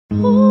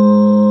Hi.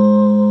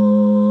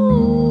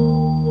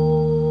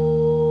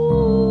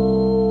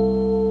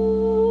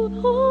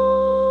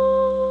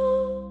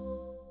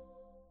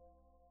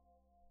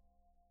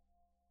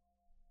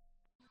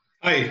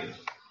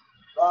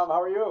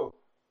 How are you?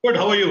 Good.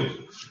 How are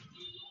you?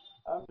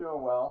 I'm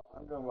doing well.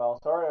 I'm doing well.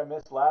 Sorry I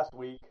missed last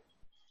week.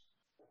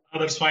 Oh,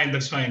 that's fine.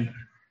 That's fine.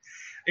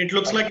 It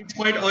looks I, like it's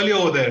quite early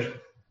over there. it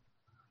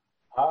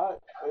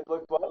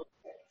looked what?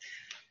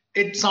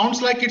 It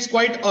sounds like it's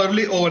quite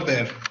early over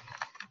there.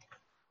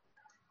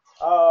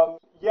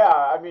 Yeah,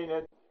 I mean,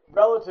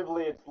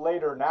 relatively it's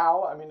later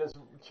now. I mean, it's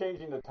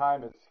changing the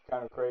time is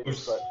kind of Of crazy,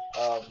 course.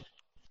 but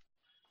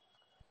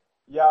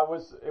yeah, it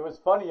was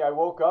funny. I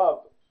woke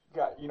up,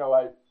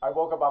 I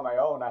woke up on my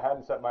own. I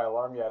hadn't set my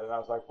alarm yet, and I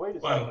was like, wait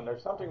a second, Wow.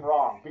 there's something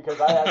wrong because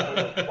I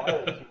actually was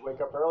wired to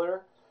wake up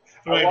earlier.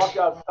 I Right. walked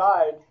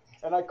outside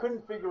and I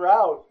couldn't figure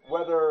out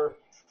whether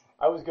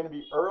I was going to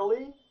be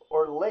early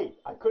or late.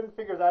 I couldn't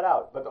figure that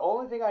out. But the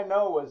only thing I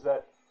know was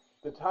that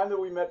the time that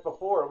we met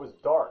before, it was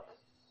dark.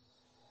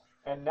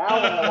 And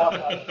now when I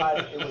walked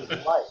outside, it was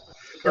light.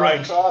 So I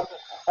Right. thought that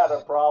I had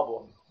a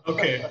problem.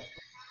 Okay. Yeah,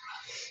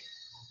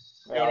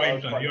 You're that right.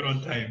 was funny. You're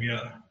on time.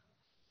 Yeah.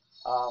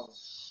 Um,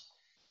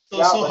 So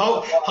yeah, so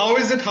but how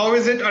is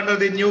it under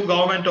the new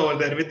government over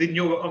there with the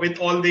new with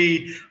all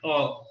the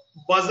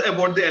buzz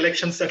about the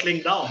election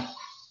settling down?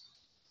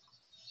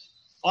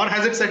 Or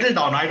has it settled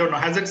down? I don't know.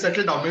 Has it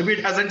settled down? Maybe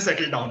it hasn't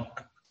settled down.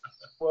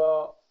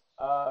 well,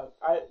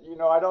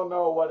 I don't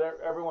know what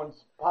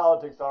everyone's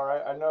politics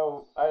are. I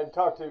know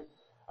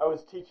I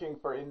was teaching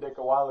for Indic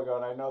a while ago,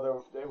 and I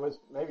know it was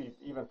maybe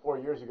even 4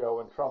 years ago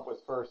when Trump was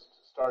first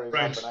starting up,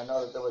 Right. and I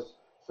know that there was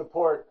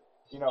support,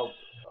 you know,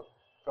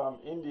 from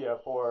India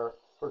for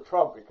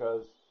Trump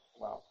because,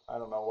 well, I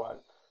don't know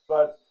what,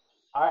 but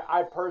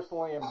I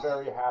personally am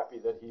very happy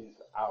that he's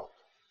out.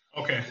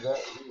 Okay. That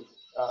he's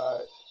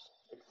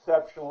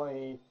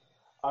exceptionally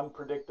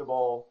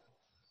unpredictable.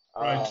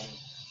 Right. Um,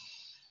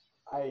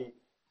 I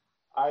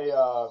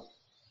I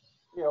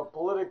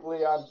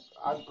politically I'm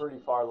pretty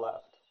far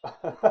left.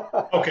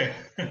 Okay.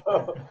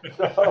 so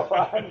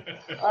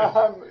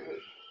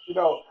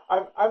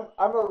I'm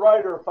I'm a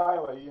writer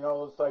finally.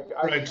 It's like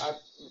Right. I'm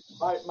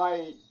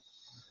my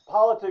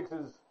politics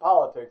is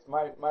politics.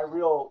 My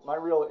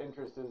real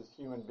interest is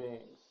human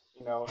beings, Of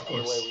and the way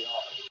course. we are. Of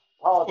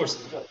Politics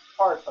course. is just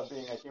part of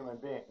being a human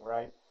being,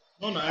 right?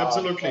 No, no, Um, but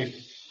absolutely.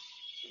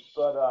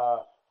 but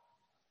uh,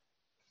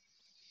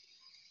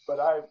 but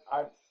I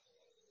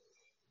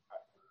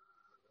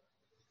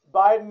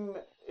Biden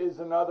is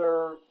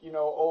another,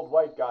 old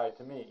white guy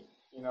to me,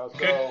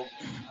 Okay.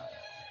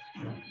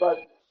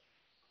 but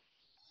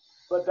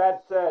but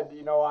that said,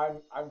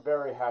 I'm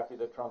very happy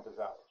that Trump is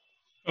out.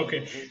 I Okay.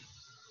 mean,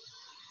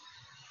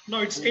 No,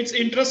 it's he it's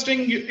interesting.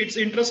 It's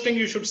interesting.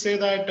 You should say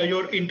that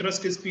your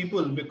interest is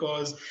people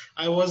because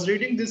I was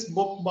reading this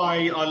book by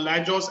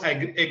Lajos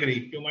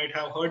Agri. You might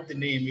have heard the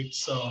name.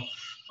 It's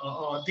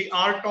The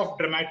Art of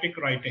Dramatic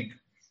Writing.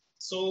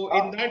 So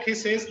in ah that he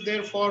says,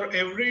 there for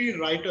every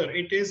writer,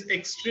 it is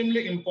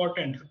extremely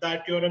important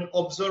that you're an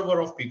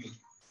observer of people.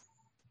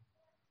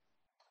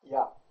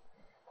 yeah.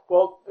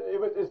 Well,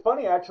 it's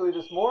funny actually.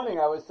 This morning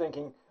I was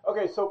thinking,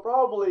 okay, so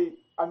probably,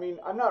 I mean,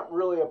 I'm not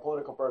really a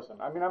political person.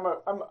 I mean, I'm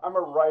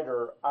a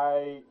writer.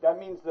 I That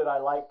means that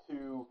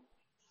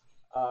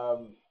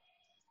um,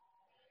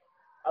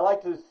 I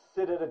like to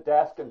sit at a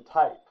desk and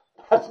type.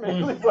 That's Hmm.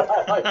 mainly what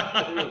I like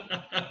to do,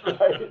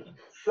 right?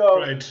 So,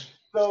 Right.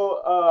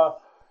 so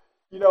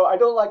I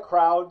don't like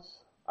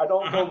crowds. I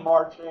don't go Uh-huh.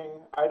 marching.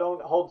 I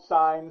don't hold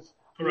signs.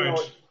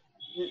 Right.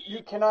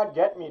 You cannot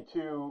get me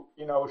to,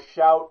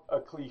 shout a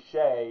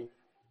cliche.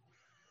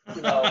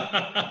 You know,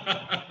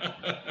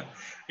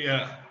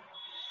 Yeah.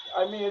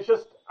 I mean, it's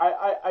just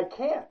I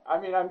can't. I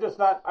mean, I'm just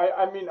not.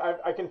 I mean,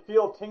 I can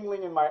feel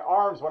tingling in my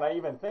arms when I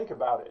even think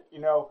about it.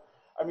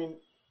 I mean,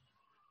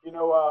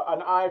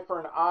 an eye for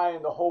an eye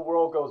and the whole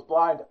world goes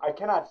blind. I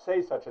cannot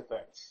say such a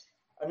thing.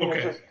 I mean, it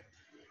Okay. just.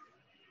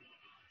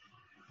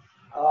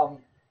 Um,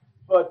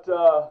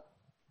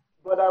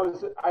 but I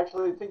was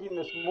actually thinking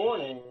this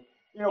morning.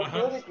 Uh-huh.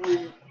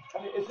 Politically,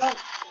 I mean, it's not.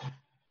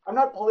 I'm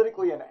not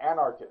politically an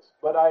anarchist,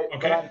 but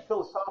Okay. I'm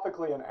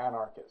philosophically an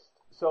anarchist.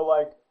 So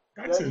like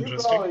That's that you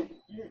interesting. probably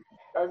you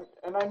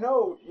and I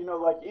know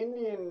like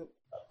Indian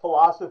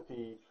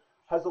philosophy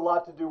has a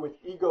lot to do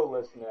with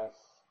egolessness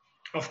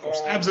Of course.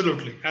 and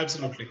Absolutely.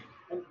 Absolutely.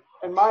 and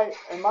and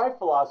my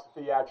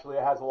philosophy actually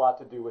has a lot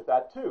to do with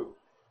that too.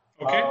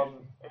 Okay.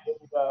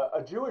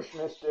 A Jewish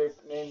mystic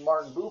named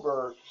Martin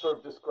Buber sort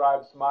of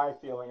describes my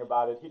feeling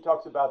about it. He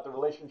talks about the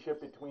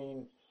relationship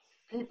between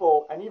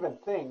people and even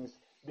things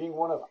being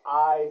one of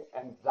I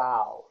and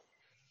thou,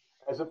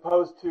 as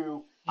opposed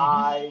to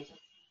Hmm.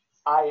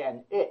 I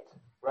and it,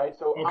 right?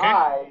 So Okay.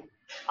 I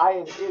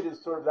and it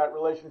is sort of that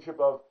relationship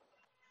of,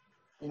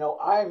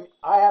 I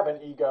have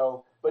an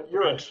ego, but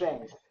you're a Right.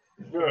 thing.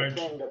 You're a Right.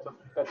 thing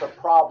that's a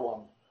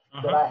problem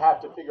that Uh-huh. I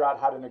have to figure out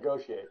how to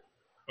negotiate.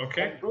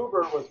 Okay. And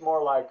Buber was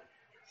more like,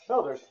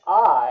 no, there's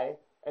I,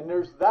 and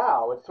there's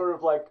thou. It's sort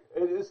of like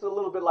it's a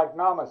little bit like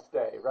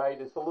namaste, right?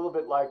 It's a little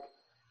bit like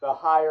the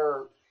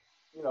higher,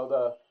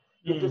 the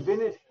Mm.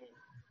 divinity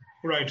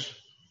Right.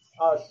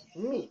 us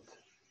meet,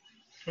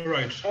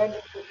 Right. and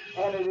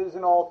it is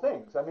in all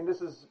things. I mean,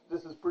 this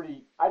is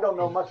pretty. I don't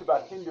know much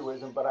about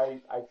Hinduism, but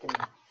I can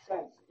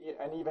sense,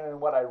 and even in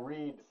what I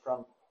read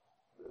from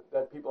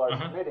that people are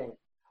Uh-huh. submitting,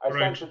 I Right.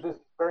 sense that this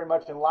is very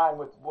much in line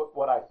with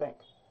what I think.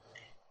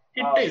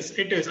 It Um, is.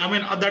 It is. I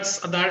mean, that's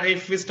that.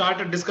 If we start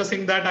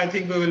discussing that, I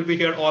think we will be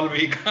here all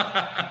week.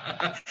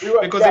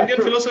 Because yeah, Indian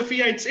true.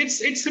 philosophy,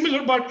 it's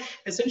similar, but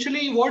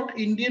essentially, what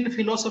Indian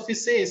philosophy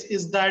says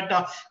is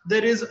that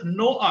there is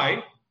no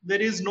I,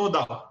 there is no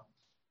thou,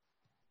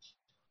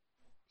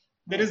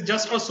 there Hmm. is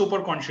just a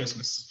super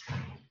consciousness.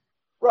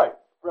 Right,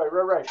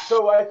 right.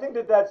 So I think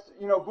that's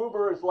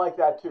Buber is like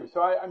that too.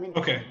 So I mean,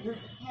 Okay.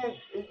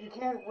 you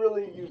can't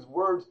really use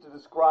words to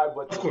describe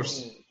what Of this course.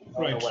 means, in a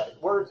Right. way.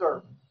 Words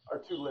are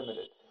too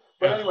limited.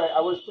 But Yeah. anyway, I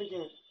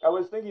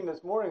was thinking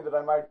this morning that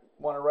I might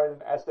want to write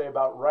an essay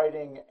about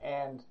writing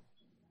and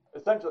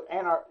essentially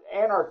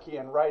anarchy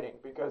in writing,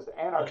 because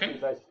anarchy,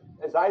 Okay.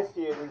 as I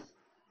see it,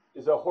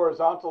 is a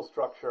horizontal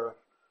structure,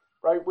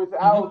 right?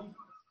 Without Mm-hmm.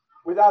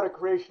 without a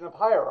creation of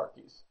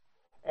hierarchies.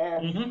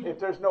 And Mm-hmm. if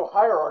there's no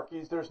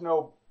hierarchies, there's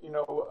no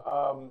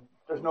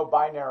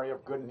binary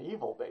of good and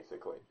evil,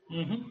 basically.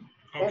 Mm-hmm.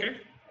 And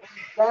Okay.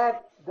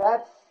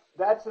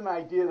 that's an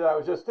idea that I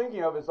was just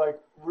thinking of. Is like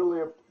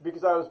really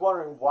because I was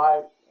wondering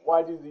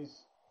why do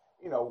these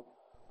you know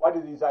why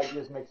do these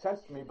ideas make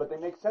sense to me? But they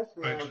make sense to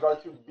me in Right.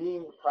 regard to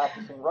being a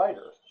practicing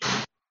writer.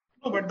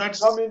 No, If but you come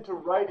that's into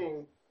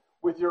writing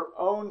with your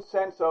own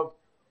sense of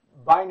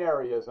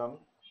binaryism,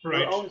 your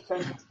right. own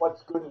sense of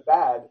what's good and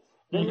bad,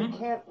 then you Mm-hmm.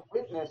 can't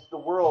witness the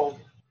world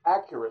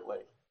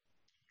accurately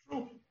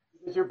True.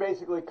 because you're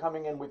basically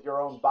coming in with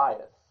your own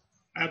bias.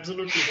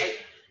 Absolutely. Right?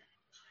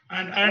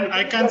 And I And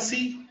think that's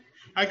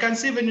I can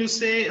see when you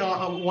say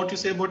what you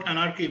say about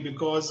anarchy,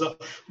 because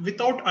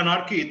without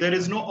anarchy there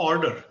is no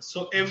order.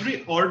 So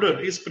every order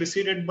is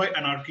preceded by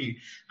anarchy,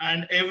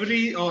 and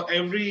every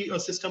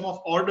system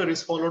of order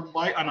is followed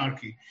by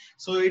anarchy.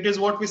 So it is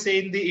what we say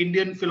in the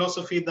Indian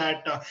philosophy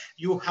that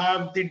you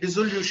have the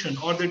dissolution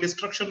or the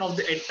destruction of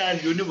the entire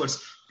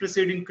universe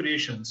preceding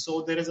creation.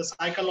 So there is a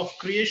cycle of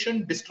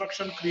creation,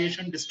 destruction,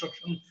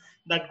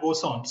 that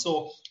goes on.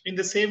 So in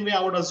the same way,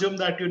 I would assume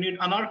that you need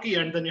anarchy,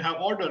 and then you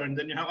have order, and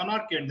then you have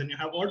anarchy, and then you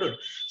have order.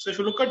 So if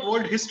you look at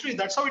world history,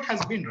 that's how it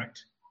has been, right?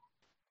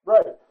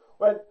 right.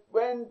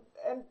 When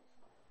and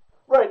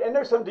right, and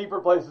there's some deeper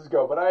places to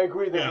go, but I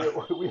agree that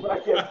Yeah. we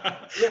might get.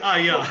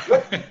 Yeah.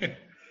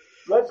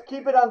 Let's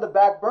keep it on the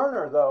back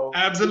burner though,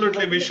 because I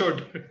Absolutely, we think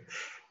should.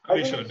 I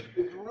We think should.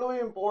 it's really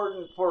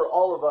important for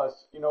all of us.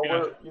 Yeah.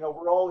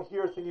 We're all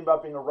here thinking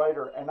about being a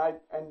writer, and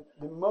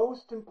the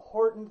most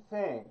important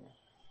thing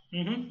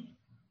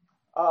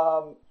Mm-hmm.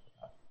 um,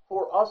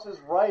 for us as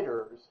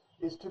writers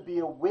is to be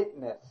a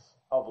witness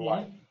of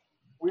life. Mm-hmm.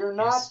 We're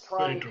not Yes, very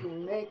trying true. to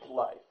make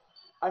life.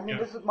 I mean,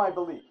 Yeah. this is my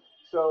belief.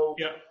 So,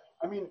 Yeah.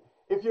 I mean,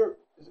 if you're,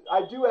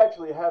 I do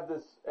actually have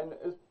this, and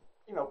it's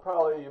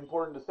probably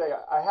important to say.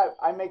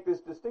 I make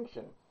this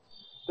distinction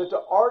that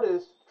the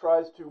artist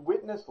tries to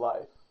witness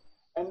life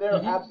and they're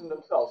Mm-hmm. absent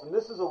themselves. And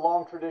this is a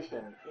long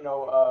tradition.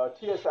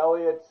 T.S.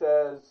 Eliot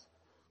says,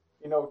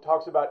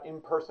 talks about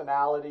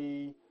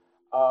impersonality.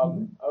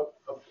 Mm-hmm.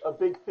 A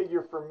big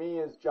figure for me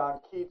is John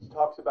Keats,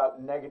 talks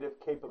about negative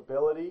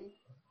capability.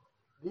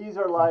 These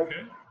are like,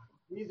 Okay.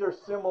 these are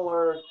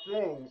similar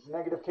things.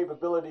 Negative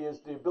capability is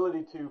the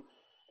ability to,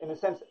 in a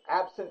sense,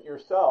 absent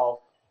yourself.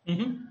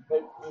 Mm-hmm.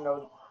 That,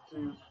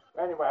 to,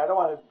 anyway, I don't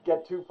want to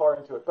get too far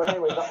into it. But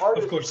anyway, the Of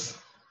artist course.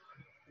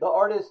 the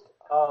artist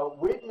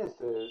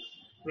witnesses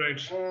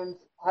Right. and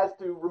has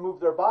to remove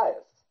their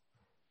bias.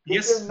 If they're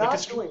Yes, that is not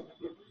true. doing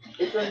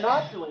if they're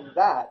not doing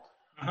that,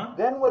 Uh-huh.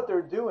 then what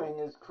they're doing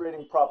is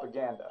creating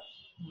propaganda.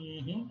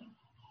 Mm-hmm.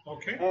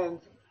 Okay. And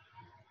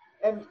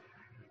and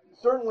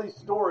certainly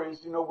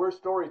stories, we're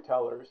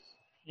storytellers.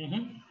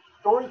 Mm-hmm.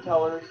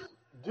 Storytellers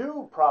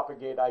do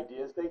propagate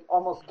ideas. They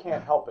almost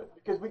can't help it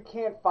because we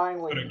can't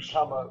finally Correct.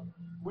 become a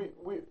we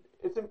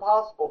it's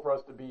impossible for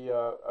us to be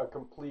a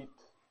complete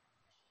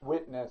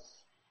witness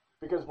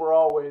because we're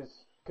always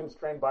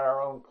constrained by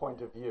our own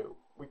point of view.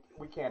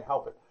 We can't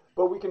help it,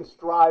 but we can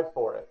strive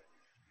for it.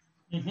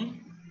 Mm-hmm.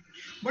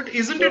 But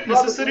isn't The it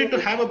necessary to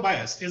propaganda. have a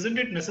bias? Isn't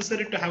it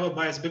necessary to have a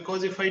bias?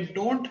 Because if I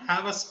don't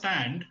have a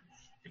stand,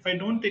 if I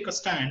don't take a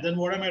stand, then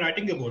what am I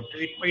writing about?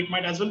 It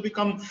might as well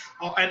become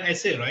an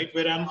essay, right?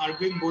 Where I'm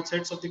arguing both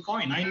sides of the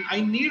coin.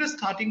 I need a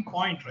starting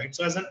point, right?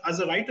 So as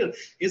a writer,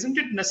 isn't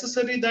it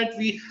necessary that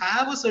we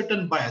have a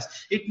certain bias?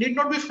 It need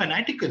not be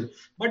fanatical,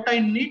 but I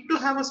need to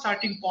have a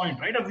starting point,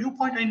 right? A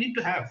viewpoint I need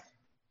to have.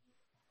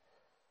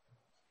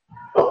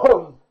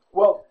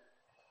 Well,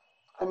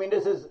 I mean,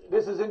 this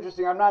is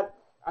interesting. I'm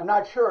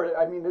not sure.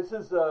 I mean, this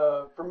is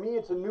for me.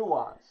 It's a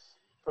nuance.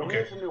 For me,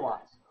 Okay. it's a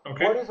nuance. What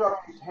Okay. is our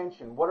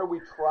intention? What are we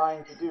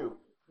trying to do?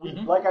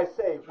 Mm-hmm. Like I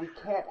say, we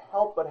can't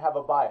help but have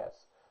a bias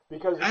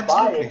because bias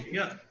Absolutely.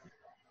 Yeah.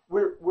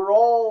 we're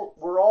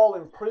all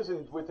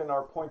imprisoned within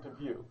our point of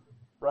view,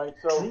 right?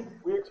 So True.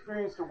 we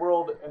experience the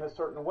world in a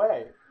certain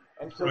way,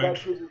 and so Right.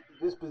 that gives us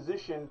this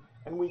position,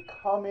 and we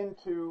come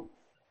into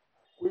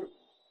we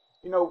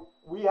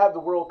we have the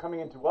world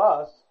coming into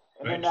us,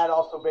 and then Right. that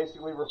also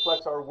basically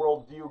reflects our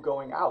worldview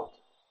going out,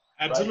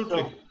 right?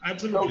 Absolutely. So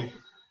Absolutely.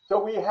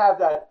 so we have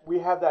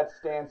that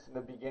stance in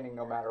the beginning,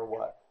 no matter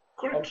what.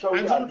 And Correct. so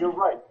yeah, you're Absolutely.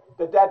 right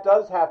that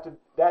does have to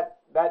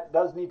that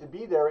does need to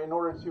be there in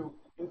order to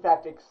in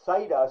fact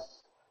excite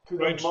us to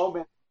the Right.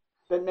 moment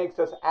that makes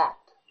us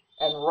act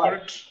and write.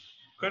 Correct.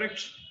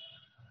 Correct.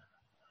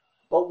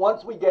 But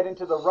once we get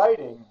into the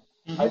writing,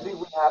 I think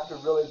Hmm. we have to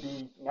really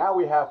be now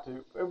we have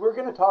to and we're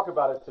going to talk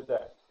about it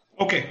today.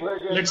 Okay. We're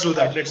going to Let's bring do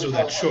that. that Let's do to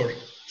our that. life. Sure.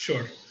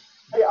 Sure.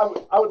 Hey,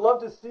 I would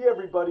love to see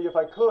everybody if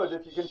I could.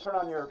 If you can turn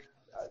on your,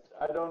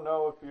 I don't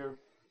know if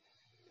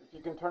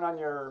you can turn on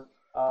your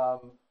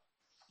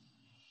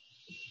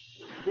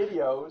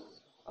videos.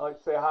 I like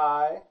to say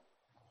hi.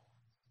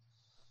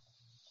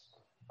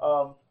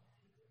 Um,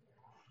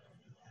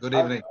 Good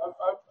evening.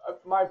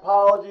 my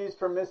apologies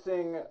for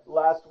missing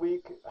last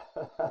week.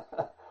 I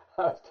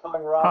was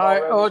telling Rob Hi,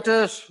 already.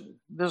 Otis.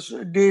 This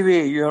is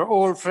DV, your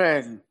old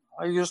friend.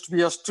 I used to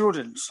be a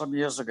student some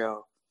years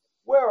ago.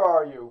 Where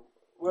are you?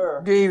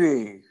 Where?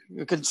 DV,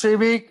 you can see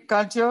me,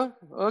 can't you?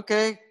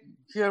 Okay,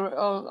 here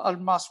I'll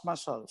mask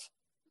myself.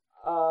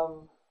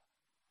 Um,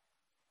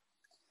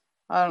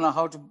 I don't know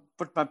how to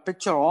put my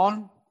picture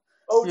on.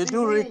 oh, You do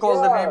DV, recall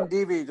the yeah. name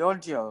DV,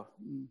 don't you?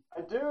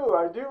 I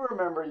do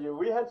remember you.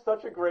 We had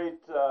such a great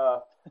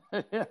class.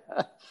 You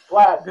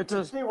Good can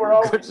to, see we're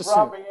always good to see you.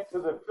 dropping into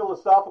the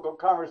philosophical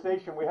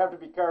conversation. We have to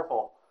be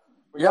careful.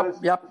 We got to.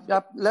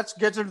 Yep. Let's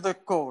get into the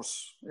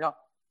course. Yeah.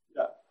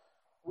 Yeah.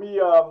 We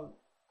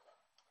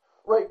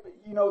right,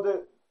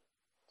 but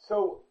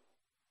so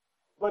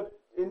but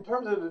in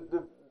terms of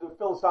the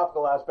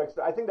philosophical aspects,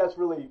 I think that's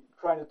really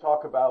trying to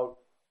talk about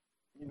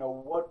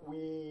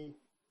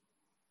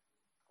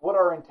what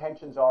our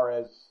intentions are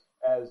as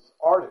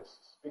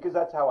artists, because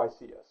that's how I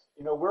see us.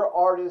 We're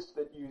artists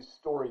that use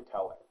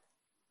storytelling.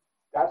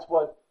 That's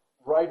what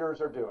writers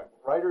are doing.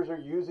 Writers are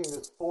using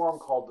this form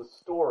called the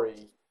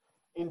story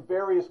in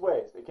various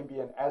ways. It can be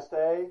an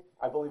essay.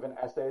 I believe an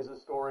essay is a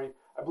story.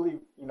 I believe,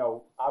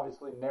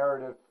 obviously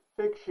narrative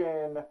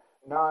fiction,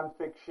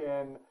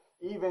 nonfiction,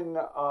 even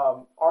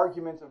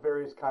arguments of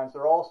various kinds.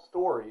 They're all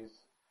stories.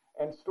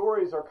 And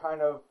stories are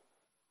kind of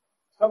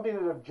something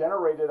that have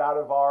generated out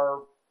of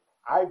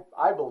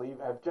I believe,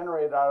 have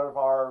generated out of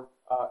our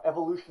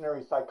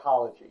evolutionary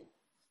psychology.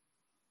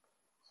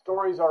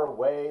 Stories are a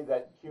way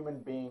that human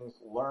beings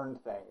learn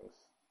things.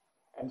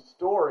 And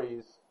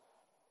stories,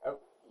 uh,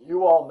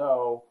 you all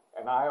know,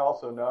 and I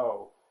also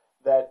know,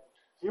 that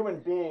human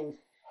beings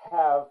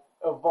have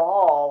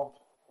evolved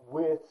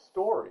with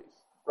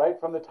stories, right?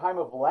 From the time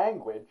of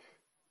language,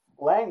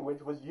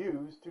 language was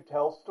used to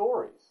tell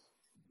stories,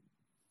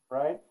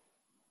 right?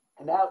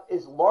 And that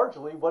is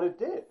largely what it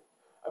did.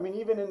 I mean,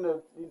 even in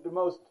the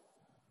most,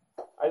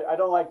 I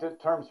don't like the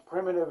terms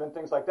primitive and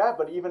things like that,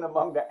 but even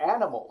among the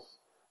animals,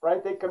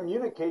 right? They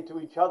communicate to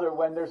each other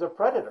when there's a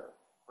predator,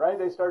 right?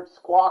 They start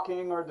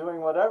squawking or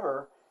doing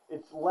whatever.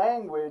 It's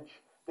language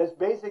that's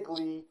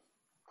basically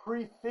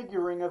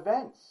prefiguring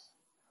events.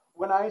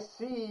 When I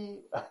see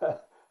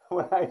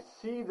when I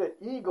see the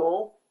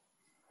eagle,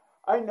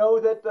 I know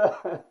that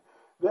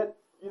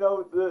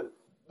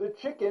the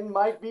chicken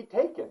might be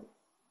taken,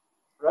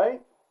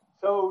 right?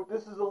 So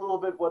this is a little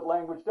bit what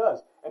language does,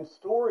 and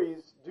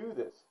stories do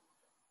this.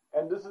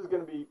 And this is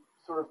going to be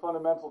sort of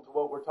fundamental to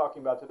what we're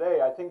talking about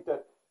today. I think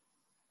that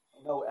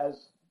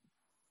as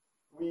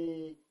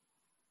we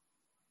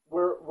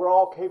we're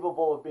all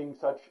capable of being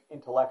such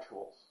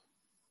intellectuals.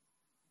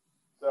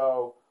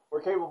 So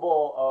we're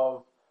capable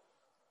of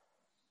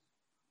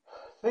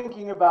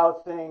thinking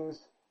about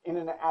things in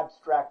an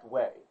abstract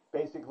way,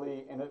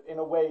 basically in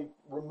a way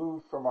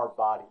removed from our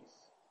bodies,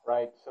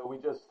 right? So we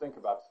just think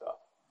about stuff.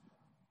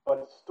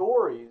 But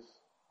stories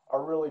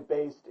are really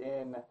based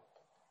in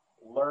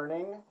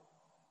learning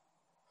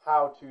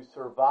how to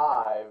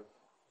survive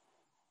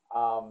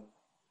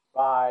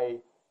by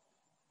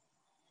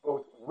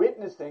both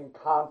witnessing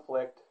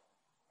conflict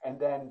and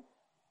then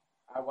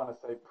I want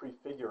to say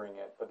prefiguring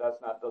it, but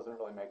doesn't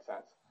really make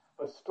sense.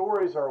 But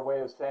stories are a way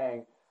of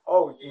saying,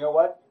 oh, you know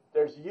what?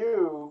 There's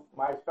you,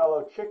 my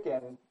fellow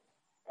chicken,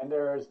 and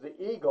there's the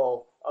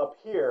eagle up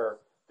here.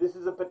 This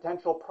is a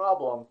potential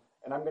problem,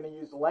 and I'm going to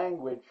use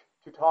language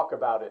to talk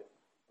about it,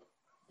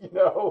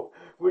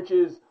 which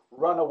is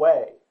run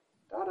away.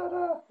 Da da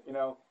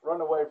da,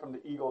 run away from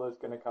the eagle that's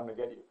going to come to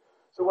get you.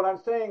 So what I'm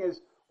saying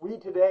is we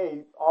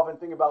today often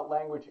think about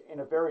language in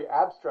a very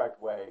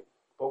abstract way,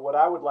 but what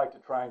I would like to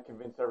try and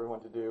convince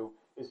everyone to do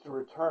is to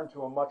return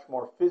to a much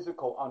more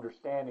physical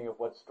understanding of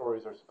what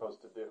stories are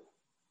supposed to do.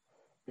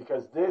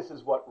 Because this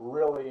is what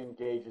really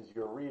engages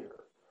your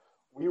reader.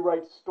 We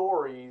write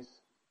stories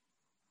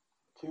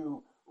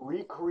to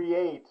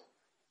recreate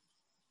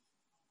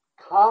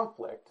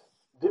conflict,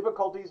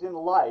 difficulties in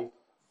life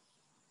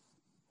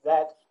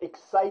that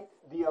excite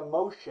the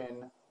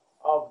emotion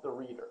of the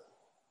reader.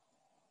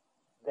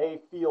 They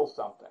feel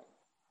something.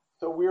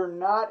 So we're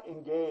not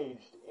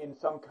engaged in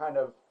some kind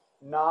of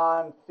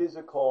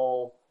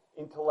non-physical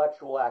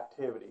intellectual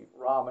activity.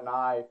 Ram and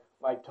I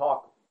might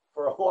talk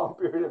for a long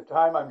period of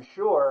time, I'm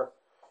sure,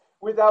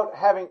 without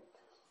having,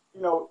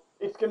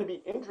 it's going to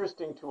be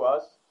interesting to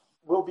us.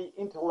 We'll be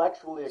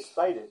intellectually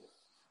excited,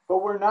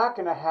 but we're not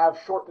going to have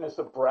shortness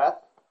of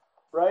breath,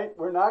 right?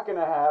 We're not going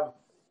to have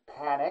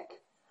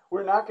panic.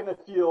 We're not going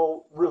to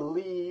feel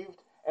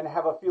relieved and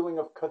have a feeling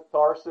of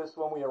catharsis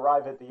when we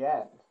arrive at the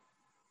end.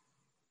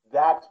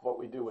 That's what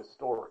we do with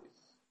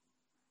stories.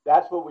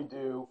 That's what we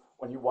do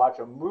when you watch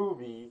a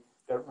movie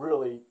that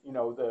really,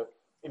 the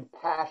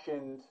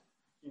impassioned,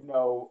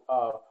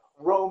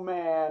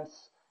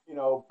 romance,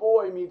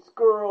 boy meets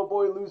girl,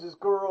 boy loses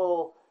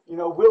girl,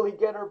 will he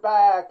get her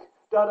back,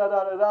 da da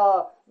da da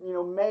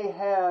da,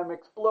 mayhem,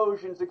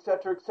 explosions,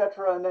 etc.,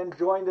 etc., and then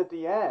joined at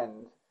the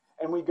end.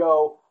 And we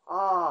go,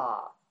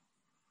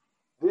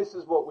 this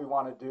is what we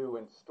want to do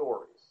in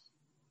stories.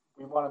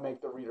 We want to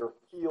make the reader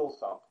feel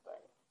something.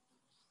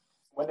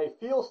 When they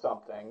feel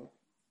something,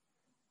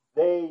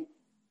 they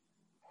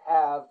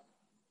have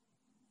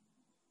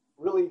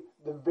really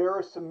the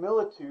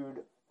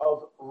verisimilitude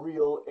of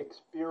real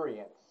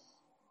experience.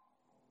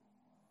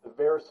 The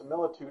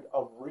verisimilitude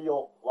of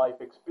real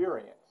life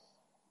experience.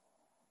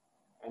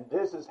 And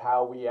this is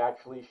how we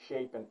actually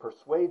shape and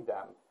persuade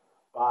them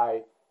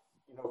by,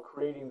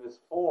 creating this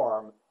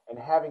form and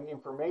having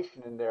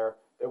information in there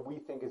that we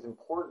think is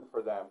important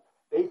for them.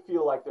 They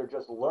feel like they're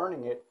just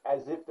learning it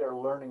as if they're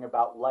learning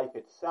about life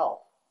itself.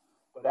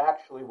 But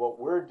actually what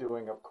we're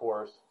doing, of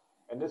course,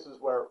 and this is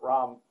where,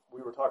 Ram,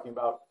 we were talking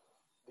about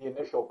the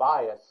initial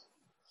bias,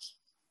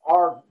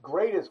 our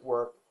greatest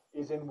work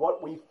is in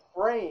what we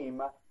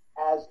frame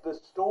as the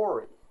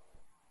story.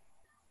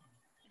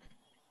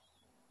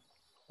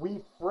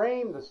 We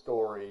frame the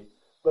story,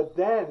 but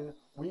then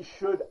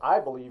I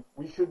believe,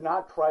 we should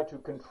not try to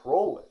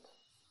control it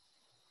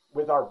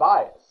with our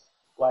bias.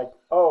 Like,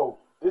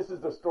 this is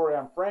the story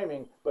I'm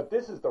framing, but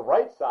this is the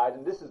right side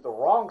and this is the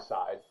wrong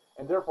side,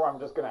 and therefore I'm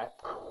just going to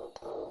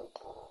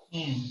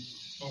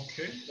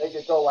make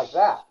it go like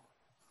that.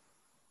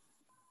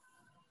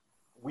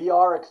 We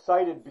are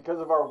excited because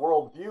of our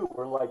worldview.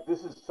 We're like,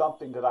 this is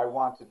something that I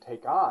want to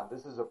take on.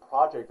 This is a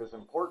project that's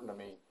important to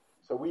me.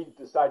 So we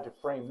decide to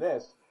frame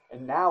this,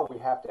 and now we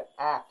have to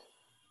act.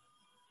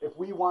 If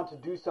we want to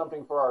do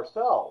something for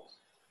ourselves,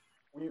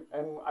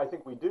 and I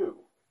think we do,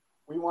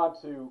 we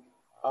want to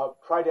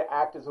try to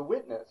act as a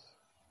witness.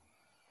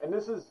 And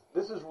this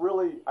is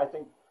really, I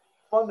think,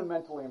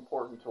 fundamentally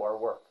important to our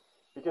work,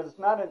 because it's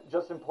not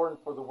just important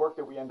for the work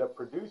that we end up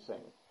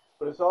producing,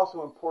 but it's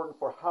also important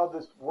for how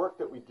this work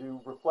that we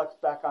do reflects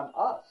back on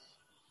us,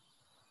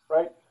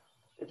 right?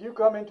 If you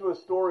come into a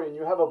story and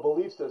you have a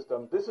belief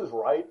system, this is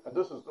right and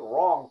this is the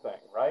wrong thing,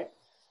 right?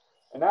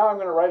 And now I'm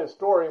going to write a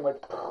story in which,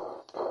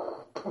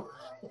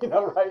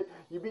 right?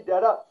 You beat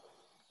that up.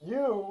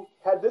 You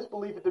had this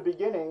belief at the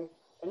beginning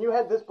and you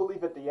had this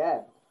belief at the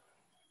end.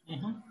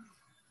 Mm-hmm.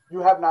 You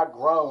have not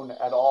grown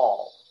at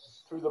all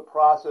through the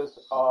process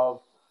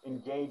of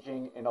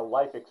engaging in a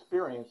life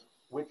experience,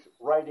 which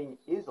writing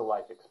is a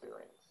life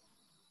experience.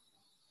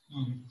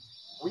 Mm-hmm.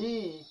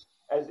 We,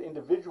 as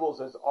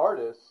individuals, as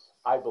artists,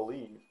 I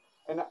believe,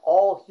 and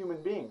all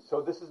human beings,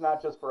 so this is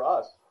not just for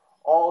us,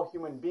 all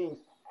human beings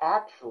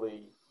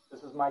actually,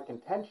 this is my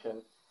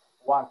contention,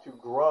 want to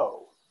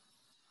grow.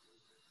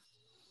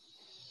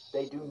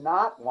 They do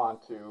not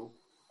want to,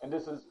 and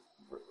this is,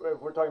 if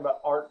we're talking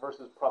about art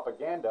versus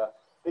propaganda,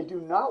 they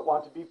do not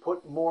want to be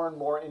put more and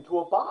more into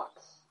a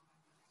box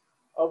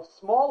of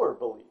smaller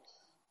beliefs.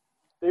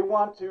 They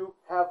want to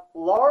have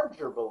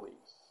larger beliefs.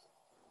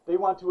 They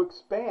want to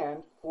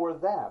expand for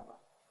them.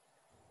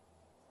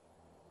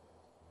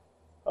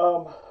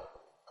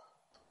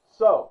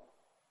 So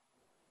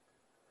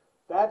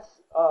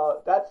that's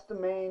the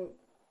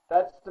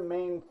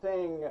main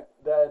thing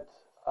that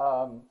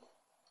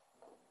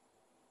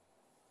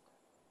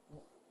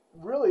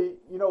really,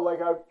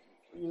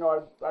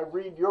 I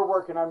read your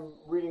work, and I'm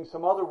reading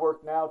some other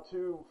work now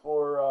too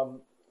for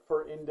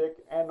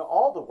Indic, and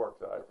all the work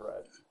that I've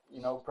read,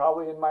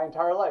 probably in my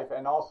entire life,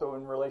 and also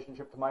in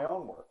relationship to my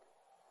own work.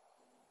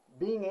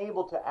 Being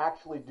able to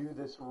actually do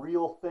this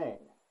real thing,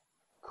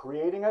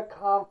 creating a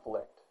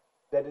conflict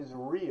that is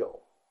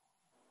real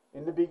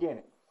in the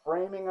beginning,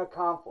 framing a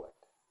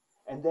conflict,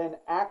 and then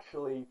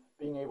actually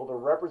being able to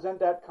represent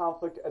that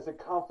conflict as a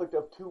conflict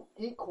of two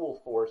equal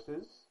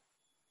forces,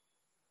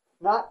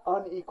 not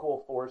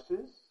unequal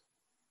forces.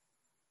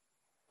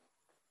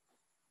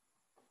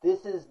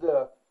 This is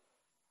the,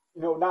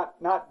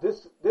 not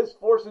this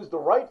force is the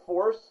right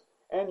force,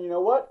 and you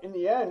know what? In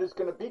the end, it's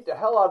going to beat the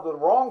hell out of the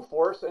wrong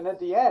force, and at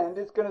the end,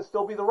 it's going to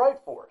still be the right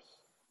force.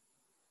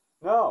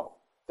 No,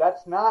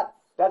 that's not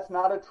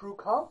a true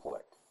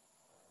conflict.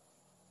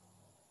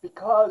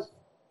 Because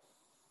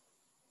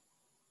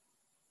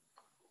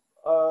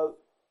I'm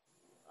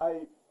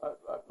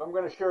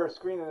going to share a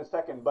screen in a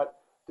second, but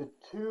the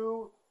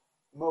two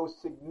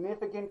most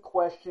significant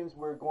questions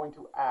we're going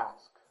to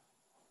ask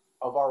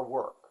of our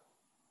work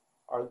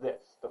are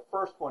this. The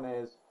first one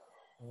is,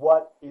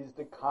 what is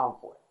the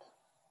conflict?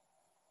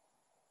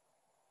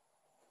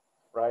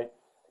 Right?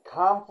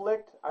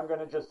 Conflict, I'm going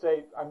to just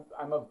say,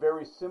 I'm a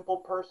very simple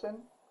person.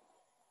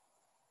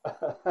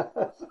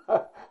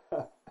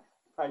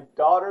 My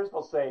daughters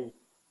will say,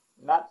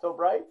 not so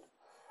bright.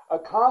 A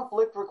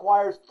conflict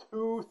requires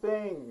two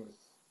things.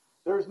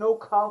 There's no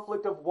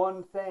conflict of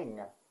one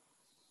thing.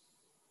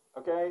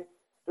 Okay?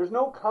 There's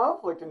no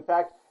conflict. In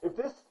fact, if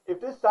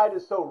this side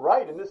is so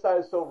right and this side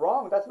is so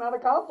wrong, that's not a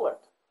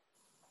conflict.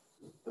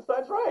 This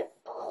side's right.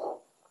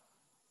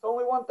 It's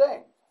only one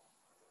thing.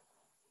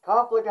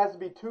 Conflict has to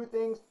be two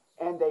things,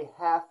 and they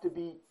have to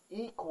be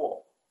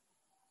equal.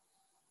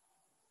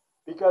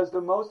 Because the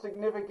most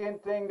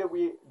significant thing that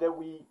we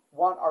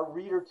want our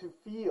reader to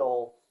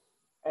feel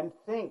and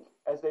think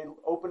as they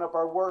open up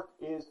our work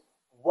is,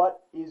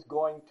 what is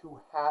going to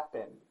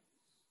happen?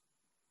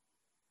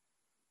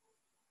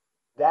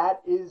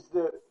 That is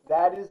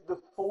the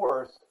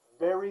force,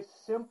 very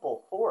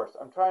simple force.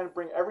 I'm trying to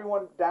bring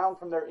everyone down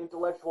from their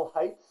intellectual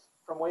heights,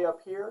 from way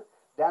up here,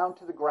 down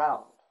to the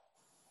ground.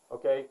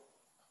 Okay?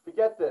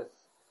 Forget this.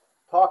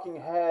 Talking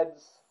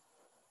heads,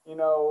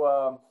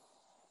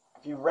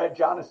 if you've read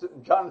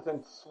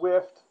Jonathan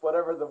Swift,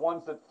 whatever, the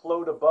ones that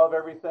float above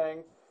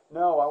everything.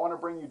 No, I want to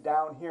bring you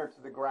down here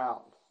to the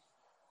ground.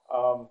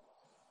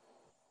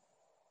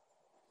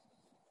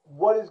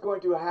 What is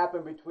going to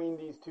happen between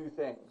these two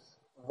things?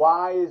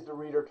 Why is the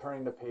reader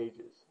turning the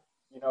pages?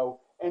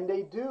 And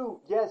they do,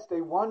 yes,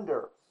 they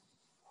wonder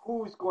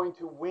who's going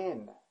to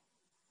win.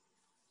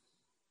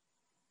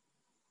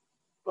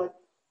 But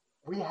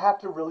we have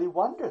to really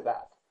wonder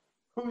that.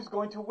 Who's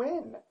going to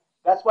win?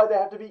 That's why they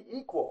have to be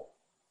equal.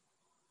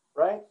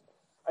 Right?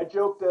 I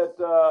joke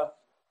that,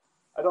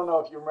 I don't know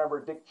if you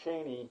remember Dick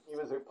Cheney. He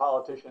was a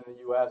politician in the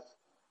U.S.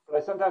 But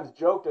I sometimes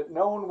joke that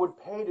no one would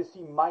pay to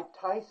see Mike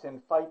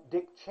Tyson fight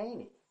Dick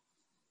Cheney.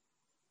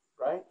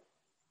 Right?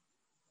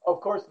 Of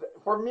course,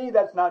 for me,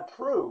 that's not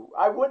true.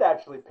 I would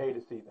actually pay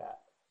to see that.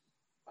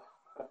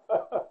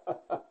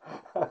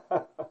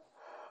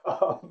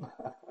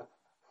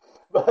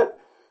 But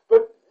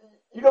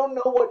you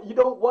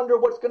don't wonder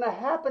what's going to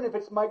happen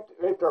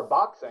if they're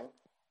boxing.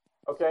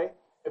 Okay?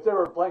 If they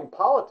were playing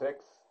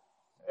politics,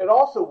 it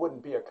also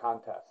wouldn't be a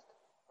contest,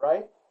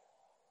 right?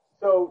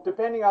 So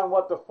depending on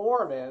what the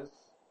form is,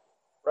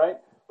 right?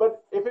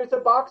 But if it's a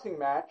boxing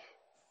match,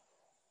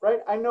 right,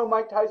 I know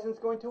Mike Tyson's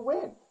going to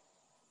win.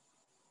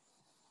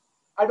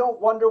 I don't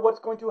wonder what's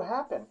going to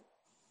happen.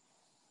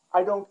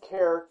 I don't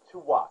care to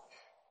watch,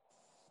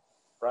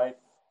 right?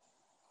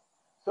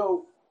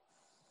 So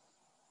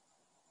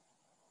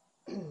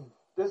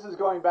this is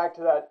going back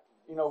to that,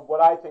 what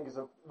I think is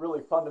a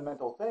really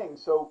fundamental thing.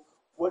 So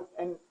what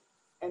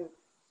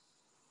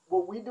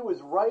we do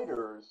as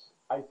writers,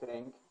 I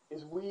think,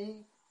 is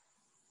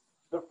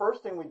the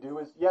first thing we do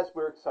is, yes,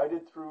 we're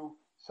excited through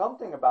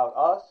something about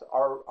us,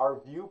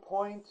 our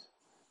viewpoint,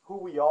 who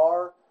we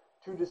are,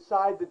 to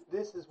decide that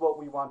this is what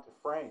we want to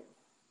frame.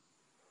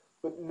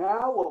 But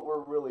now what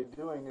we're really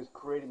doing is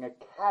creating a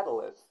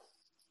catalyst,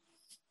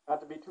 not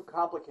to be too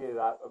complicated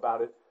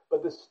about it,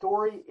 but the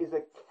story is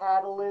a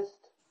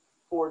catalyst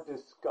for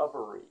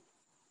discovery,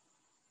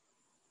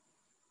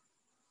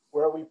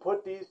 where we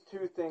put these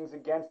two things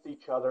against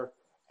each other,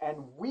 and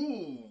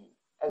we,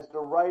 as the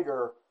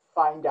writer,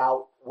 find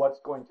out what's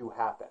going to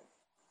happen.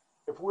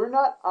 If we're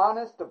not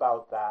honest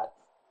about that,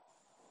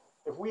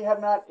 if we have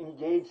not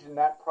engaged in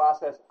that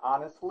process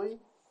honestly,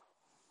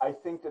 I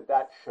think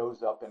that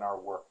shows up in our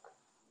work.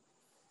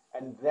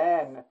 And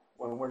then,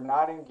 when we're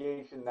not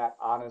engaged in that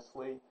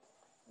honestly,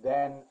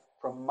 then,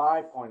 from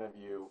my point of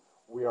view,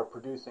 we are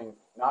producing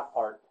not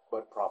art,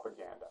 but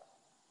propaganda.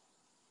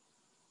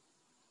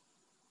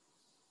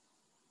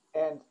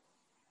 And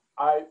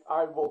I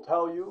will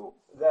tell you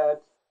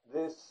that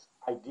this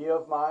idea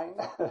of mine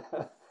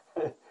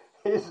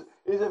is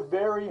a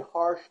very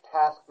harsh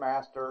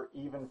taskmaster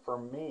even for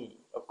me,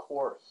 of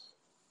course.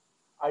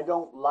 I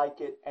don't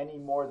like it any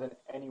more than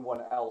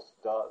anyone else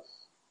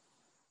does.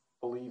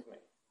 Believe me.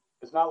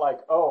 It's not like,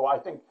 I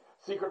think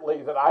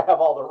secretly that I have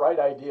all the right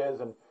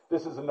ideas and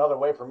this is another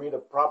way for me to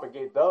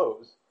propagate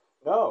those.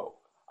 No,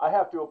 I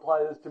have to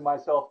apply this to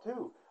myself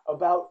too,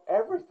 about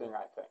everything,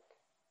 I think.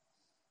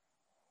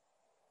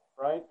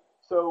 Right?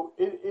 So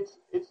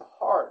it's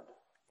hard.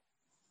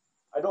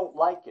 I don't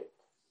like it.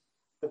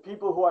 The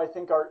people who I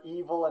think are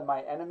evil and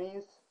my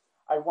enemies,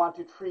 I want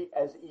to treat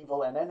as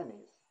evil and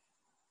enemies.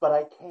 But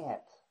I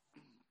can't.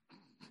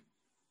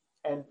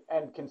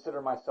 And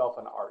consider myself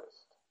an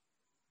artist.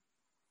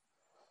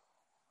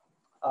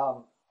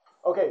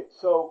 Okay,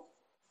 so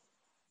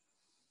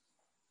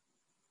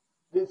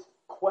this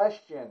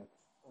question,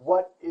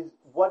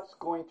 what's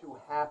going to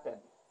happen,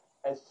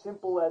 as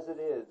simple as it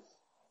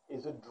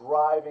is a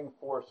driving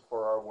force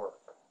for our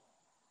work.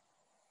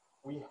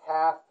 We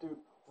have to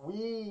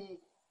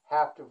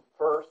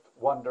first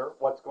wonder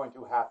what's going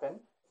to happen.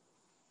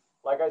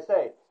 Like I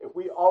say, if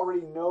we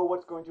already know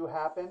what's going to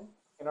happen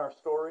in our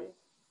story,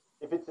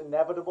 if it's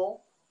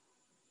inevitable,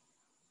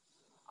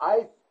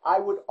 I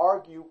would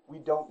argue we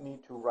don't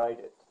need to write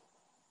it.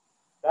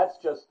 That's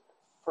just,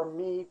 for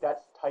me,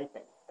 that's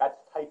typing. That's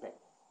typing.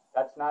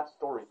 That's not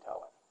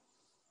storytelling.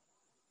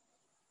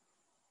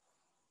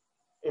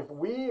 If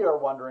we are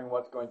wondering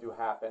what's going to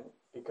happen,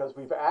 because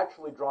we've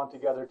actually drawn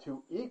together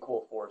two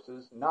equal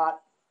forces, not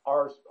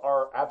our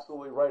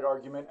absolutely right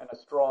argument and a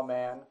straw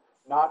man,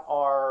 not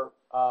our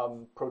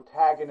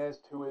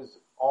protagonist who is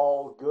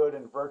all good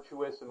and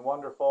virtuous and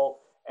wonderful,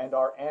 and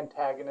our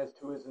antagonist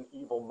who is an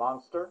evil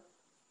monster,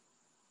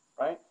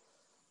 right?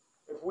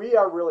 If we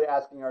are really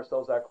asking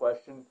ourselves that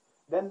question,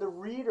 then the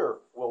reader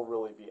will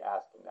really be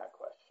asking that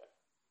question.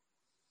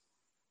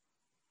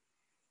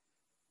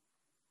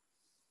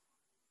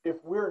 If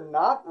we're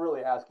not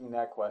really asking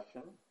that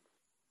question,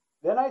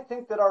 then I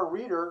think that our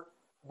reader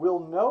will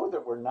know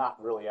that we're not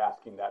really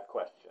asking that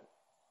question.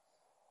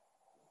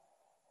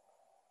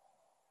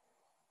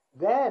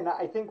 Then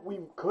I think we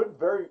could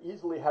very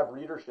easily have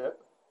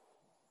readership,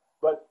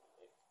 but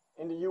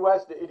in the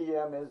US, the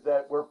idiom is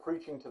that we're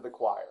preaching to the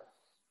choir.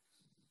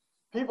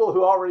 People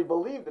who already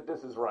believe that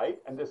this is right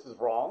and this is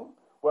wrong,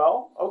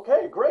 well,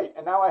 okay, great.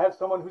 And now I have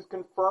someone who's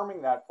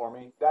confirming that for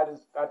me.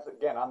 That's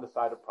again on the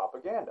side of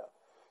propaganda.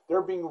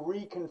 They're being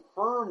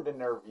reconfirmed in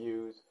their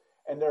views,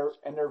 and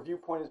their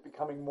viewpoint is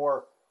becoming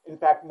more, in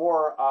fact,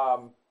 more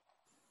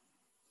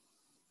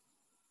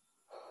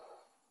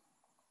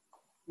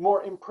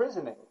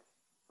imprisoning,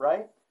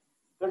 right?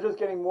 They're just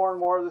getting more and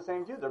more of the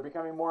same view. They're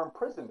becoming more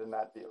imprisoned in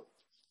that view.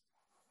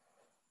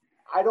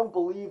 I don't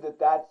believe that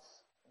that's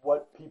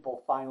what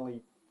people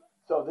finally,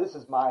 so this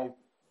is my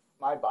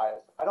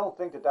bias. I don't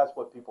think that that's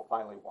what people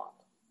finally want.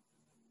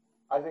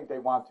 I think they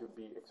want to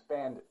be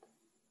expanded.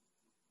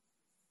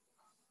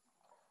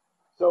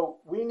 So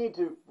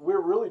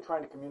we're really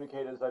trying to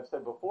communicate, as I've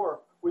said before,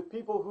 with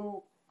people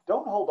who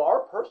don't hold our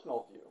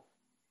personal view.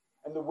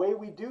 And the way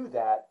we do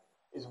that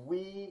is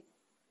we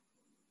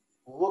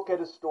look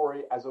at a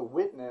story as a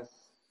witness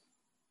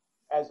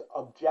as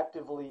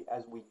objectively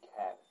as we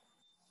can.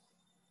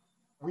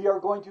 We are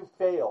going to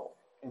fail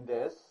in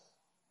this,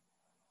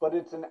 but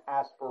it's an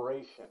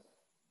aspiration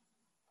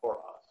for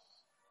us,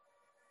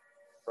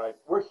 right?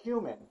 We're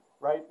human,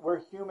 right? We're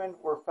human,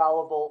 we're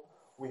fallible,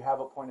 we have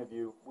a point of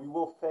view. We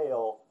will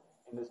fail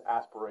in this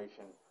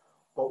aspiration,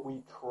 but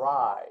we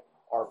try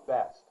our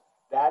best.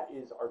 That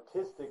is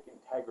artistic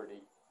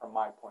integrity from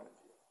my point of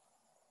view.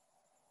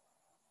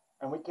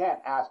 And we can't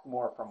ask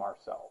more from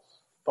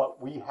ourselves,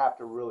 but we have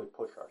to really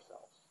push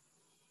ourselves.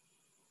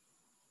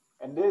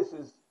 And this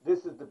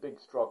is the big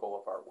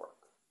struggle of our work,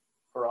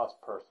 for us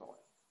personally,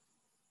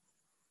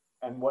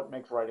 and what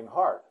makes writing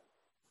hard.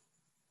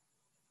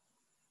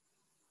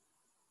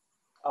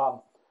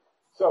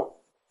 So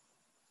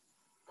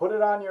put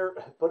it on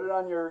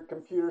your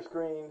computer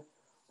screen.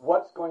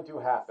 What's going to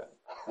happen?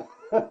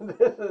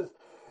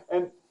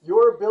 And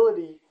your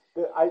ability.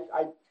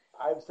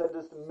 I've said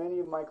this to many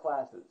of my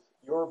classes.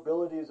 Your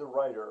ability as a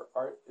writer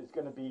is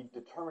going to be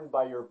determined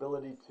by your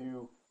ability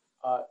to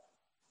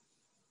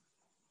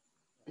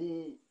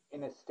be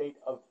in a state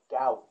of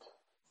doubt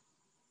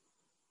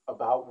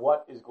about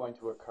what is going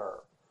to occur.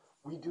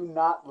 We do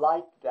not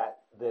like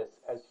this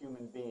as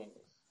human beings.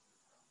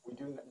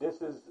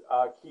 This is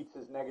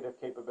Keats's negative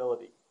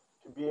capability,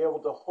 to be able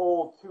to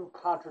hold two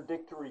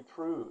contradictory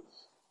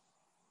truths.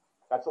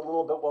 That's a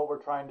little bit what we're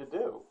trying to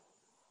do.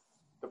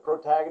 The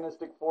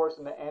protagonistic force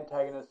and the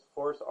antagonistic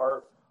force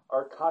are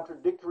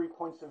contradictory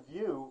points of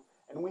view,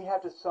 and we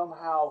have to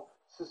somehow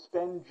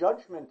suspend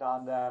judgment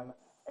on them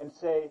and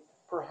say,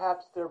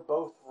 perhaps they're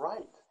both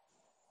right.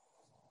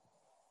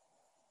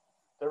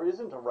 There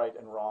isn't a right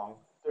and wrong.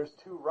 There's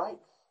two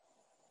rights.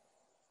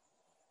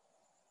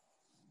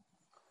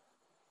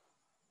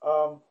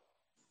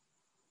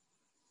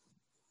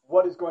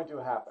 What is going to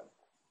happen?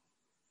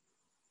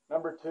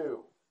 Number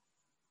 2,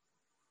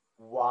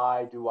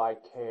 why do I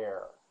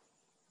care?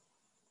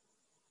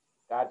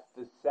 That's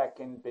the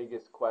second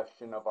biggest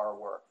question of our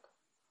work.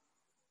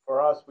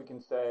 For us, we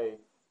can say,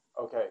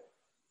 okay,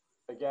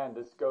 again,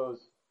 this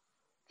goes,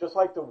 just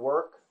like the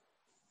work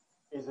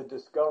is a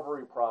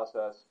discovery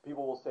process,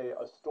 people will say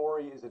a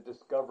story is a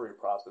discovery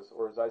process,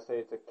 or as I say,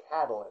 it's a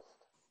catalyst.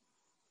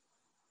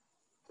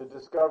 It's a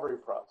discovery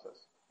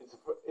process.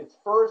 It's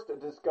first a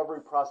discovery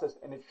process,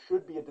 and it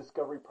should be a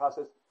discovery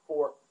process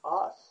for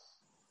us.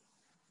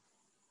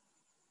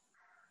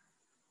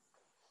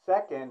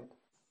 Second,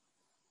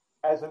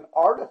 as an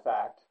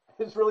artifact,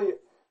 it's really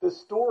the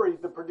story,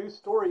 the produced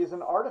story is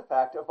an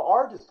artifact of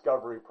our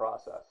discovery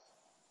process.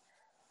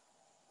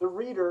 The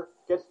reader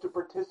gets to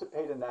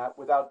participate in that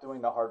without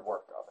doing the hard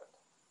work of it.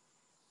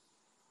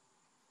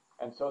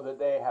 And so that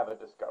they have a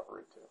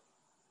discovery too.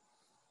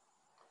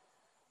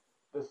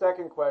 The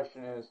second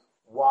question is,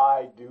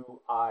 why do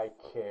I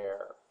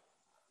care?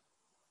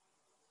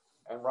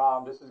 And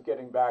Ram, this is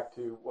getting back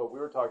to what we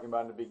were talking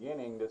about in the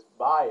beginning, this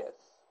bias,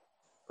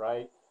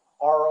 right?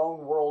 Our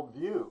own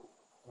worldview.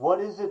 What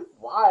is it?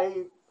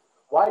 Why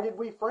did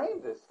we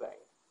frame this thing?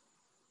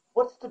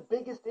 What's the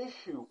biggest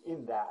issue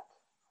in that?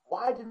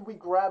 Why did we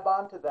grab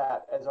onto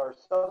that as our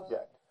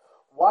subject?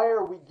 Why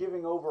are we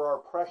giving over our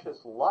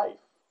precious life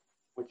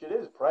which it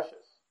is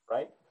precious,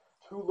 right?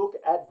 To look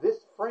at this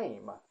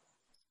frame,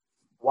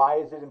 why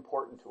is it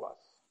important to us?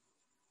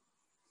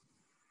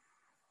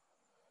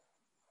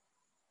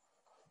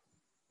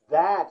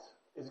 That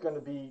is going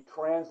to be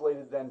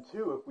translated then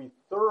too, if we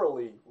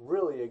thoroughly,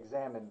 really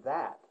examine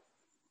that,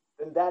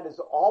 then that is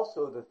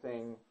also the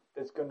thing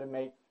that's going to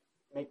make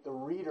the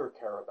reader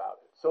care about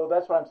it. So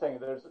that's what I'm saying.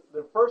 There's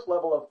the first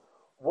level of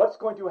what's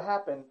going to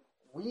happen.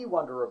 We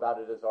wonder about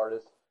it as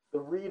artists. The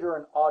reader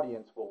and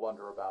audience will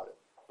wonder about it.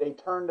 They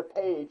turn the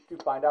page to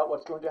find out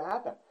what's going to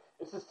happen.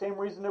 It's the same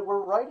reason that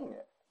we're writing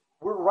it.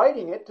 We're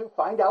writing it to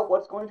find out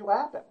what's going to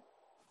happen.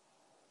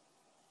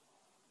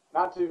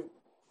 Not to,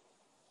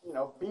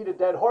 beat a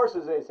dead horse,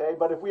 as they say,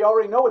 but if we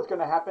already know what's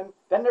going to happen,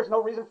 then there's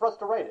no reason for us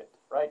to write it,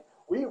 right?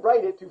 We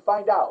write it to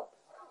find out,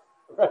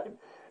 right?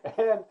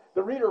 And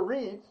the reader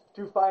reads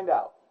to find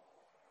out.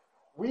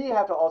 We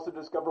have to also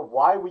discover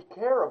why we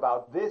care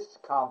about this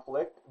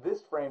conflict,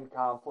 this framed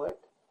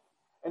conflict,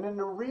 and then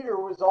the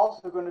reader is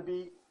also going to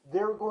be,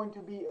 they're going to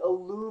be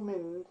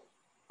illumined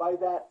by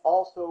that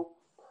also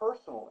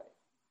personally.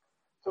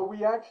 So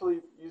we actually,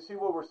 you see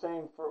what we're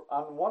saying,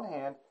 on one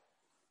hand,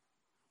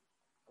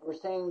 we're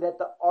saying that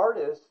the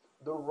artist,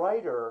 the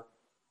writer,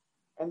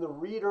 and the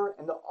reader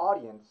and the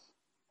audience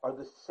are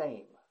the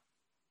same.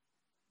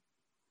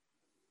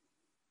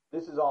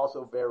 This is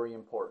also very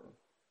important.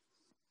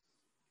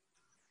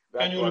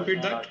 Can you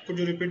repeat that? Could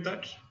you repeat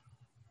that?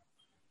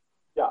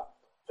 Yeah,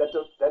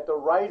 that the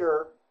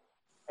writer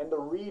and the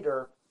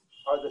reader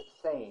are the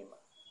same.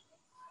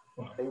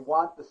 They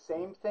want the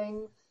same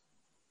things,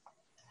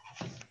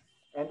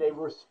 and they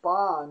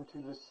respond to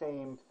the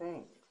same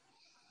things.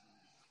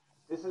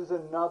 This is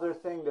another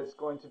thing that's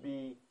going to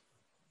be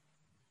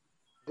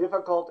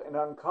difficult and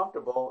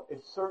uncomfortable.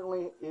 It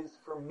certainly is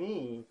for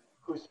me,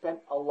 who spent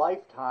a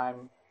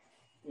lifetime,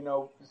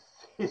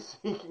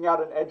 seeking out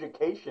an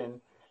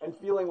education and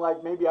feeling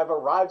like maybe I've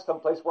arrived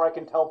someplace where I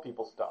can tell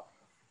people stuff.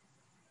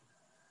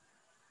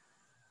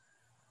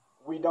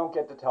 We don't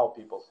get to tell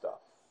people stuff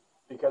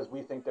because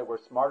we think that we're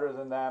smarter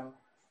than them.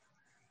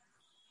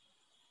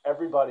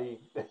 Everybody,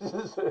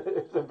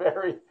 it's a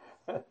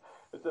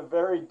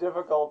very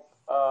difficult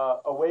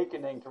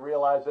awakening to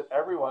realize that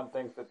everyone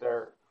thinks that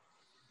they're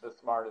the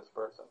smartest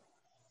person,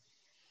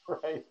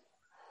 right?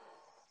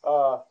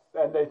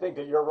 And they think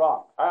that you're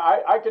wrong.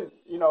 I can,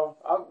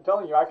 I'm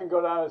telling you, I can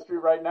go down the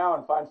street right now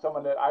and find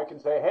someone that I can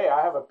say, hey,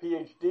 I have a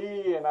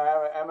PhD and I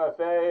have an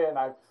MFA and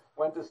I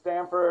went to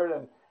Stanford,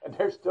 and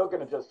they're still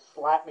going to just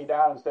slap me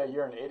down and say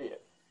you're an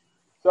idiot.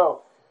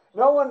 So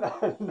no one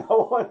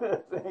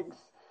thinks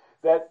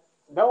that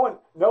no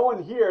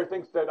one here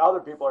thinks that other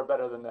people are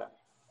better than them.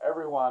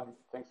 Everyone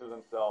thinks of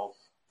themselves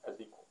as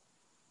equal.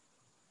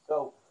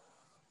 So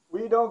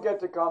we don't get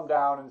to come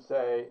down and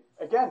say,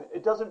 again,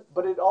 it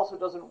also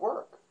doesn't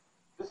work.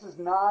 This is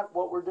not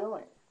what we're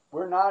doing.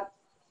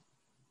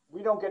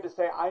 We don't get to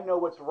say, I know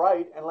what's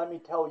right, and let me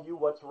tell you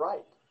what's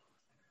right.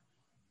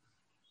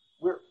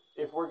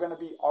 If we're going to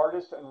be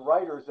artists and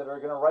writers that are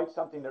going to write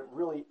something that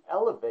really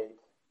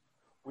elevates,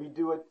 we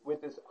do it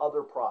with this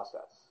other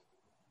process,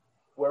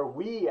 where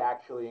we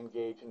actually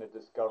engage in a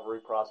discovery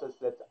process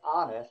that's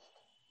honest,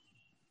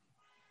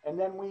 and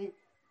then we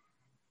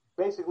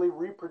basically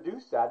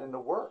reproduce that in the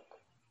work,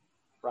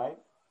 right?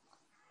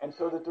 And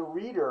so that the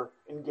reader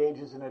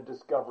engages in a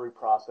discovery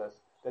process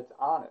that's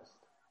honest,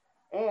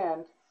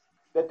 and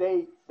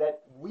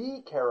that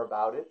we care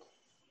about it.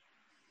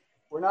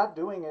 We're not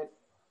doing it.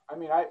 I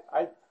mean,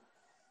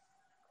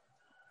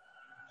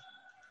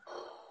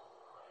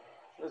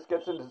 this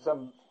gets into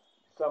some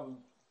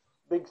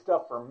big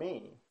stuff for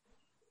me.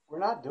 We're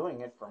not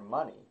doing it for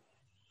money.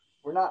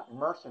 We're not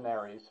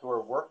mercenaries who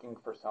are working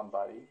for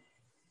somebody.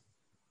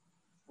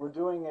 We're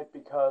doing it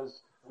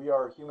because we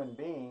are human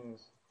beings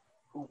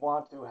who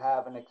want to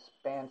have an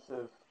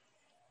expansive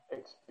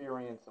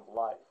experience of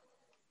life.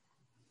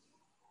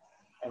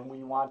 And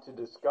we want to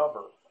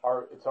discover.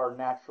 It's our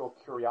natural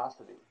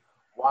curiosity.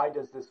 Why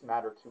does this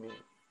matter to me?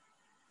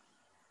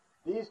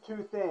 These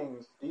two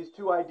things, these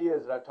two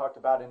ideas that I've talked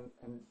about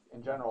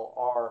in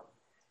general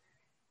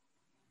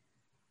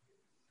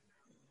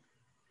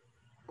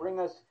bring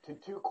us to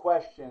two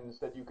questions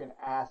that you can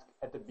ask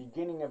at the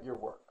beginning of your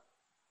work.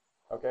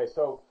 Okay,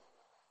 so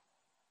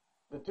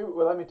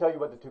let me tell you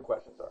what the two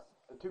questions are.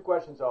 The two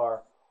questions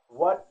are,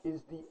 what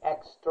is the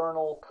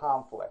external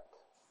conflict?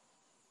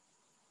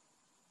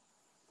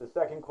 The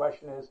second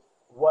question is,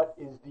 what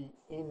is the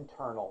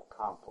internal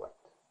conflict?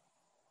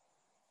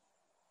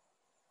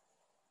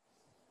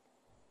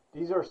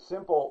 These are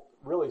simple,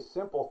 really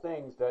simple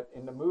things that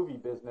in the movie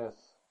business,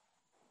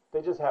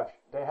 they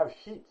have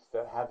sheets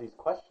that have these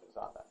questions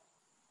on them.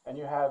 And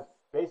you have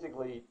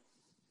basically,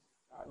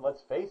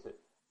 let's face it,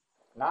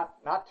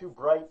 not too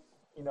bright,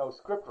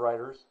 script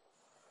writers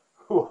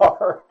who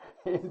are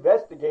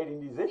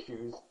investigating these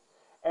issues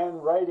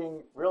and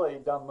writing really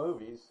dumb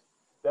movies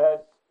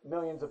that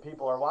millions of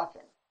people are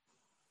watching.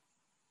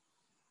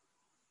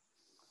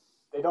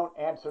 They don't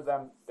answer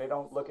them, they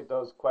don't look at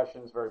those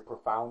questions very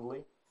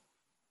profoundly,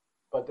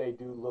 but they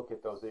do look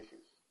at those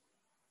issues.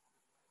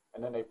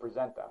 and then they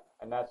present them.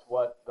 And that's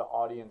what the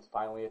audience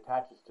finally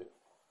attaches to.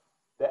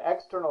 The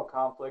external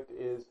conflict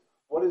is,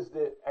 what is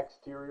the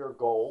exterior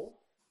goal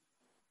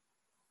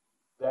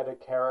that a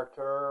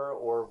character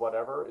or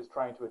whatever is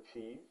trying to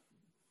achieve?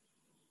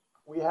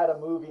 We had a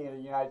movie in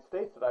the United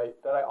States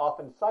that I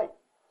often cite.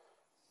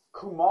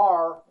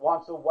 Kumar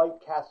Wants a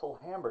White Castle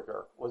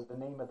Hamburger was the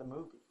name of the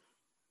movie.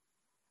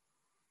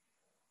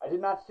 I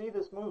did not see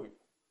this movie.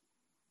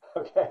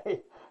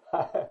 Okay,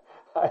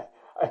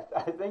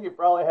 I think it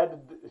probably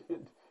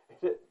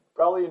it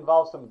probably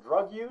involved some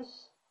drug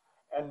use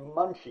and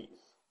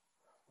munchies,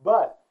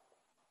 but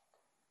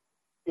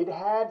it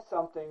had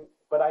something.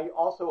 But I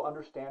also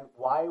understand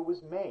why it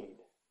was made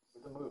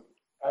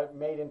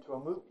made into a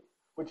movie,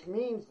 which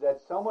means that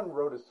someone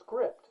wrote a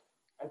script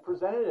and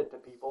presented it to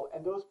people,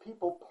 and those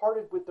people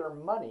parted with their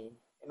money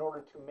in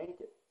order to make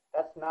it.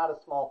 That's not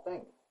a small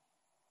thing.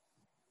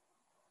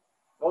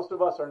 Most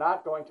of us are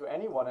not going to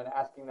anyone and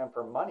asking them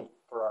for money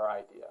for our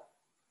idea.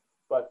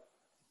 But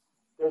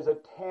there's a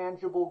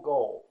tangible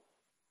goal.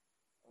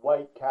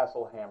 White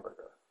Castle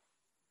Hamburger.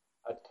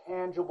 A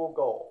tangible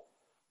goal.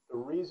 The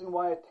reason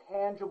why a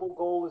tangible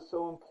goal is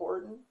so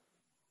important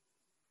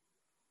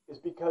is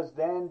because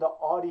then the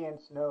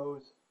audience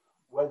knows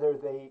whether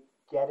they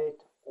get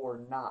it or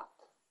not.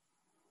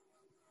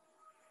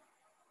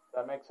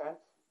 Does that make sense?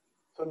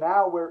 So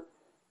now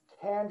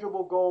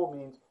tangible goal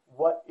means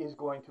what is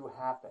going to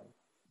happen.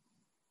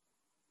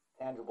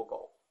 Tangible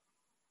goal.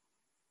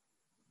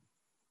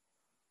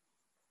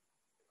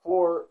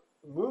 For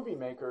movie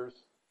makers,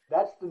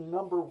 that's the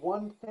number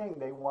one thing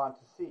they want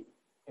to see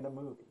in a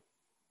movie,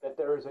 that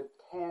there is a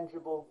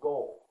tangible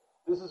goal.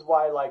 This is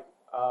why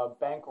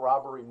bank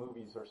robbery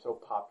movies are so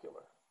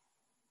popular.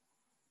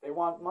 They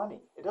want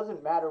money. It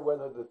doesn't matter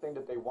whether the thing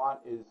that they want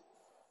is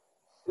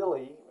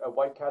silly, a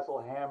White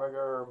Castle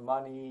hamburger,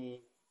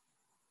 money,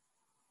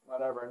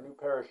 whatever, a new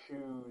pair of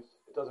shoes.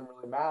 It doesn't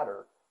really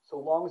matter, so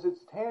long as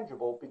it's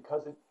tangible,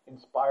 because it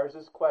inspires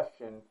this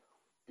question,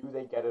 do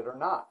they get it or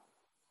not?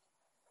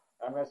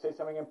 I'm going to say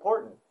something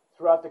important.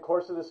 Throughout the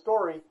course of the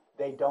story,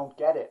 they don't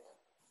get it.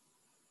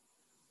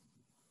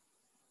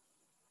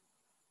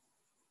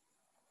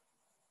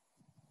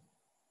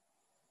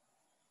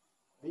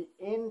 The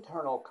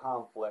internal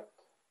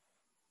conflict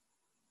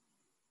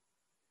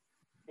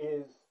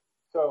is,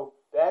 so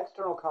the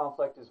external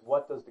conflict is,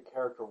 what does the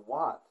character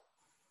want?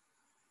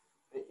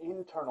 The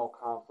internal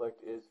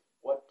conflict is,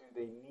 what do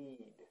they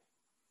need?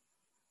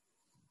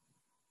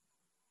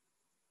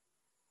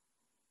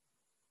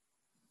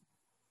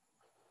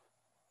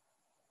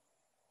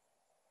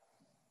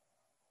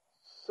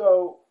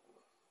 So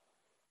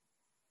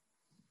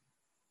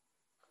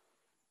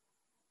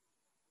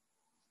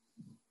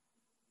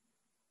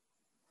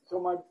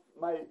some of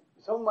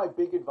my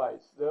big advice,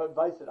 the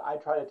advice that I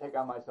try to take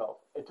on myself,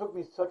 it took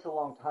me such a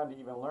long time to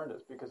even learn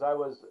this, because I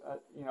was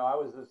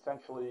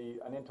essentially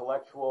an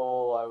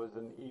intellectual. I was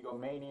an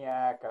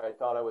egomaniac. I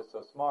thought I was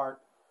so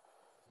smart.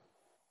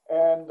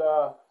 And,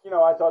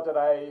 I thought that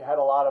I had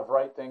a lot of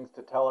right things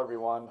to tell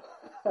everyone.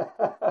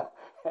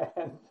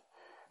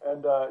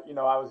 and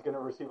I was going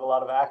to receive a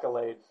lot of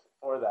accolades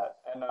for that.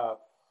 And,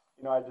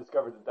 I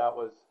discovered that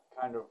was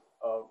kind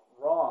of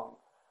wrong.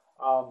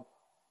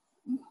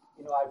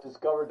 I've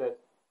discovered that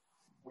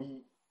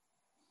we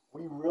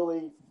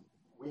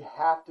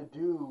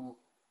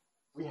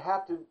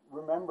have to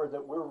remember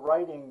that we're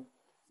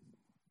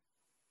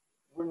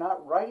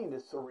not writing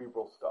this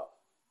cerebral stuff.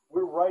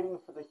 We're writing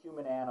for the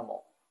human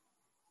animal.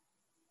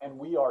 And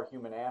we are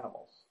human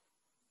animals.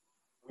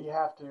 We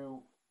have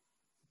to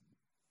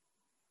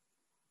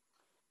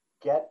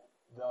get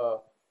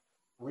the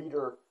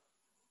reader,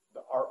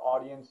 our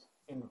audience,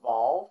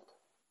 involved.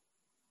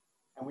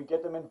 And we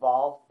get them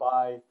involved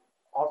by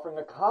offering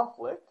a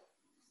conflict,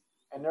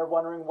 and they're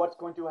wondering what's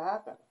going to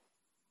happen,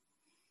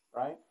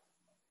 right?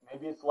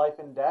 Maybe it's life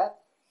and death.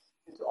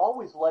 It's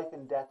always life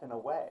and death in a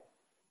way.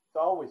 It's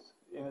always,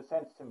 in a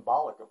sense,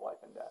 symbolic of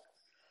life and death.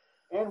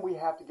 And we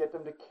have to get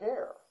them to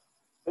care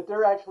that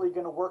they're actually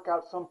going to work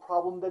out some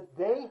problem that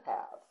they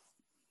have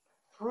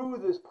through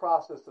this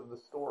process of the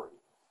story,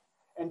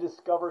 and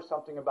discover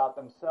something about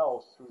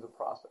themselves through the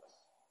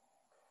process.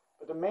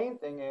 But the main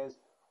thing is,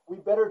 we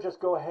better just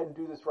go ahead and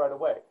do this right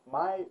away.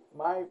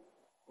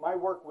 My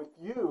work with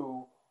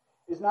you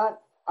is not,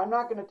 I'm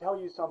not going to tell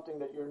you something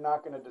that you're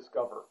not going to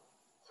discover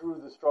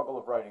through the struggle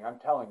of writing. I'm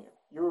telling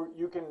you.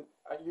 You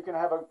can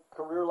have a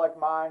career like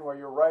mine where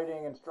you're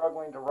writing and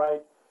struggling to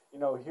write.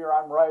 Here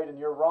I'm right and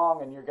you're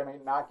wrong, and you're going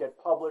to not get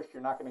published.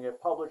 You're not going to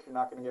get published. You're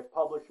not going to get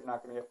published. You're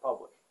not going to get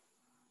published,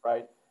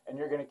 right? And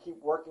you're going to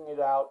keep working it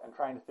out and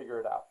trying to figure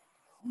it out.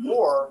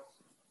 Or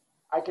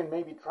I can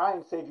maybe try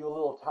and save you a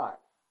little time.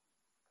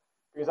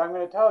 Because I'm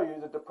going to tell you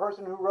that the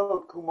person who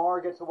wrote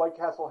Kumar Gets a White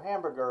Castle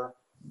Hamburger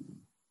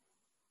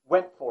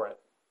went for it,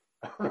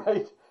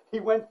 right? He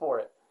went for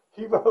it.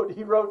 He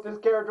wrote this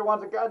character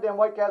wants a goddamn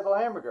White Castle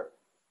hamburger.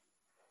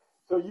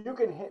 So you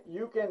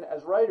can,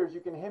 as writers,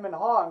 you can hem and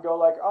haw and go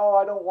like, oh,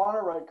 I don't want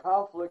to write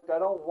conflict. I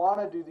don't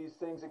want to do these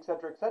things,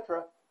 etc.,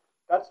 etc.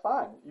 That's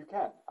fine. You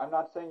can. I'm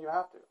not saying you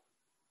have to.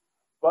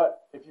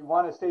 But if you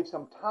want to save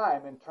some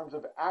time in terms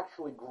of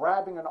actually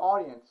grabbing an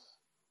audience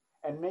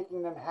and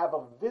making them have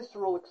a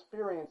visceral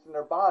experience in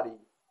their body,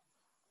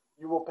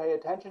 you will pay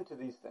attention to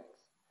these things.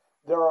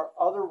 There are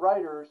other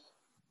writers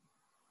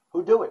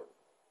who do it.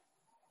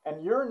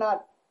 And you're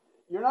not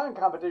in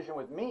competition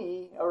with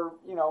me, or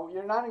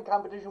you're not in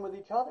competition with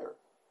each other.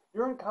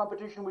 You're in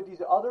competition with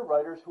these other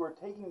writers who are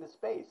taking the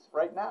space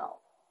right now.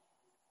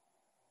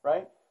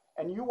 Right?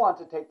 And you want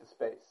to take the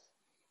space.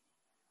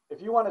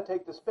 If you want to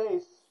take the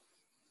space,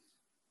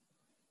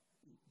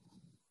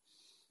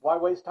 why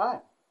waste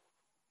time?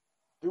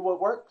 Do what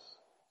works.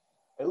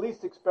 At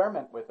least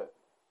experiment with it.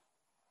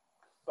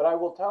 But I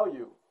will tell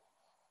you,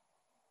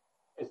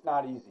 it's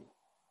not easy.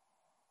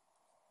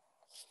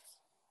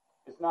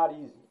 It's not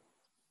easy.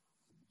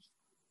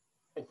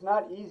 It's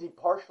not easy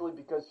partially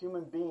because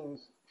human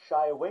beings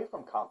shy away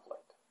from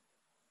conflict.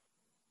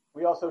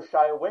 We also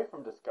shy away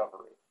from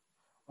discovery.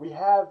 We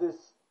have this,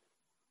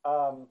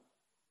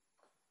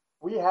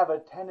 we have a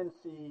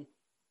tendency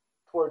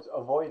towards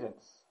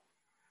avoidance.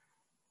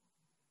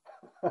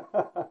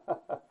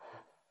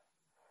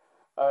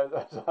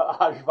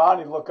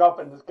 Ashvani look up,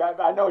 and this guy,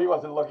 I know he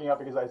wasn't looking up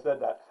because I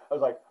said that. I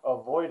was like,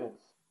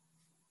 avoidance.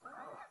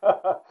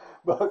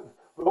 but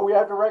we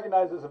have to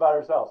recognize this about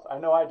ourselves. I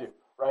know I do,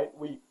 right?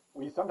 We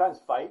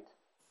sometimes fight,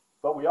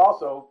 but we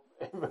also,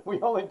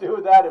 we only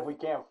do that if we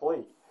can't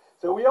flee.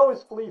 So we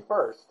always flee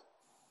first,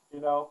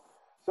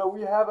 So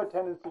we have a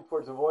tendency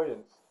towards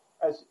avoidance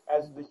as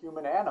the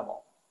human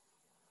animal.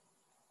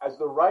 As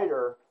the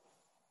writer,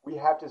 we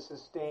have to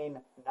sustain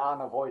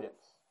non-avoidance.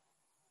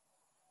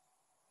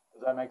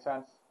 Does that make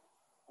sense?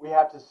 We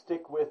have to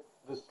stick with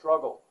the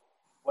struggle,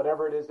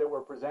 whatever it is that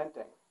we're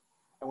presenting.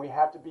 And we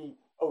have to be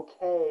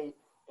okay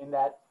in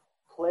that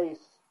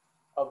place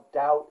of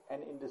doubt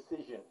and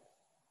indecision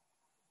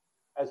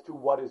as to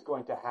what is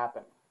going to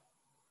happen.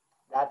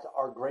 That's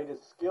our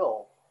greatest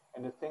skill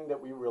and the thing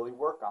that we really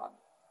work on.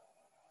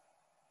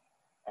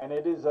 And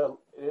it is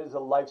a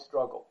life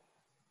struggle,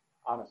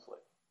 honestly.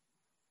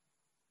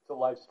 It's a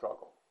life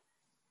struggle.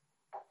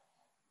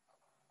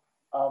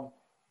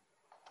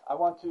 I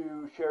want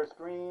to share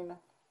screen.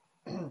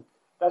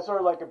 That's sort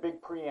of like a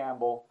big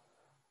preamble.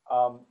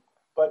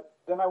 But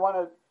then I want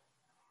to,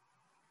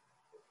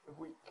 if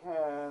we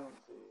can,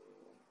 let's see.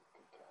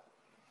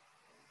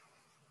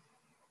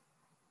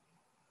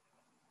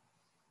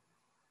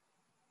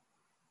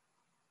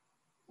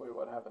 Wait,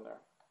 what happened there?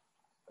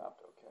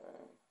 Stopped, okay.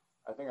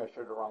 I think I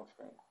shared the wrong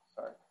screen.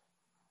 Sorry.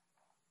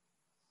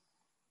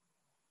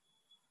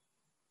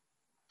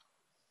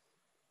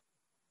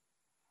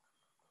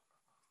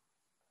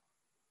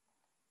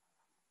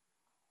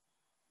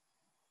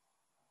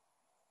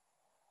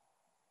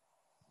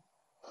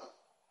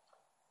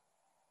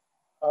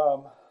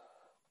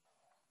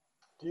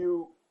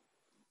 Do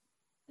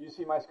you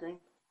see my screen?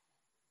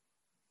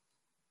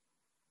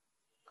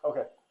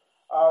 Okay.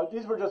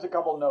 These were just a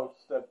couple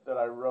notes that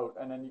I wrote,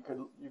 and then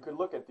you could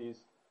look at these.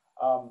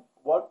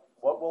 What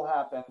will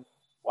happen?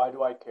 Why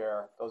do I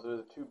care? Those are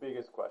the two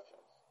biggest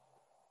questions.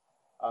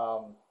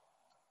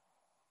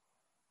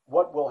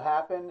 What will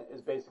happen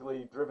is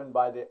basically driven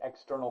by the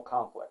external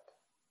conflict.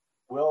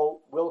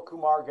 Will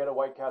Kumar get a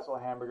White Castle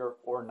hamburger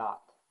or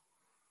not?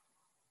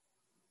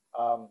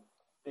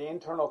 The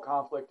internal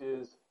conflict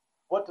is,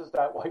 what does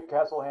that White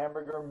Castle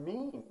hamburger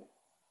mean?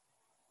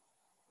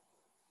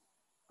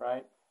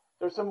 Right?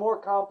 There's some more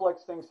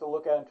complex things to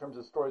look at in terms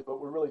of stories,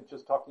 but we're really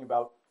just talking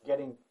about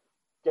getting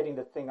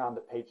the thing on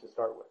the page to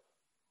start with.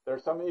 There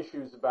are some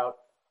issues about,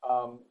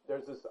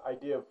 there's this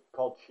idea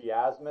called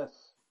chiasmus,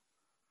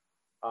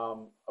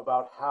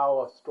 about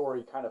how a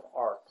story kind of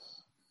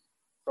arcs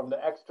from the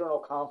external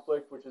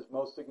conflict, which is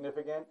most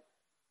significant,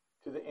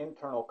 to the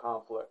internal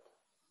conflict,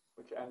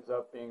 which ends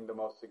up being the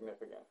most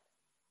significant.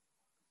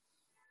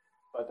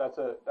 But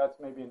that's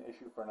maybe an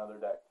issue for another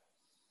day.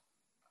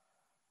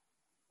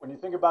 When you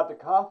think about the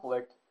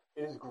conflict,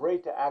 it is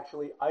great to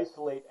actually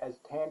isolate as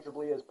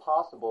tangibly as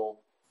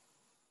possible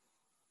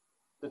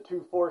the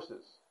two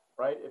forces,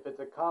 right? If it's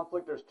a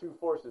conflict, there's two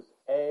forces,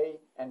 A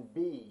and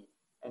B,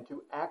 and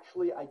to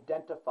actually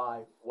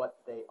identify what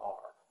they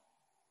are.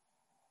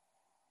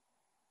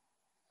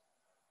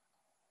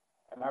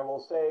 And I will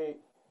say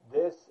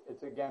this,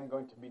 it's again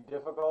going to be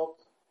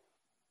difficult.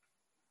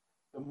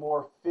 The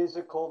more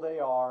physical they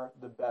are,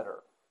 the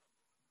better.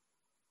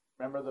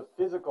 Remember, the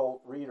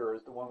physical reader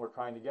is the one we're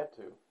trying to get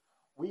to.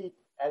 We,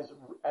 as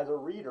a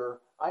reader,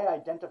 I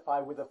identify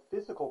with a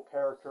physical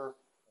character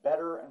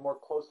better and more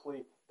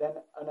closely than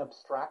an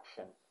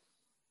abstraction.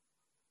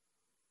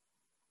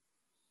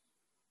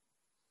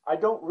 I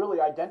don't really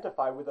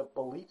identify with a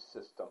belief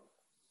system,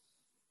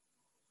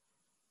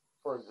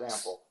 for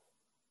example.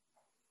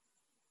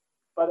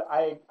 But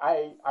I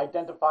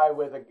identify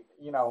with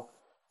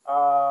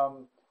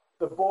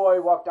the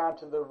boy walked down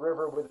to the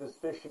river with his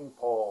fishing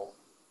pole.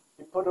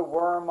 He put a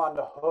worm on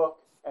the hook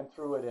and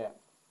threw it in.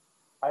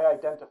 I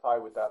identify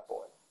with that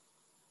boy.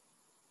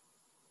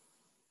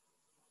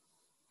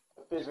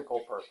 A physical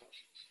person.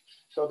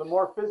 So the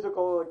more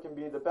physical it can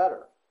be, the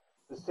better.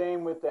 The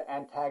same with the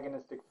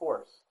antagonistic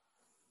force.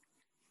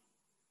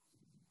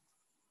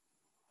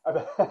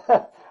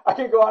 I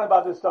can go on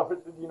about this stuff,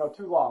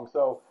 too long.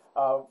 So,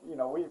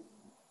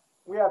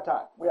 we have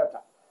time. We have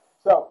time.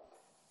 So,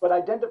 but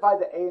identify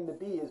the A and the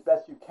B as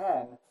best you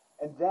can,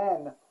 and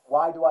then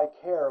why do I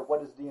care?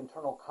 What is the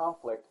internal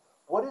conflict?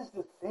 What is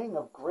the thing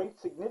of great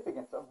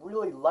significance, of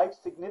really life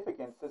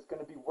significance that's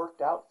going to be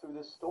worked out through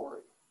this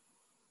story?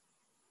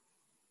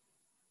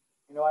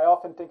 I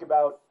often think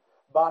about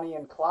Bonnie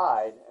and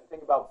Clyde, and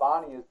think about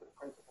Bonnie as the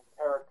principal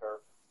character.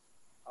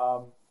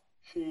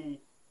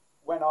 She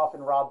went off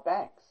and robbed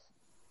banks.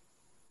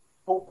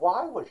 But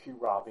why was she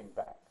robbing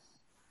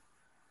banks?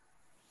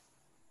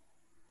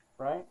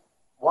 Right?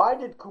 Why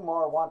did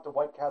Kumar want the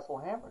White Castle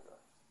hamburger?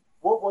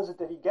 What was it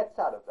that he gets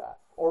out of that,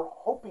 or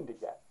hoping to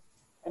get?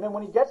 And then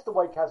when he gets the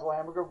White Castle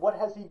hamburger, what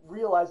has he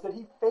realized that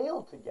he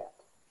failed to get?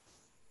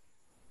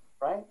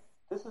 Right?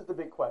 This is the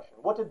big question.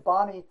 What did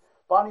Bonnie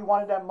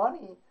wanted that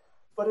money,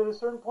 but at a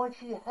certain point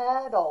she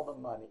had all the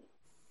money.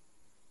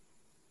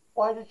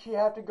 Why did she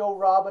have to go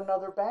rob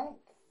another bank?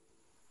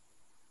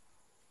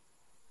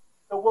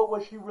 So what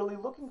was she really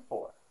looking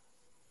for?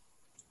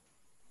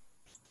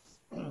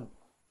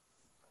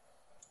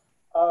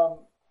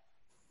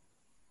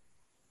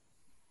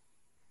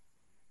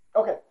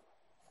 Okay,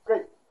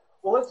 great.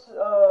 Well, let's,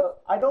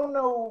 I don't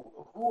know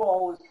who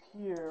all is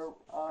here.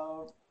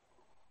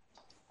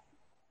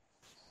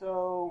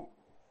 So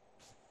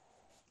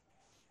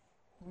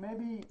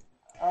maybe,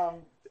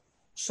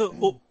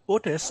 So,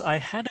 Otis, I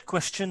had a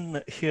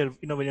question here.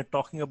 When you're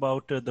talking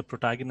about the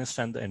protagonist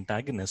and the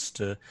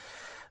antagonist,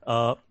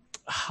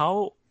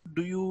 how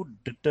do you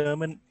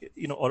determine,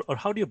 or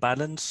how do you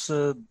balance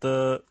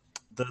the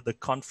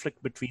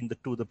conflict between the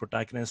two, the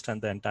protagonist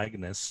and the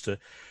antagonist,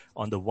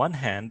 on the one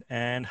hand,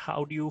 and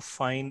how do you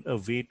find a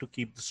way to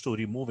keep the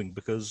story moving?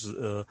 Because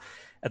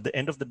at the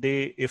end of the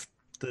day, if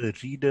the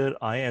reader,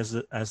 as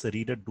the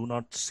reader, do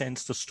not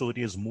sense the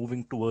story is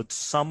moving towards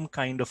some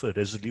kind of a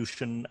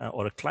resolution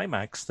or a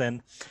climax,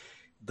 then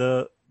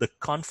the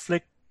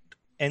conflict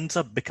ends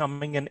up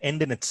becoming an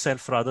end in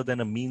itself rather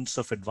than a means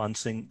of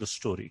advancing the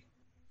story.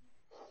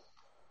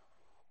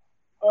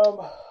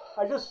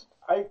 I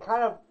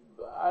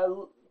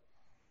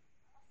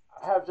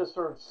have just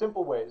sort of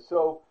simple ways.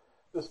 So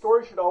the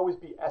story should always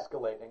be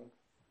escalating,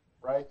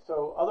 right?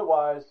 So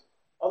otherwise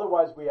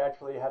we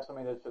actually have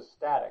something that's just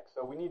static.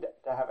 So we need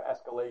to have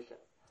escalation.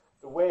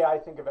 The way I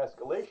think of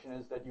escalation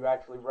is that you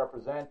actually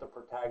represent the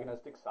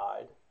protagonistic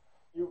side.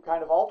 You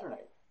kind of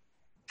alternate.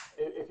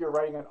 If you're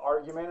writing an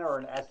argument or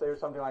an essay or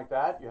something like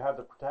that, you have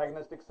the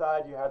protagonistic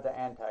side, you have the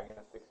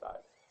antagonistic side,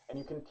 and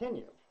you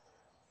continue.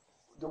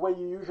 The way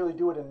you usually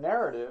do it in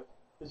narrative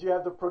is you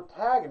have the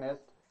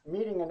protagonist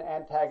meeting an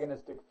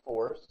antagonistic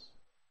force,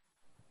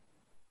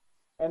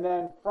 and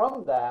then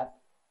from that,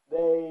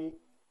 they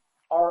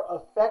are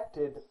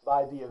affected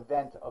by the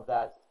event of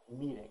that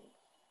meeting.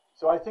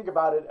 So I think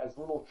about it as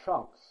little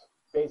chunks,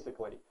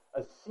 basically.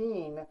 A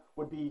scene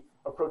would be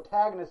a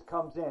protagonist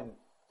comes in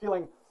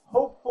feeling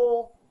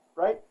hopeful,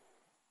 right?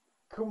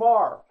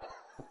 Kumar,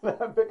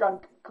 pick on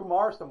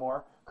Kumar some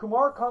more.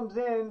 Kumar comes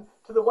in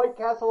to the White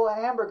Castle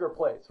hamburger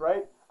place,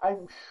 right?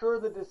 I'm sure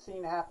that this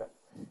scene happened.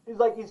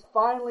 He's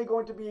finally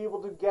going to be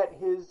able to get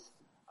his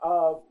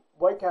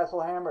White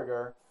Castle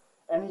hamburger.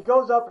 And he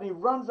goes up and he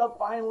runs up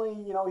finally,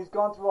 he's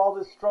gone through all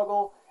this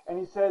struggle, and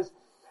he says,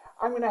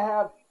 I'm going to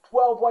have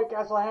 12 White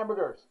Castle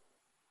hamburgers.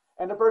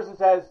 And the person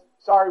says,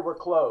 sorry, we're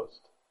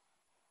closed.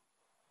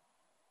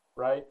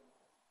 Right?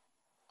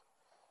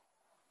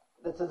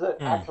 This is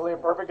actually a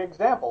perfect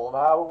example of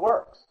how it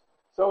works.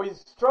 So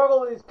he's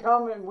struggled, he's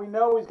come, and we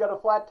know he's got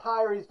a flat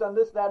tire, he's done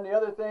this, that, and the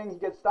other thing, he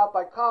gets stopped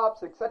by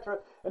cops, etc.,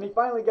 and he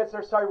finally gets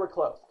there, sorry, we're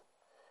closed.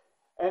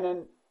 And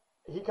then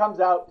he comes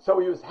out, so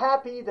he was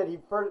happy that he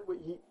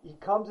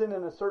comes in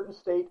a certain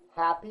state,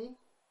 happy.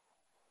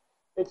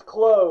 It's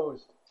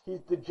closed. He's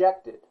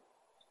dejected,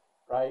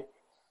 right?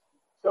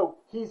 So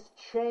he's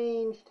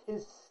changed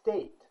his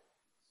state.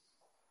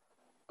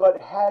 But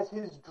has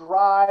his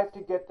drive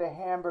to get the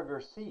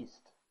hamburger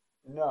ceased?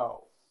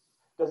 No.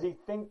 Does he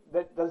think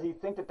that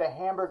the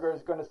hamburger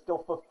is going to still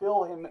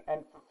fulfill him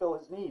and fulfill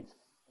his needs?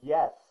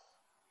 Yes.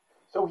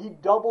 So he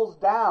doubles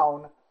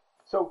down.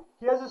 So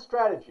he has a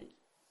strategy.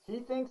 He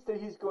thinks that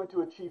he's going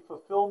to achieve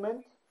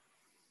fulfillment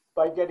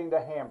by getting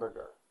the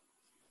hamburger,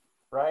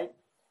 right?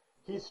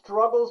 He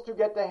struggles to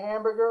get the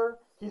hamburger.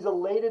 He's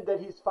elated that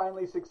he's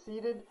finally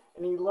succeeded,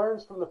 and he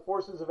learns from the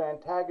forces of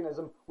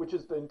antagonism, which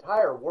is the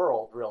entire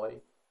world,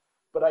 really,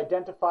 but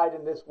identified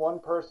in this one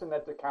person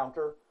at the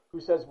counter who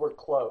says we're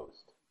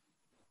closed.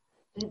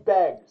 He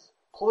begs,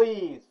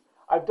 please,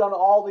 I've done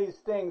all these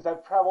things.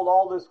 I've traveled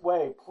all this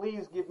way.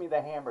 Please give me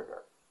the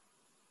hamburger.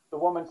 The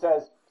woman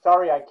says,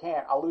 sorry, I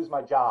can't. I'll lose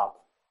my job.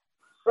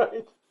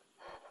 Right?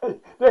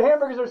 The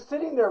hamburgers are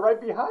sitting there right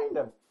behind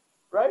him.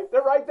 Right?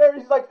 They're right there.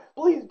 He's like,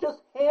 please,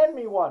 just hand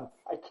me one.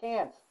 I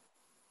can't.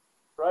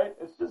 Right?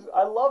 It's just,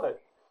 I love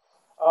it.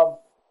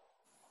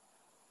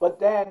 But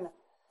then,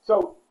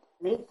 so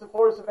meets the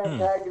force of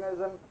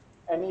antagonism,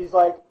 and he's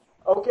like,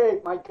 okay,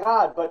 my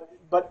God, but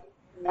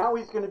now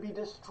he's going to be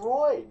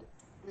destroyed.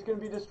 He's going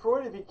to be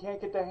destroyed if he can't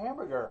get the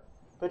hamburger.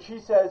 But she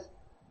says,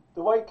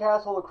 the White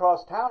Castle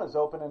across town is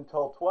open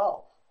until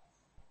 12.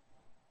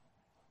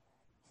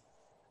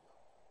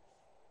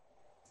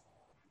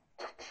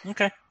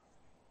 Okay.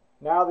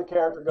 Now the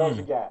character goes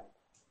again,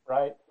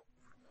 right?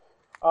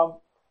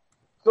 So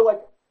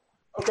like,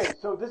 okay,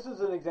 so this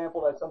is an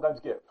example that I sometimes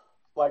give.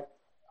 Like,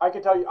 I'll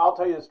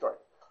tell you the story.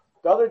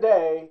 The other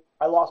day,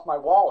 I lost my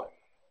wallet.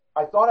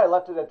 I thought I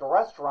left it at the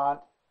restaurant,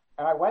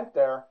 and I went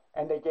there,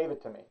 and they gave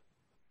it to me.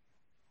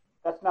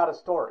 That's not a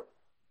story,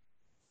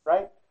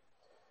 right?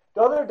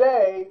 The other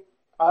day,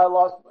 I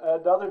lost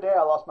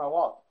my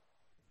wallet.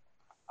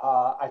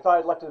 I thought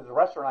I'd left it at the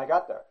restaurant. I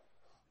got there.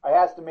 I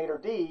asked the maitre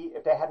d'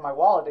 if they had my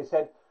wallet. They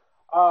said,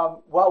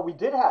 well, we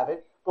did have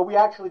it, but we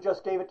actually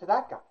just gave it to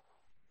that guy.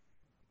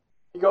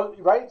 You go,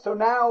 right? So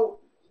now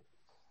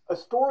a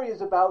story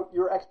is about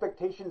your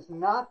expectations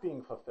not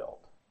being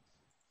fulfilled.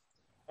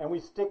 And we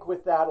stick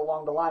with that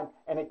along the line,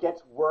 and it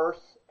gets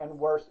worse and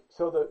worse.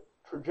 So the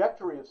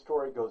trajectory of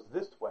story goes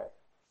this way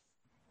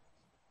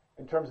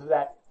in terms of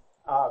that,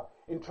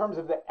 in terms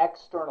of the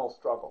external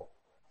struggle.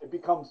 It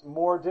becomes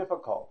more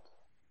difficult.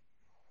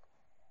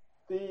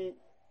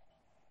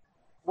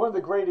 One of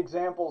the great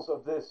examples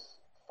of this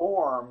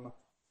form,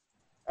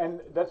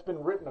 and that's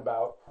been written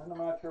about, and I'm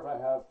not sure if I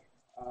have,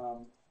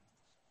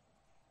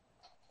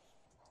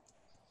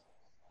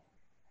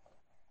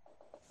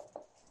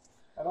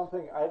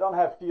 I don't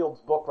have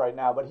Field's book right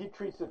now, but he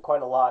treats it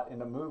quite a lot in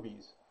the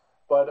movies.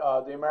 But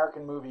the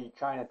American movie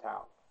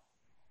Chinatown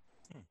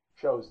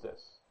shows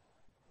this.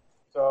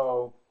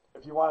 So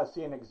if you want to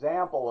see an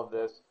example of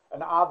this,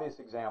 an obvious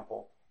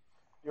example,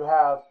 you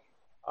have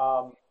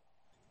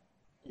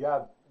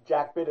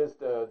Jack Bittis,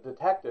 the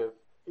detective.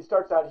 He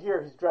starts out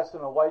here. He's dressed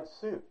in a white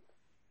suit.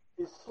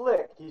 He's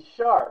slick. He's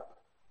sharp,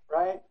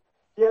 right?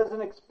 He has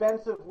an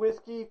expensive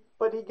whiskey,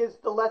 but he gives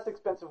the less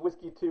expensive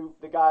whiskey to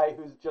the guy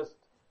who's just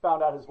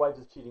found out his wife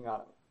is cheating on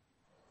him.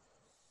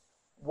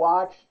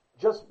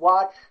 Just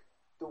watch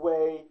the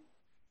way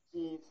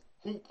he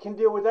can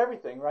deal with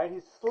everything, right?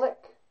 He's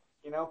slick,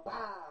 he's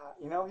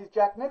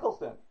Jack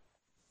Nicholson.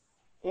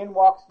 In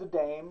walks the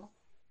dame,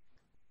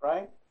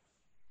 right?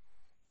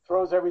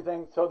 Throws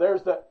everything. So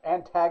there's the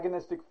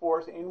antagonistic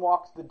force. In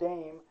walks the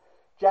dame.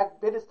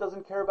 Jack Bittis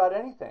doesn't care about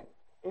anything.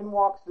 In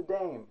walks the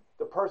dame,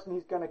 the person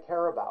he's going to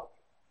care about.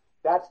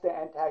 That's the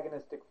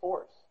antagonistic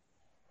force.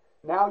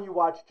 Now you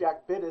watch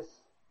Jack Bittis,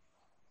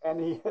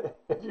 and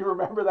if you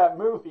remember that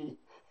movie,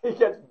 he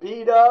gets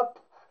beat up.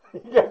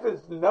 He gets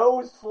his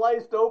nose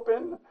sliced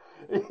open.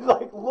 He's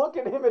like, look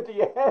at him at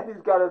the end.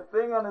 He's got a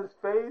thing on his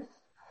face.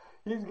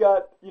 He's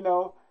got,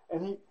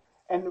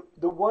 and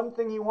the one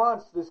thing he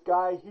wants, this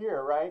guy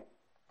here, right?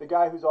 The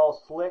guy who's all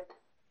slick.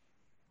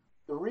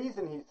 The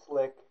reason he's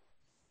slick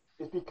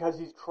is because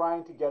he's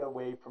trying to get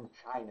away from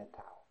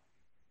Chinatown.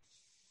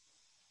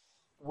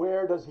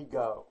 Where does he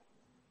go?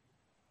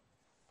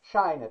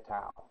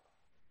 Chinatown.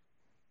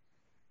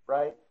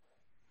 Right?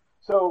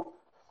 So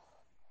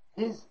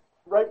he's,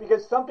 right,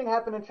 because something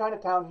happened in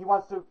Chinatown, he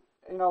wants to,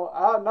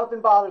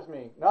 nothing bothers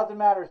me. Nothing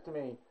matters to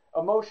me.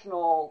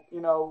 Emotional,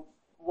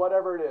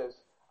 whatever it is.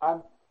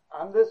 I'm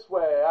this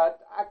way.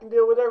 I can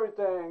deal with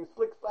everything.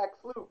 Slick, slack,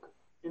 slook,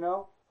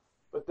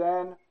 But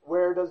then,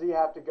 where does he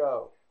have to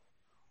go?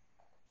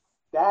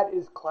 That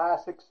is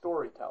classic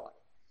storytelling.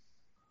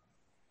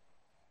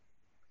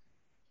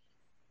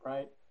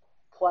 Right?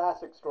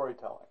 Classic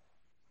storytelling.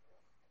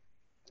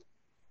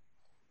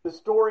 The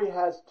story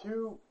has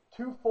two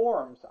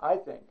forms, I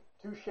think,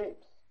 two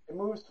shapes. It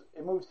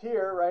moves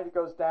here, right? It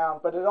goes down,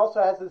 but it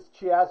also has this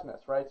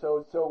chiasmus, right?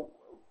 So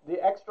the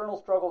external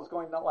struggle is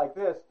going not like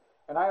this,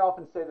 and I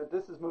often say that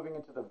this is moving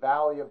into the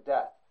valley of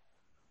death,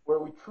 where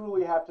we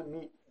truly have to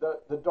meet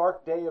the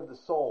dark day of the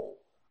soul,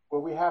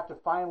 where we have to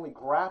finally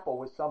grapple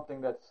with something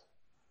that's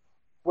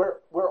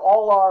where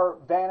all our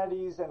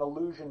vanities and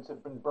illusions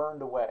have been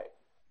burned away.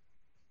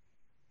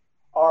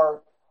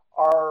 Our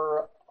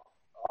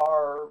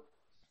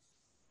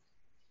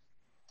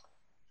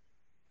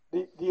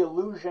the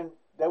illusion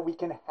that we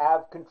can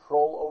have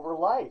control over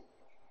life.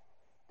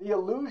 The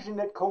illusion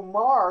that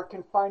Kumar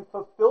can find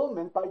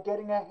fulfillment by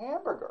getting a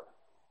hamburger.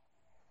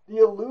 The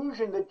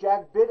illusion that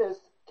Jack Bittis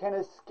can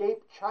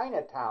escape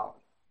Chinatown.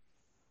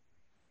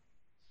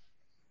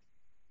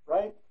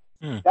 Right?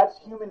 That's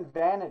human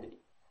vanity.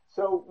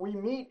 So we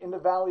meet in the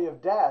valley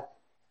of death,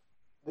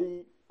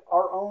 we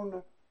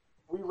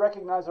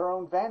recognize our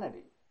own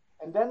vanity.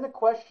 And then the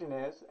question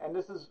is, and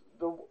this is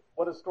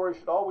what a story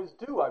should always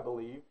do, I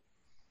believe,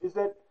 is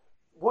that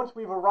once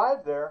we've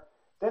arrived there,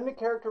 then the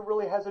character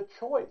really has a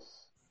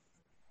choice.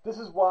 This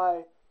is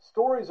why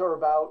stories are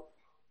about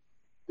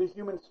the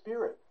human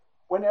spirit.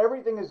 When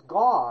everything is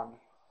gone,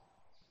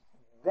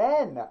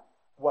 then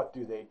what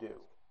do they do?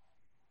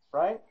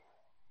 Right?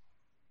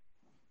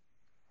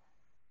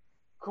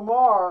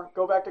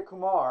 Go back to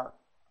Kumar.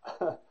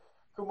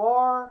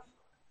 Kumar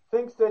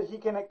thinks that he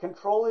can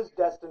control his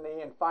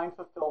destiny and find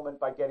fulfillment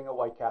by getting a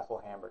White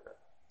Castle hamburger,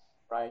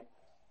 right?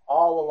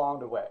 All along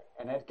the way.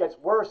 And it gets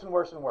worse and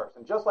worse and worse.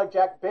 And just like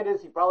Jack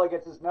Bittis, he probably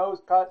gets his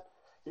nose cut.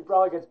 He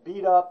probably gets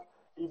beat up.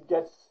 he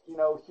gets,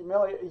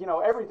 humiliated,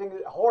 everything,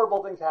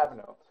 horrible things happen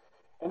to him.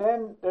 And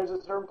then there's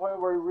a certain point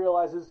where he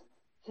realizes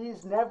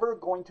he's never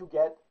going to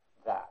get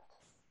that.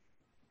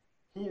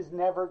 He is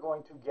never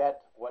going to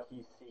get what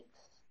he seeks.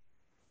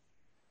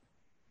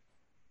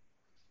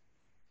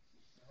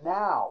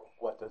 Now,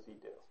 what does he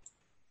do?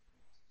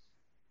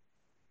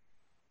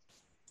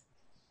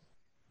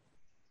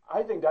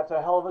 I think that's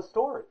a hell of a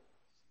story.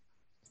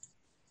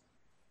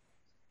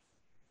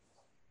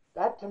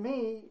 That to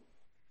me,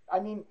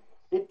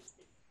 it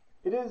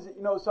is,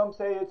 some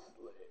say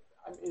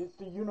it's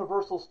the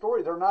universal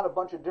story. They're not a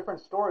bunch of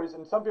different stories.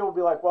 And some people will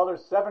be like, well,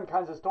 there's 7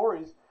 kinds of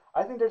stories.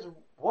 I think there's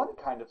one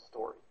kind of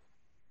story.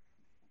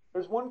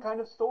 There's one kind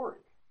of story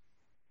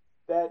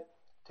that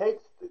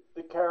takes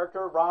the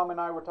character, Ram and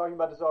I were talking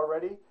about this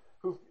already,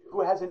 who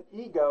has an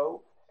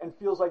ego and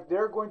feels like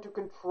they're going to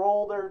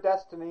control their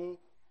destiny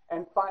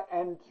and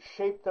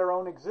shape their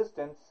own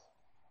existence.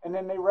 And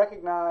then they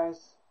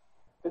recognize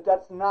that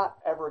that's not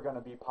ever going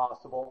to be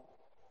possible.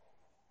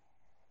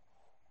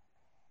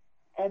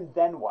 And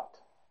then what?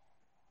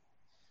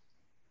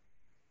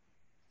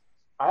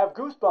 I have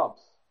goosebumps.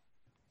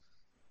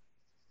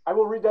 I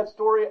will read that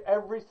story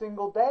every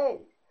single day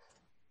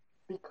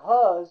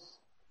because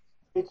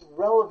it's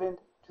relevant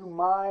to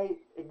my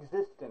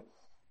existence.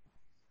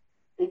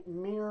 It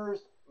mirrors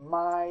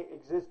my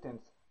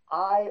existence.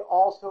 I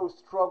also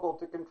struggle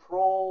to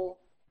control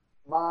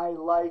my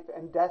life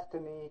and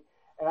destiny,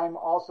 and I'm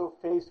also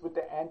faced with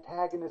the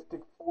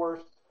antagonistic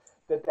force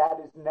that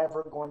is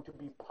never going to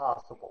be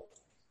possible.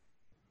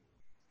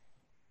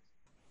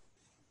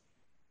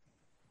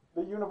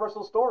 The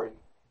universal story.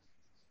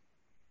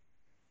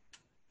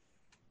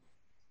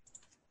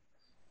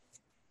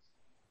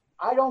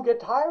 I don't get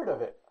tired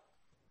of it.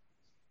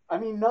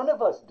 None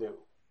of us do.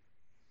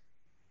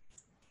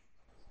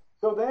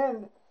 So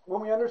then,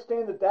 when we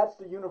understand that that's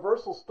the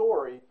universal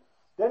story,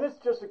 then it's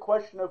just a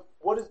question of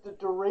what is the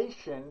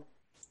duration,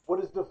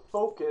 what is the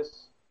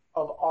focus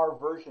of our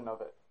version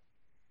of it.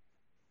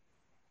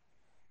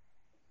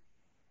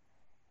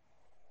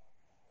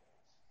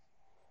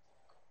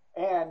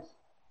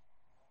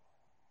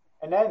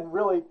 And then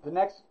really the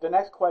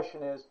next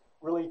question is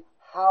really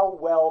how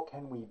well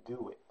can we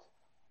do it?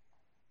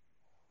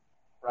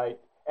 Right?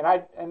 And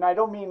I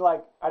don't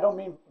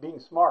mean being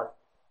smart.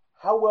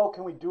 How well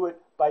can we do it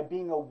by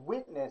being a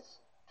witness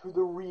to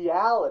the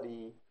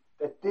reality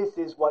that this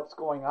is what's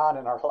going on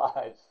in our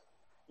lives,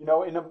 in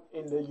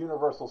the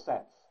universal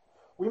sense.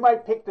 We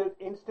might pick the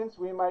instance.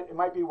 It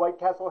might be White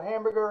Castle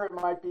hamburger. It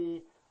might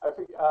be I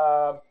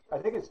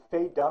think it's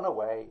Faye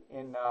Dunaway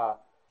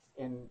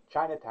in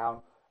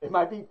Chinatown. It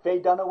might be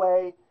Faye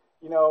Dunaway.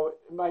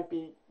 It might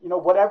be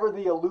whatever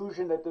the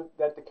illusion that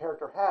the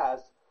character has.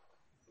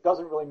 It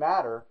doesn't really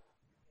matter.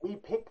 We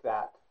pick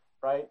that,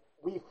 right?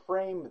 We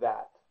frame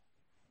that.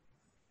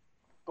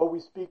 But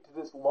we speak to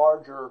this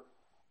larger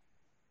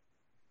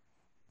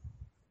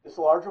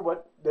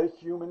what the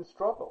human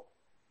struggle.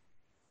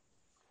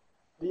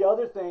 The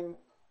other thing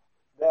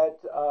that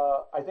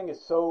I think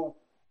is so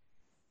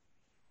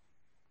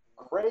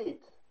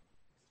great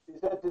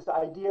is that this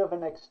idea of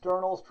an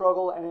external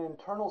struggle and an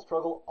internal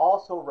struggle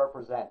also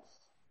represents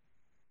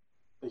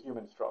the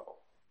human struggle.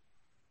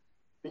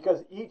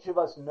 Because each of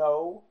us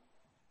know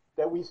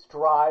that we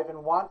strive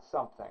and want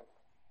something.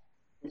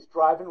 We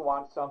strive and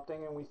want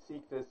something, and we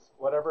seek this,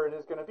 whatever it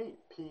is going to be,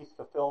 peace,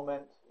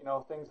 fulfillment,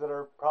 things that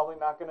are probably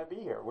not going to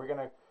be here. We're going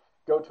to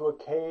go to a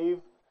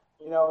cave,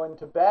 in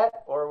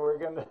Tibet, or we're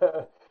going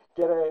to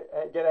get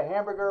a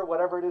hamburger,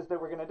 whatever it is that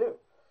we're going to do.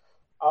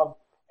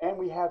 And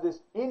we have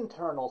this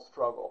internal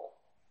struggle,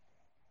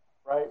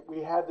 right?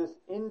 We have this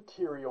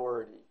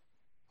interiority.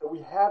 So we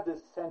have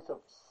this sense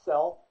of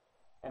self,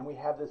 and we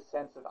have this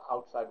sense of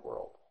outside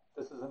world.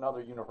 This is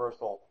another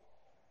universal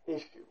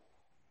issue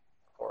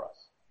for us.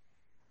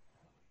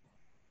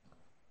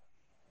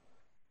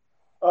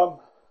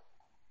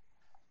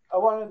 I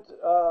wanted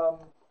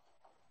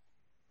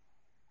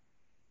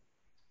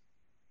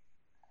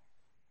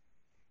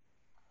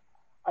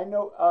I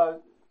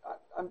know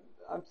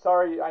I'm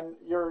sorry,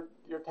 your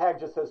tag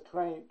just says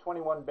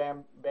 21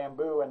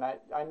 bamboo, and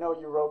I know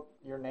you wrote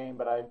your name,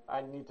 but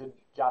I need to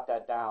jot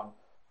that down.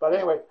 But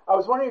anyway, I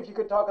was wondering if you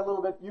could talk a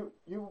little bit. You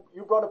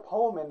brought a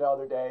poem in the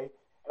other day,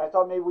 and I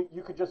thought maybe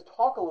you could just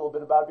talk a little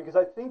bit about it, because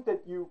I think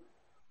that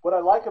what I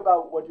like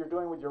about what you're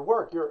doing with your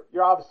work,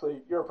 you're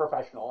obviously a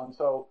professional, and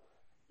so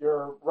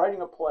you're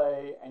writing a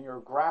play and you're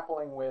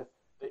grappling with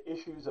the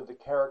issues of the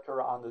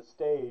character on the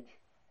stage,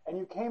 and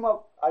you came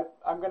up.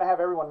 I'm going to have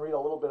everyone read a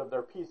little bit of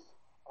their piece.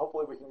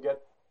 Hopefully we can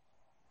get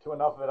to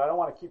enough of it. I don't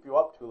want to keep you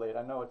up too late.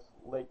 I know it's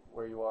late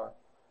where you are,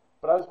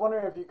 but I was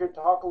wondering if you could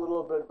talk a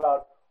little bit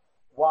about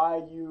why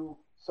you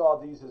saw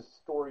these as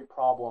story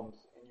problems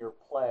in your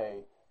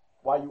play,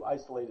 why you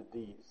isolated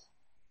these.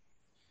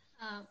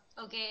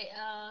 Okay.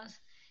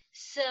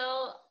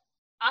 So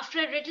after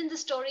I'd written the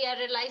story, I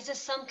realized that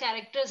some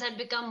characters had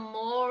become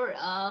more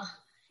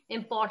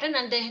important,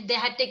 and they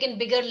had taken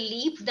bigger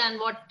leap than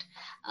what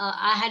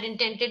I had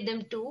intended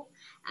them to.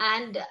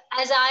 And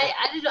as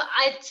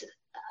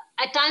I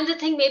at times I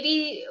think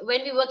maybe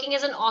when we're working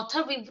as an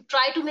author, we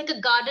try to make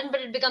a garden,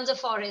 but it becomes a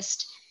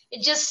forest.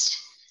 It just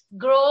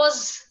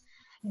grows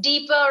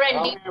deeper and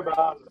Tell me deeper.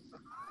 about it.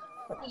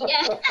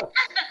 Yeah.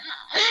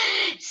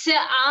 So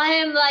I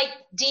am like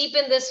deep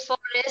in this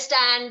forest,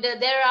 and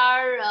there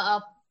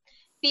are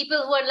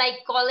people who are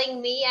like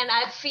calling me, and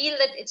I feel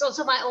that it's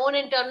also my own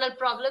internal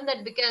problem,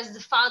 that because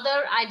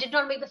I did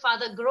not make the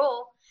father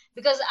grow,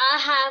 because I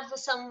have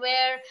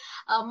somewhere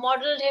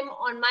modeled him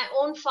on my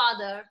own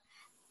father.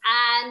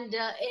 And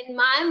in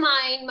my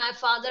mind, my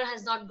father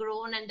has not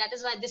grown, and that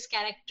is why this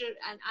character,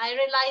 and I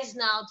realize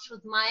now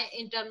through my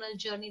internal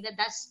journey that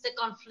that's the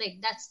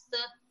conflict, that's the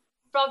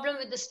problem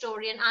with the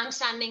story, and I'm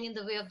standing in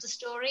the way of the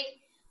story,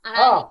 and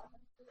I'm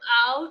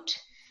out.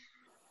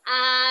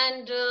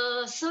 And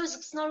so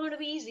it's not going to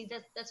be easy.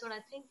 That's what I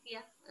think. Yeah.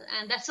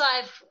 And that's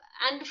why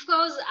and of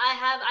course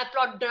I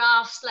plot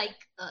drafts like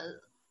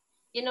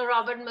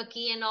Robert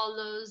McKee and all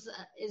those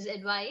is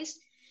advised.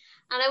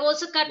 And I've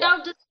also cut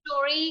out the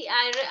story.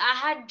 I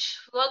had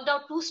worked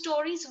out 2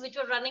 stories which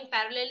were running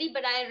parallelly,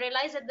 but I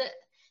realized that the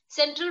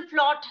central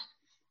plot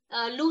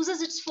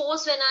loses its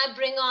force when I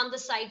bring on the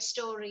side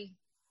story.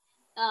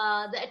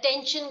 The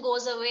attention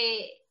goes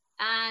away,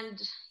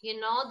 and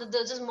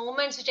there's just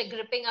moments which are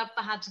gripping up,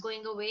 perhaps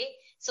going away.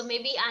 So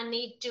maybe I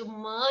need to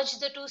merge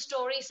the 2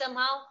 stories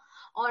somehow,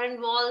 or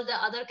involve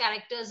the other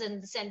characters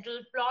in the central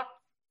plot.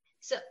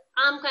 So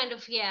I'm kind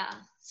of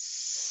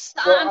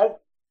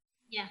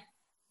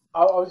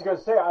I was going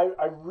to say,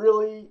 I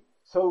really,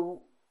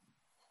 so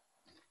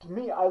to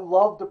me, I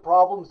love the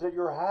problems that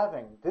you're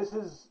having. This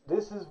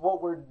is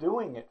what we're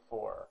doing it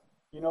for.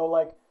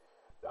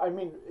 I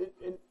mean,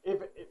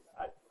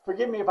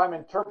 forgive me if I'm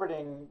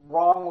interpreting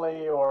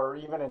wrongly or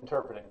even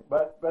interpreting,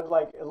 but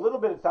like a little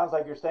bit, it sounds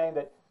like you're saying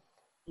that,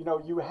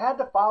 you had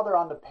the father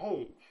on the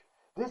page.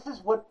 This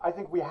is what I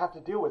think we have to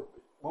deal with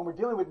when we're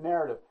dealing with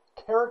narrative.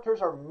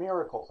 Characters are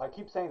miracles. I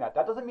keep saying that.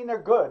 That doesn't mean they're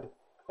good.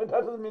 It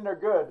doesn't mean they're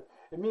good.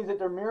 It means that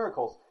they're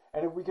miracles.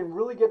 And if we can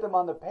really get them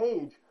on the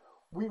page,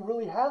 we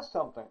really have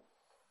something.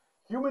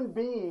 Human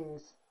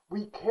beings,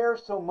 we care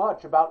so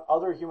much about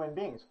other human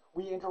beings.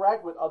 We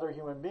interact with other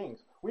human beings.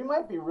 We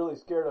might be really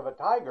scared of a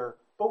tiger,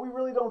 but we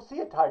really don't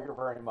see a tiger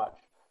very much.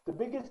 The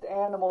biggest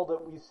animal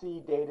that we see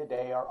day to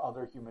day are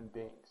other human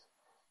beings.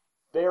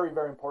 Very,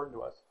 very important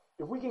to us.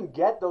 If we can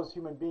get those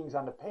human beings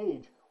on the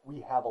page,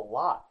 we have a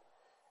lot.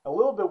 A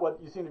little bit what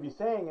you seem to be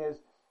saying is,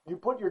 you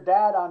put your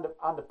dad on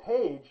the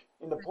page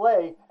in the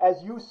play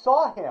as you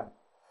saw him.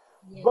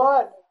 Yeah.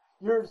 But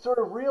you're sort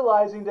of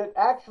realizing that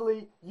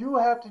actually you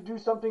have to do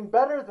something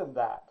better than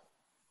that.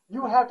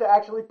 You have to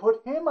actually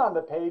put him on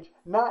the page,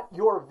 not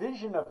your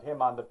vision of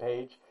him on the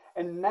page.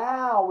 And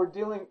now we're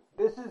dealing,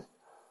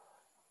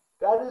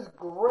 that is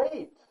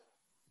great.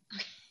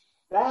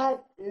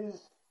 That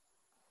is,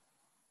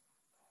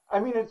 I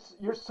mean,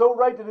 you're so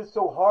right that it's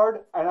so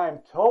hard, and I'm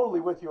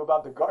totally with you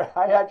about the garden.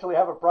 I actually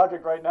have a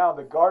project right now,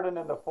 the garden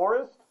and the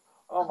forest.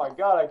 Oh my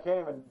God, I can't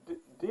even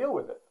deal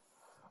with it.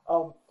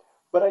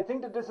 But I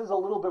think that this is a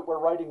little bit where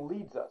writing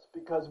leads us,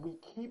 because we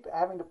keep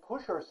having to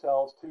push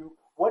ourselves to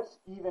what's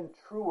even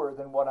truer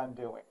than what I'm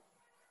doing.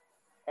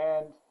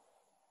 And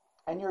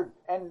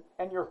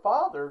your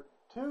father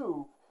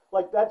too,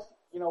 like that's,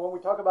 when we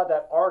talk about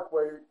that arc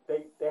where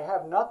they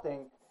have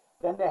nothing,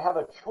 then they have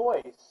a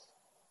choice.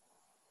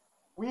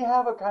 We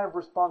have a kind of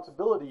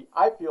responsibility.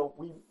 I feel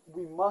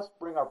we must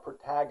bring our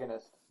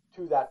protagonist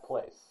to that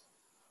place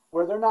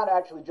where they're not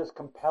actually just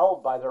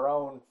compelled by their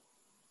own.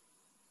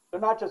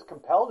 They're not just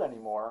compelled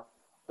anymore.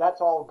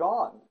 That's all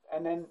gone.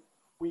 And then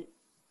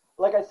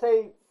like I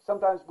say,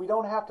 sometimes we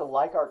don't have to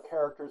like our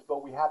characters,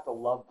 but we have to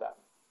love them,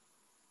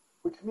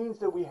 which means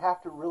that we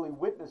have to really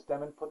witness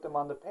them and put them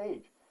on the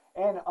page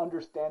and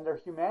understand their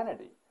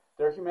humanity.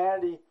 The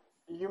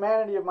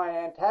humanity of my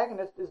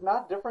antagonist is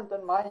not different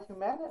than my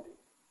humanity.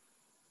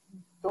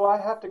 So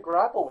I have to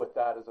grapple with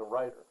that as a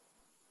writer.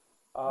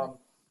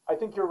 I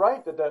think you're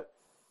right that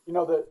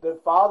the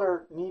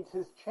father needs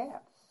his chance.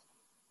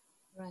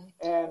 Right.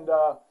 And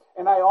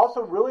I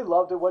also really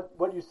loved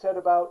what you said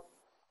about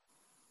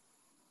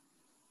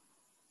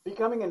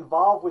becoming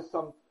involved with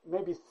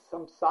maybe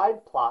some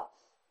side plots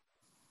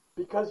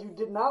because you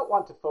did not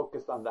want to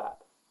focus on that.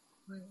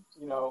 Right.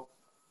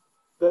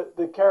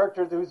 The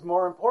character who's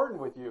more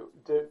important with you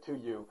to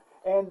you.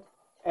 And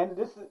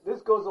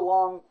this goes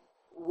along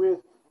with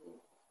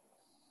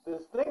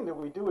this thing that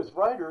we do as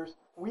writers.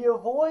 We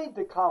avoid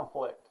the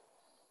conflict.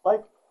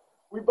 Like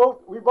we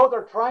both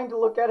are trying to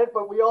look at it,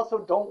 but we also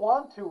don't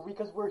want to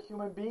because we're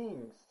human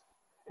beings.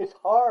 It's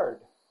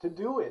hard to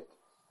do it.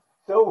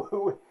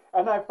 So,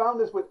 and I found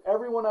this with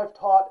everyone I've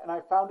taught, and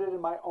I found it in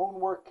my own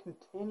work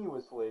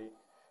continuously,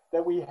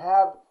 that we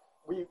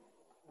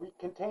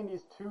contain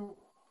these 2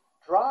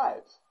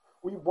 drives.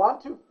 We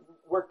want to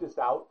work this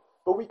out,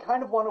 but we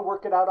kind of want to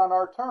work it out on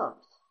our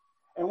terms.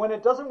 And when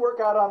it doesn't work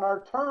out on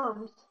our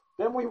terms,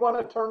 then we want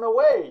to turn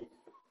away.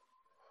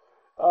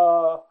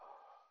 Or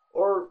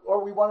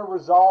we want to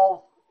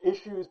resolve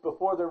issues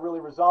before they're really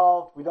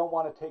resolved. We don't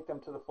want to take them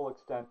to the full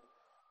extent.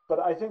 But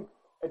I think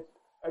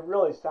it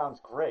really sounds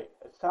great.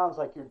 It sounds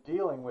like you're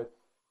dealing with,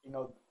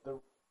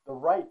 the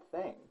right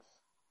things.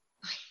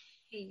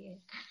 Yeah.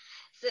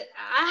 So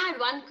I had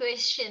one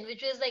question,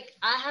 which was like,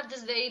 I have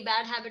this very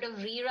bad habit of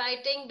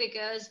rewriting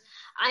because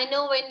I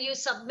know when you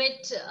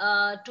submit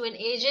to an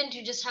agent,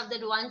 you just have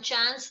that one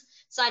chance.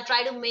 So I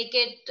try to make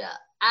it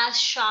as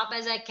sharp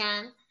as I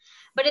can.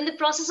 But in the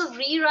process of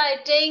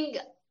rewriting,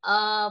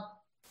 that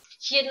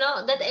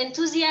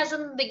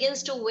enthusiasm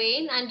begins to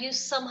wane and you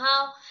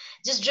somehow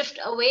just drift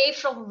away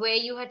from where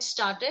you had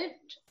started.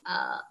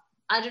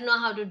 I don't know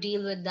how to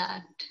deal with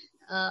that.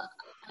 Uh,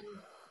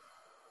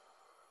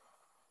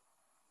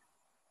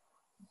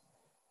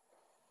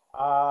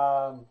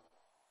 Um,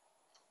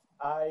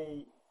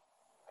 I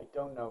I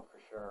don't know for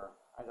sure.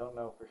 I don't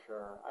know for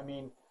sure. I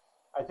mean,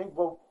 I think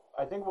what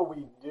I think what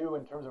we do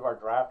in terms of our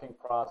drafting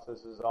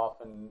process is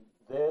often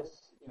this.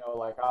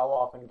 Like I'll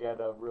often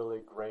get a really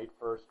great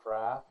first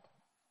draft,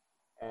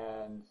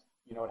 and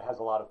it has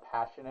a lot of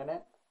passion in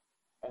it,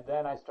 and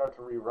then I start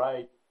to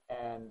rewrite,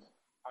 and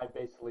I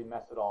basically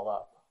mess it all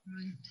up.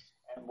 right.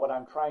 And what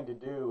I'm trying to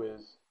do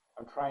is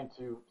I'm trying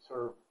to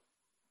sort of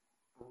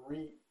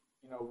re,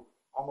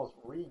 almost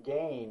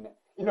regain,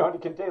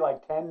 it can take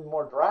like 10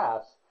 more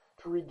drafts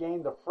to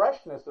regain the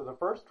freshness of the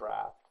first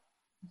draft,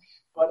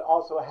 but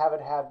also have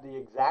it have the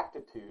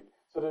exactitude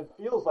so that it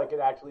feels like it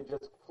actually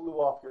just flew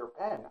off your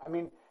pen. I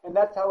mean, and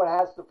that's how it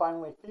has to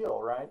finally feel,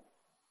 right?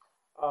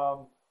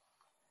 Um,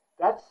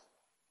 that's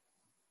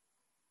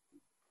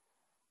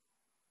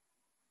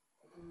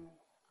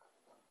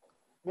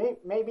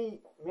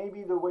maybe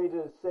the way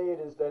to say it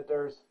is that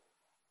there's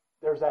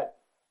that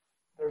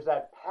there's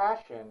that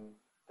passion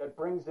that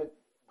brings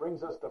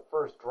us the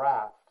first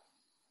draft,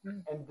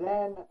 Mm. and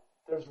then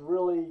there's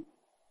really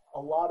a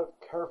lot of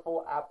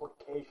careful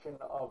application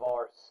of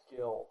our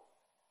skill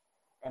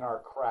and our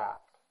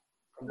craft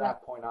from Right.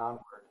 that point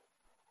onward,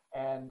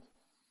 and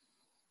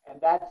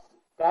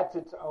that's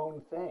its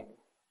own thing.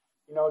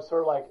 It's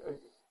sort of like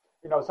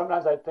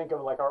sometimes I think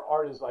of like our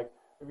art is like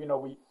we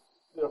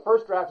the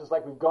first draft is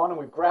like we've gone and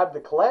we've grabbed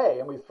the clay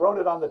and we've thrown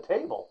it on the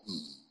table.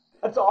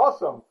 That's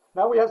awesome.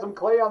 Now we have some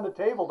clay on the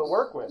table to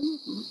work with,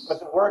 but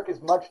the work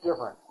is much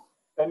different.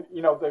 And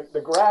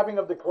the grabbing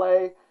of the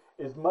clay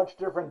is much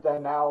different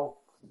than now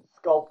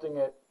sculpting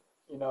it.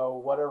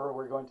 Whatever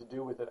we're going to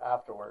do with it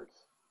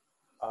afterwards.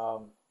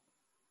 Um,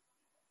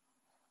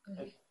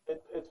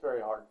 it's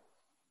very hard.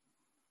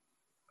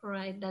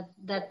 Right.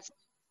 That's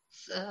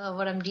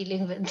what I'm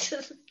dealing with.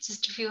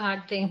 Just a few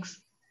hard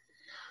things.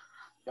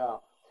 Yeah,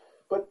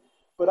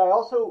 but I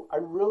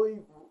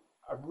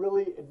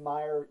really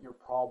admire your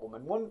problem,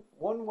 and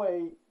one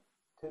way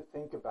to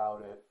think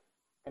about it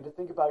and to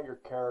think about your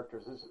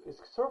characters is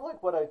sort of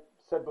like what I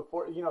said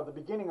before. The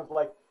beginning of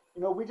like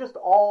we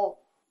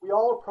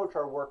all approach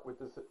our work with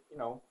this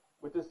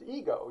with this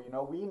ego.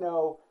 We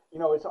know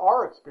it's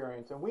our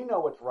experience, and we know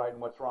what's right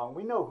and what's wrong.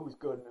 We know who's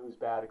good and who's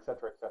bad,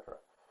 etc., etc.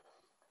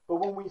 But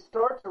when we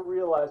start to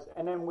realize,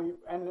 and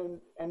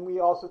we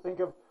also think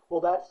of, well,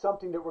 that's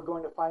something that we're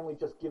going to finally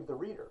just give the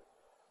reader.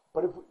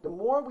 But the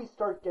more we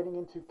start getting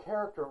into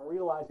character and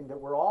realizing that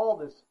we're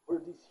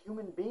these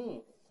human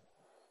beings,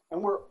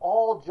 and we're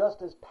all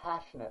just as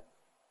passionate,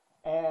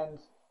 and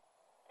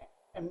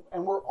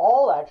we're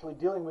all actually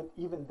dealing with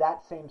even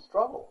that same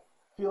struggle,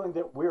 feeling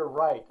that we're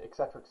right,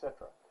 etc.,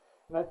 etc.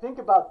 And I think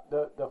about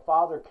the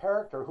father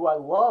character who I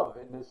love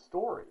in this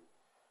story,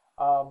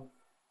 um,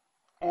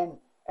 and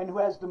who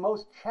has the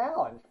most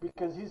challenge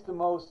because he's the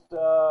most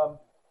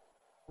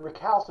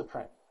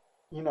recalcitrant,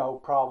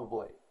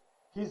 probably.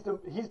 He's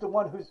the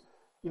one who's,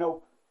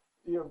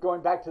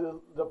 going back to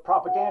the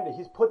propaganda.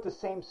 He's put the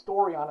same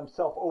story on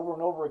himself over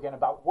and over again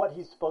about what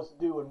he's supposed to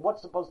do and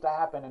what's supposed to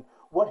happen and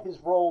what his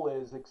role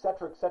is,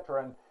 etc.,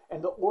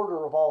 and the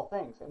order of all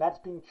things, and that's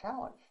being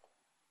challenged,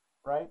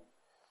 right?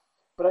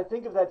 But I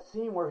think of that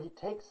scene where he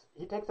takes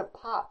a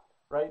pot,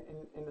 right,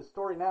 in the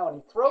story now, and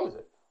he throws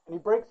it and he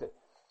breaks it.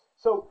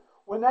 So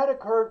when that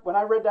occurred, when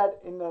I read that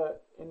in the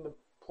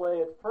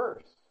play at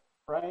first,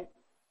 right,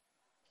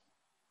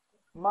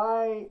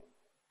 my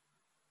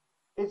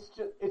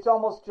it's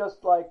almost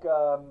just like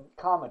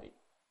comedy.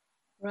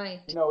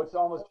 Right. It's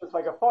almost just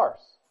like a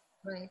farce.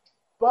 Right.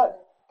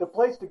 But the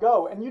place to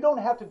go, and you don't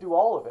have to do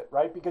all of it,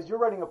 right? Because you're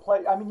writing a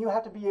play. I mean, you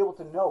have to be able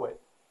to know it,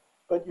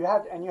 but you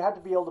have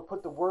to be able to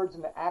put the words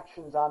and the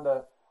actions on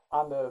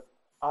the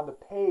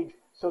page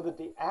so that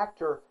the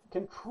actor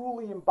can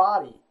truly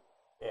embody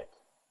it,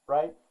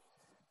 right?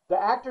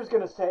 The actor's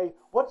going to say,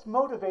 "What's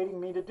motivating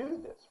me to do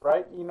this?"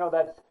 Right?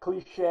 That's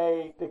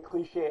the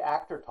cliche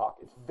actor talk.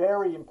 It's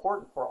very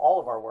important for all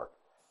of our work.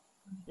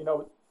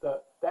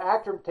 The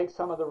actor takes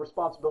some of the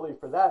responsibility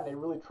for that, and they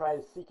really try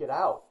to seek it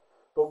out.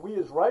 But we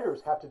as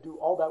writers have to do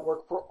all that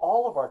work for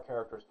all of our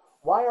characters.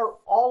 Why are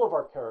all of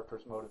our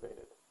characters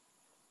motivated?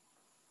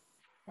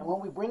 And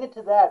when we bring it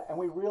to that, and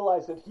we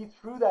realize that he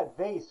threw that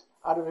vase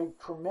out of a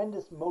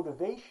tremendous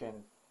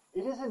motivation,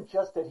 it isn't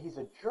just that he's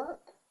a jerk.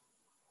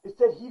 It's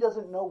that he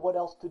doesn't know what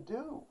else to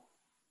do.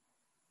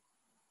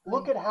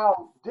 Look at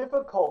how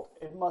difficult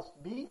it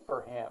must be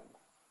for him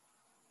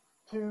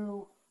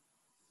to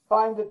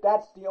find that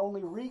that's the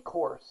only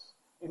recourse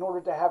in order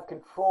to have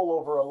control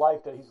over a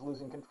life that he's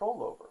losing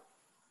control over.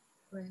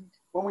 Right.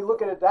 When we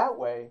look at it that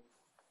way,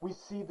 we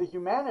see the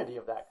humanity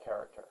of that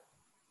character.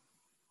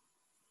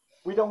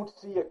 We don't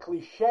see a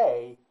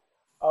cliche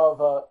of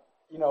a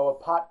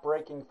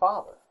pot-breaking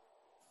father.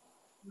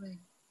 Right.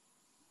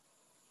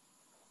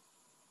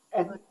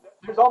 And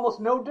there's almost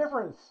no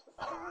difference,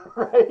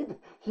 right?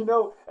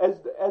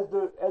 As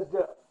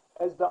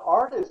the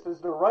artist,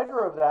 as the writer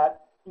of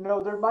that,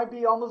 there might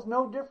be almost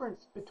no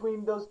difference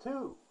between those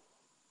two.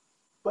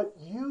 But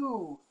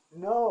you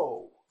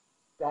know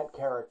that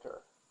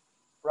character,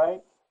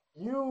 right?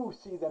 You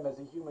see them as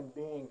a human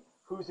being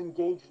who's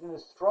engaged in a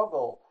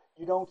struggle.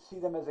 You don't see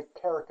them as a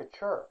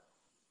caricature.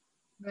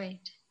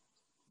 Right.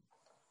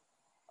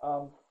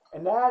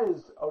 And that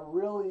is a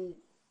really,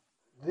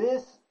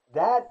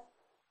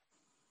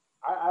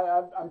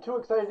 I'm too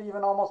excited to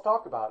even almost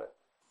talk about it.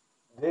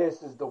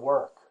 This is the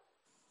work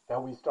that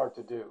we start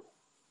to do.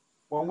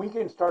 When we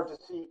can start to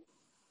see,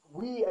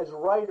 we as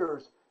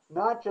writers,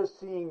 not just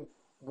seeing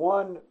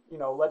one,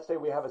 let's say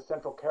we have a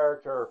central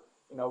character,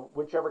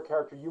 whichever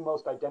character you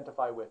most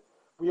identify with,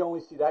 we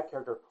only see that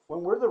character.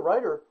 When we're the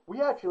writer,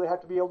 we actually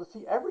have to be able to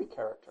see every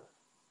character.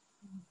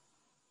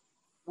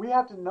 We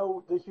have to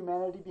know the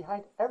humanity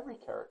behind every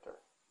character.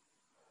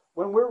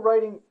 When we're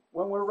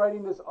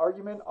writing this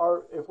argument,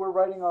 if we're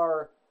writing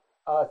our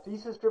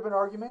thesis-driven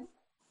argument,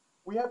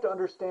 we have to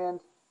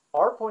understand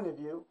our point of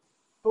view,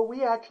 but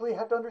we actually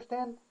have to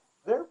understand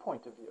their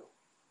point of view.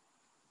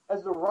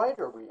 As the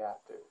writer, we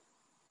have to.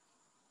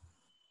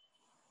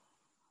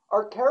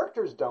 Our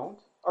characters don't.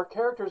 Our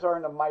characters are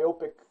in a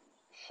myopic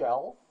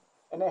shell,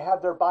 and they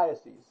have their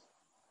biases.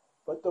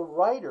 But the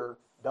writer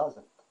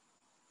doesn't.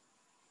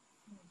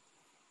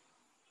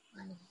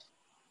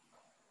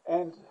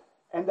 And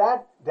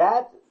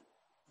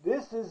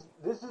this is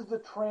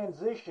the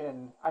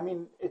transition. I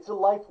mean, it's a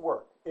life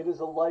work. It is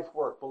a life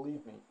work,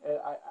 believe me.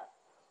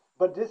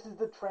 But this is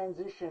the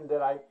transition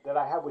that I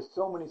have with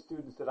so many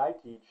students that I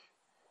teach.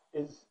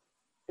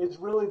 Is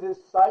really this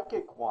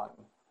psychic one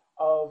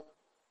of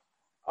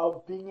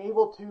being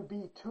able to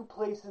be two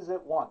places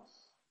at once,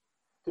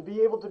 to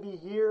be able to be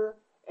here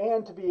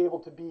and to be able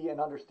to be and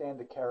understand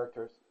the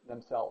characters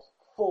themselves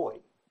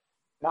fully,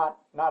 not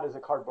as a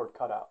cardboard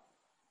cutout,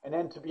 and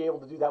then to be able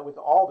to do that with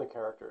all the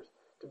characters,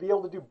 to be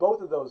able to do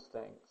both of those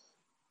things.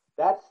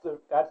 That's the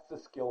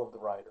skill of the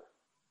writer.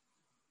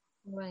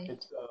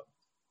 Right.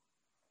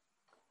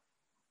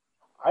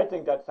 I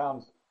think that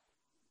sounds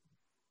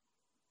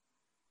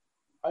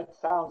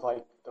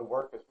like the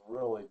work is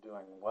really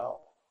doing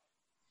well.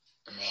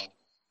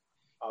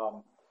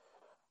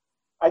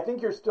 I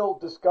think you're still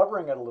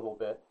discovering it a little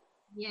bit.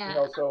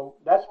 Yeah. So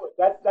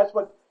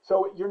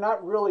so you're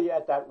not really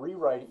at that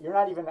rewriting. You're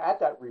not even at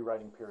that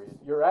rewriting period.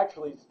 You're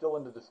actually still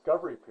in the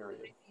discovery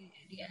period.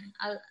 Yeah.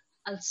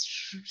 I'll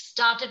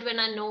start it when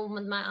I know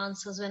my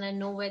answers, when I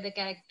know where the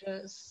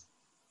characters.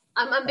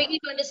 I'm beginning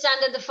to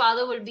understand that the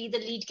father will be the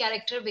lead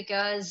character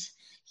because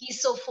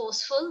he's so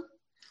forceful,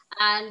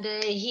 and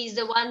he's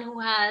the one who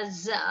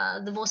has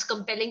the most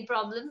compelling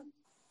problem.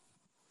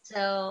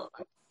 So.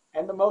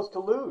 And the most to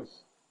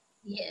lose.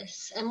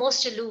 Yes, and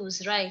most to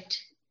lose, right?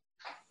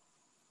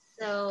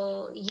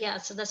 So yeah,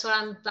 so that's what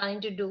I'm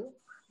planning to do.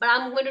 But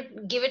I'm going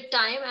to give it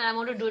time, and I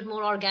want to do it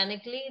more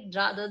organically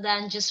rather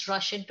than just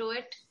rush into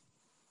it.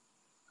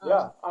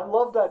 Yeah, I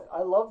love that.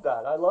 I love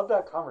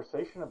that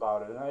conversation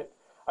about it. And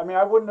I mean,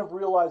 I wouldn't have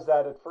realized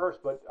that at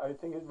first, but I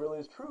think it really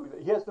is true.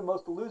 He has the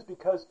most to lose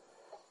because,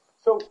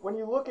 so when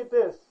you look at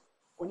this,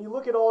 when you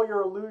look at all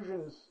your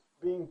illusions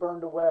being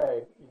burned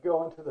away, you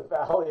go into the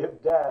valley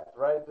of death,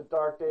 right? The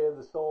dark day of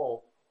the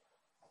soul.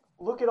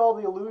 Look at all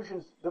the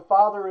illusions. The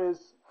father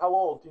is how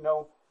old?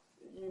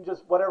 You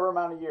just whatever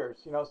amount of years,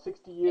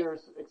 60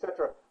 years,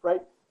 etc.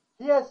 Right?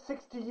 He has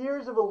 60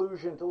 years of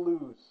illusion to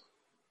lose.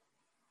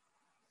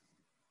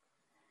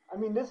 I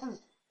mean, this is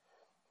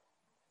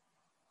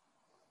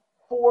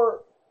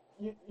for,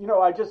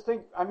 I just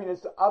think, I mean,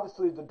 it's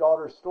obviously the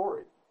daughter's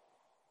story.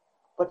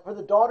 But for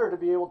the daughter to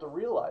be able to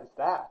realize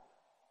that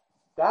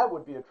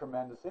would be a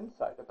tremendous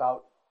insight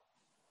about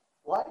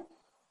life.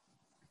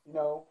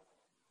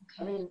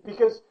 I mean,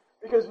 because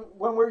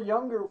when we're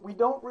younger, we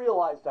don't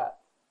realize that,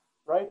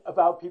 right?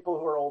 About people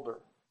who are older.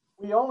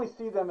 We only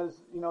see them as,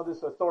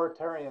 this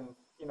authoritarian,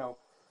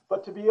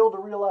 but to be able to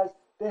realize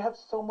they have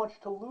so much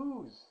to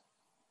lose.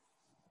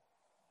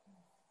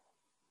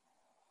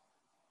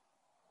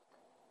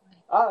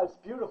 It's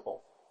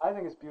beautiful. I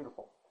think it's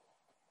beautiful.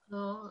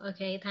 Oh,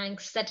 okay.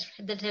 Thanks. That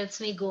helps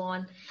me go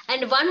on.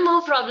 And one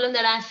more problem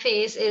that I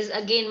face is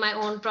again my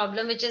own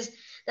problem, which is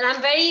that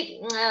I'm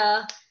very.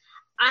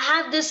 I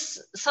have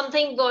this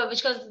something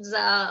which goes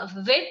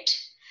wit,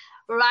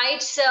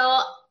 right?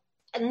 So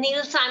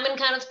Neil Simon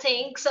kind of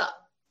thing. So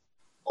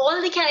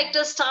all the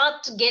characters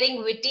start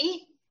getting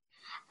witty,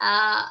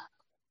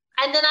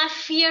 and then I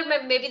fear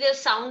maybe they'll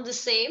sound the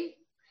same.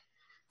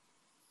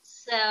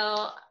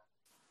 So.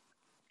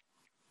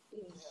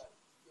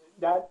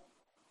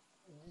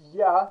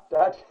 Yeah,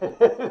 that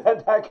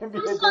that can be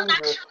a So danger.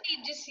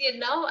 actually, just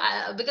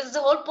because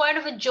the whole point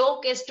of a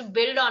joke is to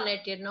build on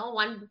it.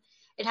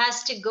 It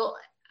has to go,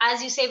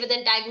 as you say, with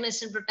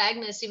antagonist and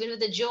protagonist. Even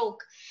with a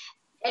joke,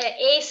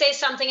 A says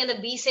something and the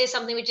B says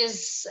something which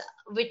is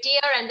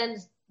wittier, and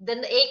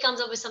then the A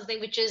comes up with something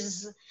which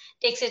is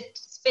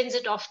spins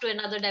it off to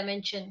another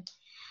dimension.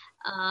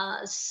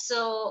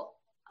 So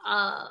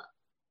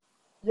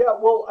Yeah,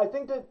 well, I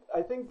think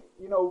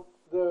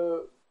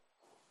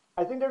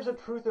there's a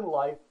truth in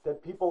life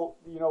that people,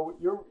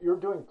 you're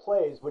doing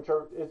plays, which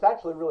are, it's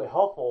actually really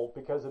helpful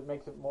because it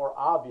makes it more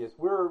obvious.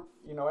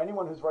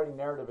 Anyone who's writing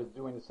narrative is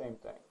doing the same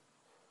thing.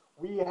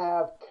 We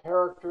have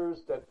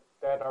characters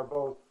that are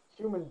both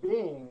human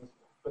beings,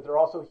 but they're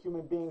also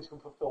human beings who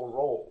fulfill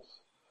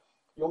roles.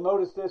 You'll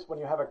notice this when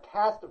you have a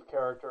cast of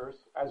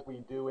characters, as we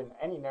do in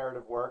any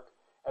narrative work,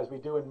 as we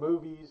do in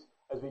movies,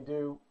 as we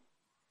do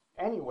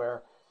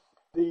anywhere.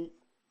 The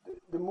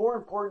the more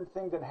important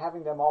thing than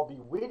having them all be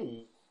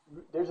witty,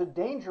 there's a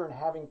danger in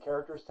having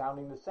characters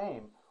sounding the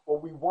same.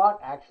 What we want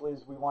actually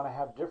is we want to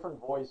have different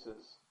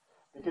voices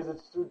because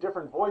it's through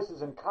different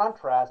voices and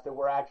contrast that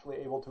we're actually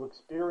able to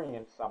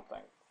experience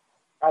something.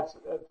 That's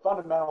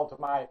fundamental to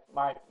my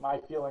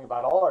feeling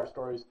about all our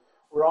stories.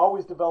 We're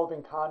always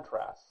developing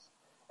contrasts.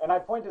 And I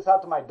point this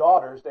out to my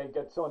daughters. They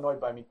get so annoyed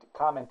by me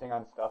commenting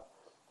on stuff.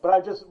 But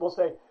I just will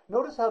say,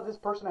 notice how this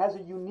person has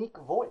a unique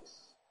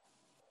voice,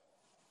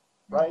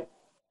 right?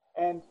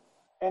 And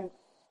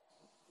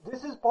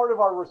this is part of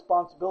our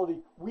responsibility.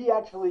 We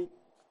actually,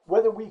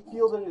 whether we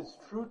feel that it's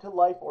true to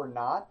life or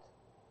not,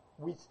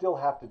 we still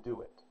have to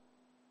do it,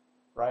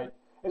 right?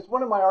 It's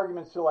one of my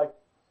arguments to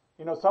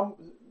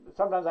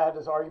sometimes I had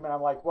this argument.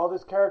 I'm like, well,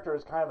 this character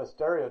is kind of a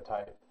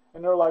stereotype,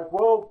 and they're like,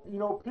 well,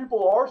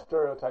 people are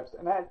stereotypes,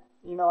 and I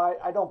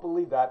don't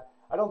believe that.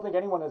 I don't think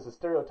anyone is a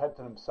stereotype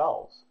to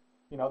themselves.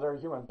 They're a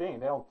human being.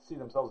 They don't see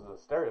themselves as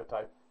a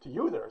stereotype. To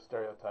you, they're a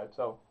stereotype.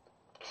 So,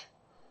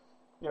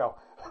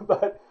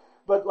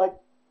 but like,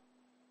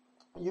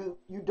 you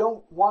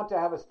don't want to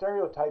have a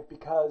stereotype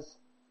because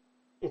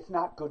it's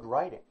not good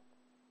writing.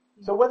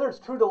 So whether it's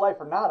true to life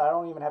or not, I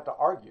don't even have to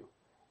argue.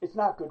 It's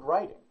not good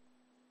writing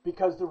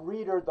because the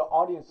reader, the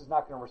audience, is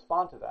not going to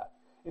respond to that.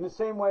 In the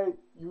same way,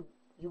 you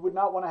would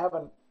not want to have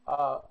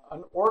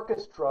an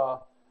orchestra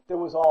that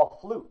was all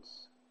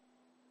flutes.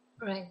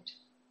 Right.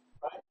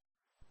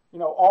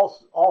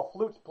 All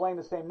flutes playing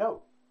the same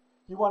note.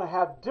 You want to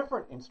have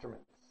different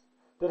instruments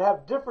that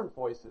have different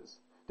voices,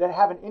 that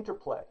have an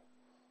interplay,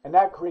 and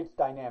that creates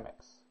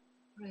dynamics.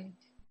 Right.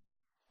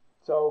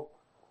 So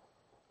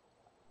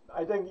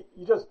I think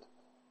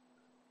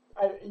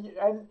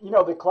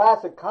the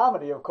classic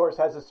comedy, of course,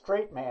 has a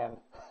straight man,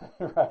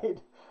 right?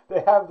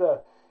 They have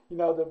the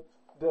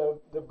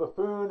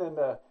buffoon and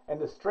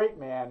the straight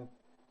man,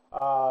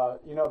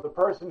 the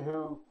person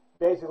who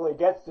basically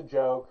gets the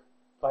joke,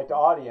 like the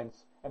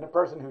audience, and the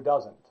person who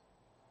doesn't.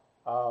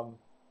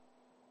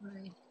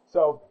 Right.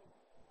 So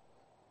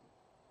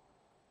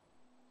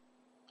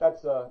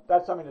that's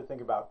something to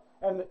think about.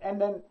 And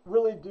then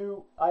really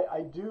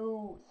I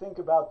do think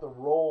about the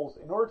roles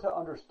in order to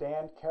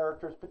understand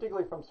characters,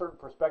 particularly from certain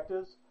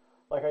perspectives.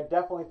 Like I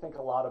definitely think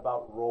a lot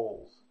about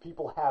roles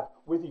people have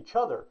with each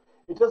other.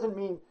 It doesn't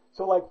mean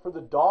so like for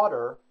the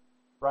daughter,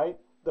 right?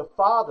 The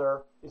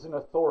father is an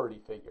authority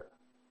figure.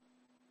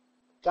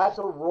 That's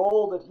a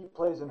role that he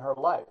plays in her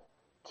life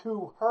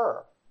to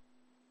her.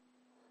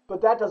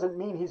 But that doesn't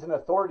mean he's an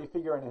authority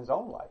figure in his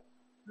own life.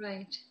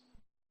 Right.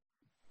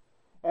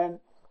 And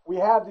we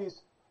have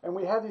these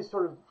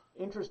sort of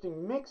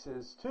interesting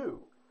mixes too,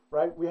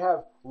 right? We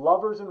have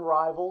lovers and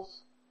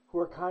rivals who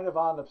are kind of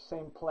on the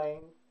same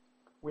plane.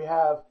 We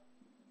have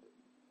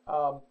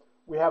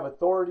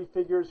authority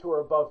figures who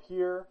are above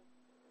here,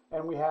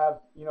 and we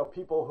have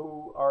people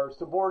who are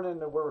subordinate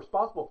that we're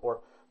responsible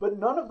for. But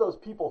none of those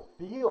people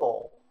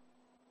feel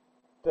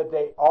that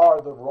they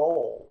are the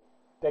role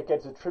that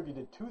gets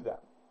attributed to them.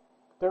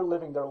 They're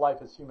living their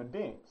life as human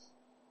beings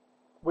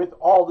with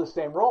all the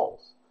same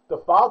roles. The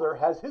father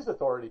has his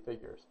authority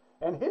figures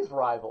and his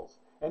rivals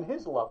and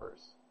his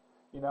lovers,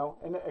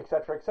 and et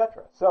cetera, et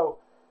cetera. So,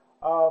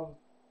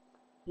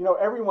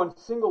 everyone's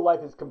single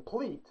life is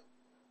complete,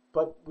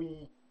 but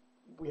we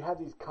have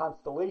these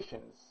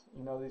constellations,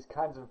 these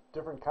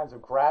different kinds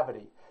of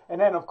gravity. And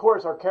then, of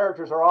course, our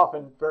characters are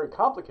often very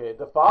complicated.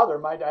 The father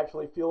might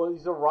actually feel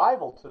he's a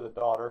rival to the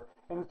daughter,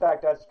 and in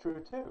fact, that's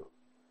true too.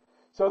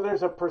 So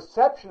there's a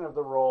perception of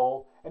the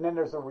role, and then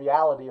there's a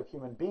reality of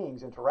human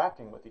beings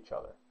interacting with each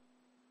other.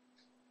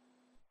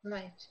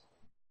 Right.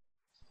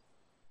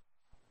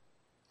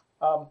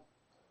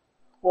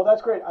 Well,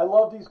 that's great. I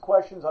love these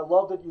questions. I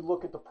love that you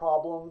look at the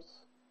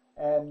problems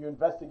and you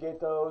investigate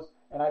those.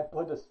 And I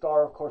put a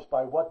star, of course,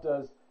 by what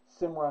does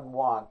Simran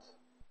want?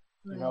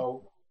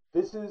 Right.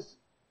 This is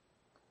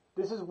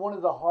one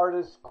of the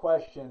hardest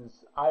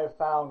questions I have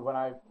found when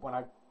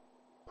I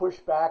push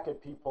back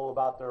at people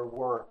about their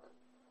work.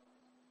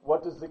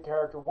 What does the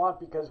character want?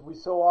 Because we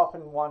so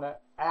often want to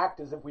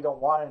act as if we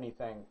don't want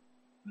anything.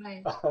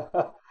 Right.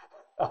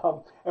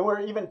 And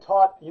we're even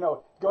taught,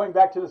 going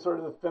back to the sort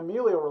of the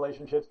familial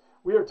relationships,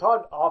 we are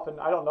taught often,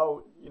 I don't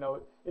know,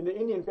 in the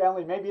Indian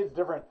family, maybe it's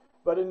different,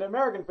 but in the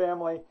American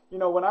family,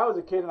 when I was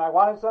a kid and I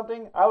wanted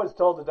something, I was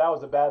told that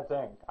was a bad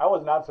thing. I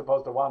was not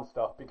supposed to want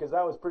stuff because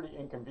that was pretty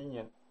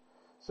inconvenient.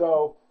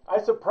 So I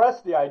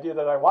suppressed the idea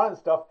that I wanted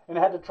stuff and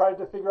had to try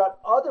to figure out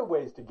other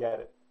ways to get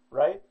it,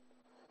 right?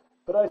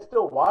 But I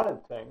still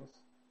wanted things.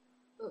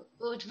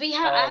 We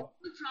have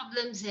two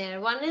problems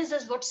here. One is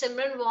what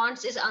Simran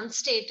wants is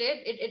unstated.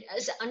 It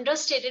is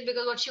understated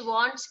because what she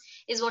wants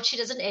is what she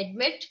doesn't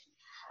admit,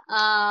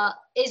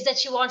 is that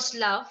she wants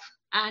love.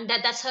 And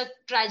that's her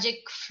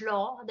tragic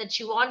flaw, that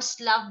she wants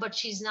love, but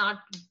she's not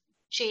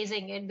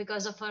chasing it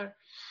because of her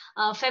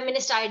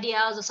feminist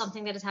ideas or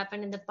something that has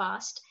happened in the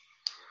past.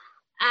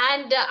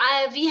 And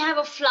we have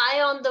a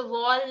fly on the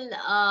wall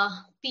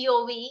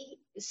POV,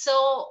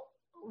 so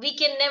we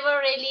can never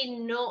really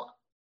know.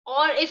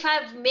 Or if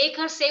I make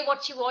her say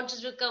what she wants,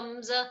 it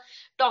becomes a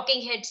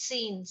talking head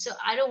scene. So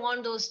I don't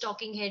want those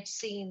talking head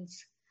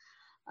scenes.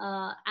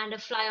 And a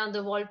fly on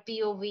the wall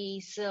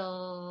POV.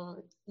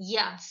 So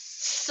yes,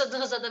 so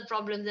those are the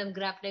problems I'm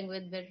grappling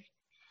with.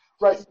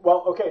 Right.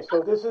 Well, okay.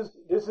 So this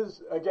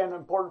is again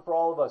important for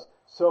all of us.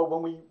 So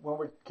when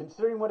we're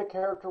considering what a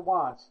character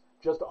wants,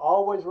 just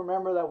always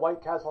remember that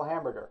White Castle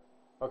hamburger.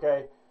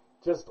 Okay.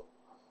 Just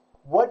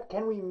what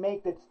can we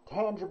make that's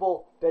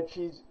tangible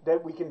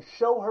that we can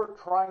show her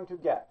trying to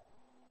get?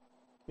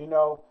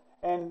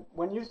 And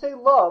when you say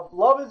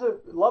love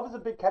is a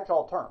big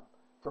catch-all term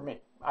for me.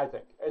 I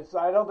think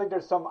I don't think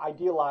there's some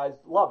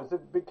idealized love. It's a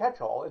big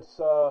catch-all. It's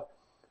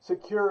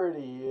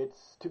security.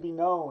 It's to be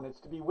known. It's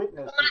to be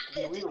witnessed. It's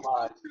to be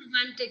realized.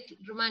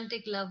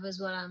 Romantic love is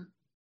what I'm.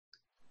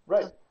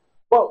 Right.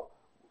 Well.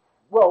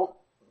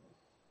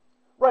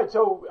 Right.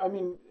 So I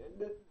mean,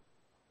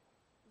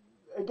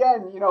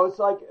 again, it's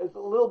a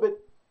little bit.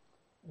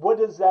 What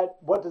does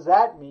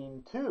that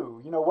mean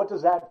too? What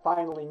does that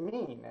finally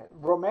mean?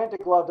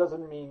 Romantic love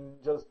doesn't mean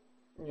just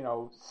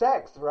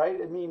sex, right?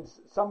 It means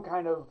some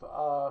kind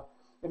of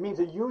it means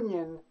a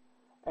union,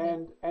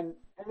 and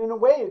in a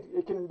way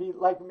it can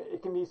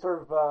be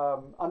sort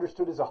of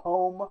understood as a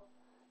home,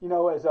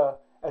 as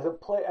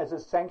a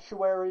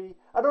sanctuary.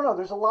 I don't know.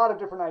 There's a lot of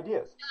different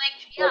ideas.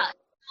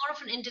 More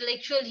of an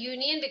intellectual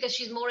union because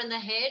she's more in the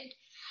head.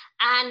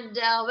 And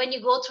when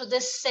you go through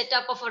this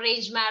setup of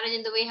arranged marriage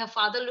and the way her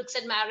father looks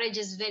at marriage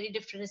is very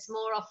different. It's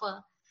more of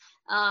a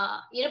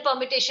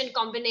permutation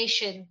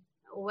combination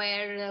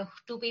where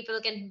two people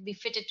can be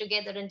fitted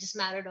together and just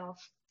married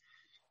off.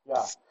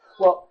 Yeah.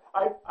 Well,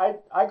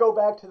 I go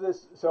back to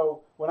this.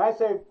 So when I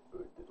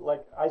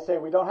say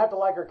we don't have to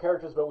like our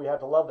characters, but we have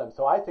to love them.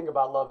 So I think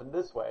about love in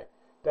this way,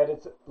 that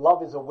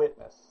love is a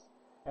witness.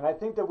 And I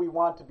think that we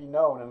want to be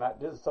known, and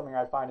this is something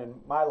I find in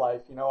my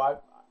life.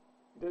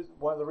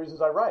 One of the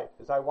reasons I write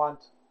is I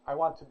want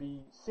to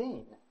be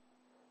seen.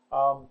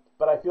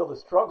 But I feel the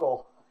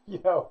struggle,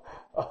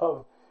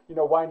 of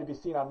wanting to be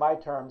seen on my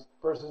terms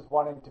versus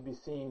wanting to be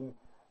seen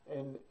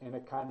in a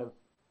kind of,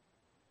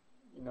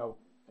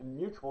 in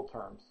mutual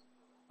terms.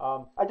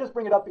 I just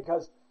bring it up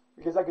because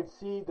I could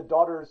see the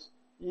daughter's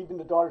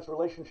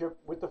relationship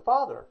with the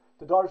father.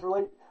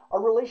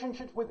 Our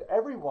relationships with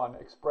everyone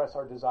express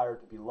our desire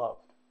to be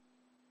loved.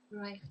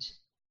 Right.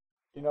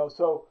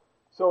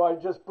 So I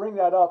just bring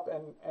that up,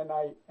 and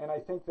I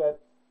think that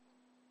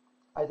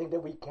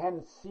we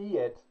can see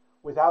it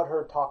without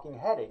her talking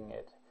heading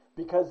it,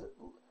 because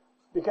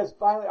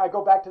finally I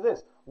go back to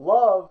this.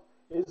 Love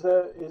is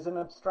an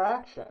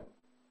abstraction.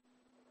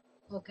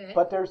 Okay.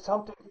 But there's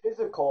something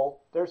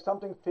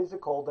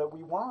physical that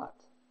we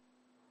want,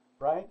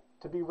 right?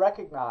 To be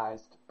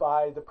recognized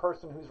by the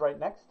person who's right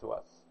next to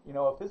us,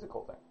 a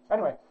physical thing.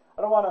 Anyway,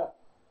 I don't want to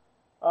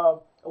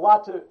a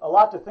lot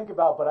to think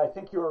about, but I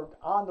think you're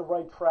on the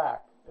right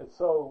track. It's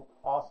so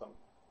awesome.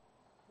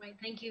 Right,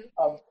 thank you.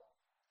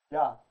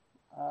 Yeah.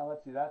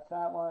 Let's see, that's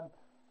that one.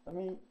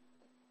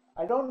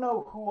 I don't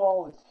know who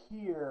all is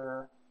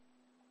here.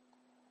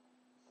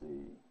 Let's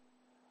see.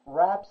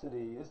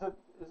 Rhapsody. Is it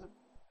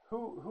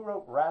who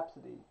wrote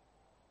Rhapsody?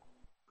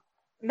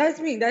 That's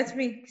me,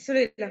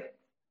 Surela.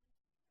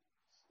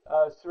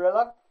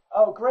 Surela?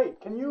 Oh, great.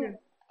 Can you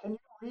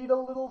read a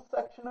little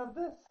section of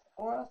this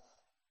for us?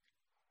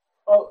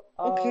 Oh,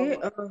 okay.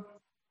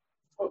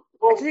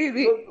 Actually,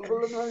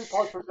 let me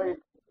pause for a second.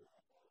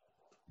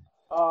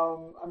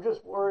 I'm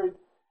just worried.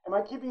 Am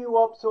I keeping you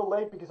up so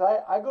late? Because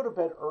I go to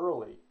bed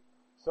early,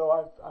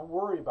 so I'm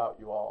worried about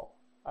you all.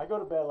 I go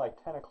to bed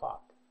like 10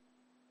 o'clock.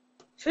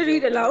 Should I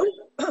read aloud?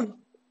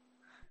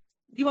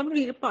 Do you want to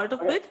read a part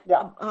of it?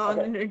 Yeah.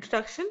 An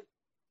introduction?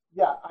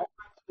 Yeah,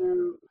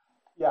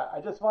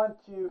 I just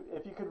want to,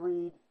 if you could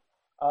read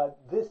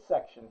this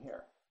section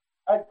here.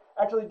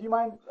 Actually, do you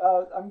mind?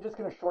 I'm just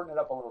going to shorten it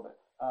up a little bit.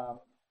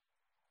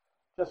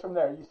 Just from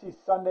there, you see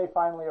Sunday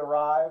finally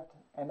arrived,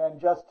 and then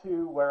just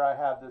to where I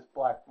have this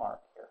black mark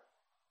here.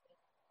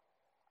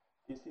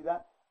 Do you see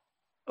that?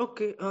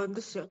 Okay,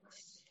 this year.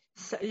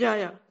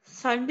 Yeah.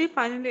 Sunday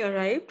finally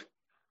arrived.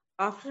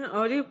 After an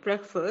early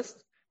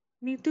breakfast,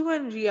 Neetu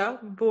and Ria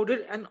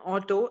boarded an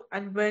auto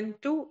and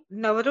went to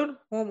Navarone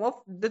Home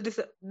of the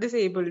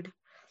Disabled.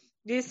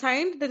 They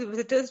signed the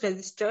visitors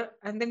register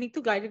and then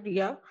Neetu guided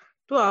Ria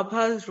to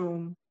Abha's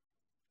room.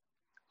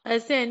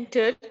 As they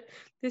entered,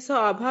 they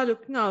saw Abha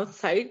looking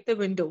outside the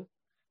window.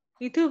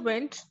 Neetu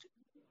went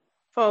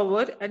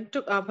forward and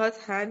took Abha's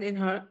hand in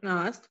her and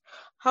asked,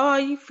 "How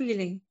are you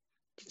feeling?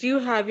 Did you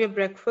have your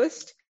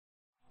breakfast?"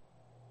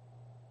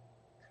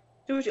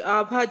 To which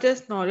Abha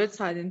just nodded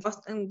silently,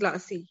 lost and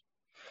glassy.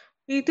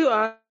 Neetu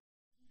asked,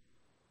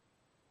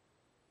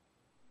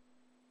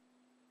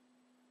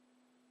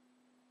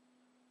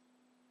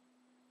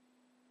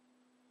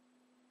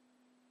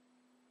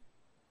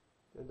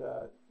 Did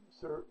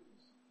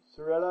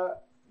Sorella,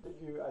 did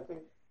you? I think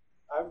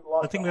I've I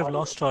lost the think we have audio.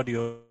 lost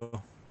audio.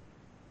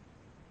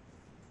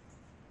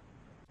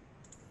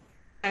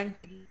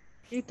 blankly.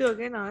 Neetu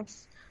again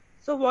asked,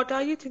 "So what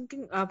are you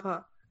thinking,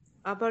 Abha?"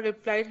 Abha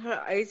replied, her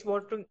eyes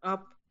watering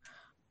up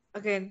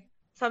again.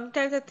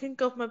 "Sometimes I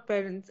think of my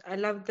parents. I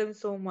love them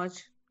so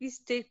much. Please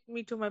take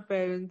me to my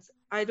parents.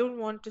 I don't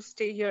want to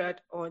stay here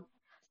at all."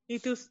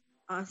 Neetu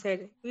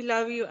said, "We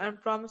love you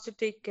and promise to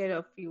take care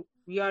of you.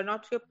 We are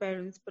not your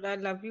parents, but I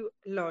love you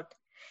a lot.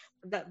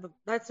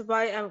 That's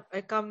why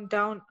I come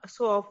down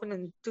so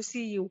often to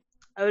see you.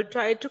 I will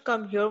try to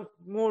come here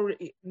more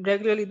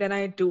regularly than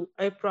I do,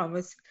 I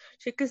promise."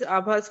 She kissed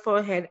Abha's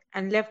forehead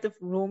and left the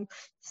room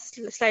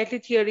slightly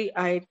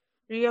teary-eyed.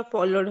 Ria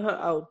followed her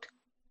out.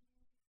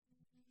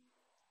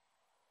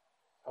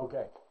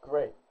 Okay,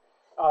 great.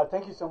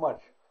 Thank you so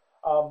much.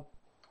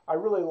 I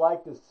really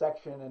like this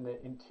section in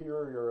the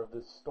interior of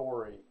this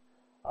story.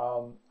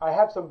 I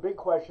have some big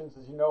questions,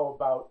 as you know,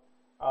 about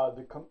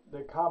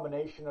the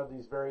combination of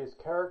these various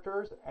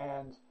characters,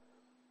 and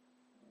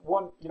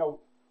one,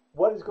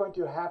 what is going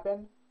to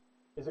happen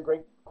is a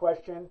great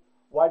question.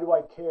 Why do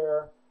I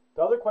care?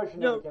 The other question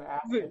that Yeah, we can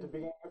ask we-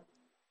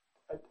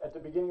 at the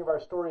beginning of our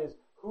story is,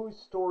 whose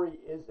story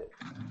is it?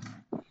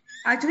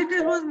 Actually,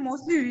 this was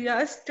mostly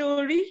Ria's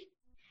story,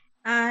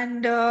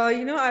 and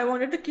I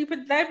wanted to keep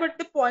it light, but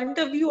the point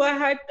of view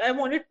I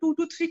wanted 2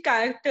 to 3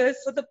 characters,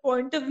 so the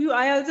point of view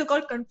I also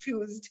got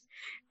confused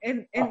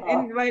in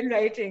while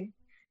writing.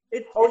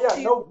 Oh It yeah,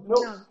 seemed, no,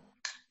 yeah.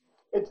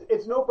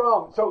 it's no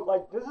problem. So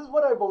like this is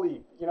what I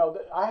believe.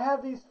 I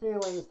have these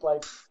feelings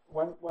like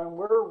when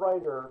we're a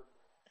writer,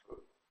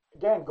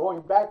 again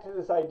going back to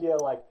this idea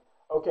like,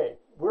 okay,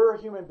 we're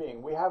a human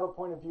being. We have a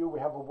point of view. We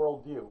have a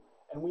worldview,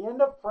 and we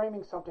end up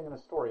framing something in a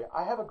story.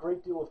 I have a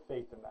great deal of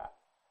faith in that.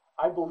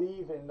 I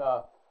believe in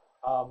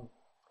um,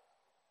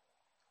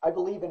 I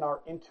believe in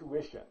our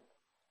intuition.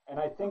 And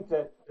I think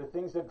that the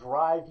things that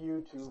drive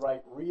you to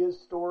write Ria's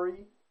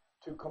story,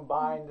 to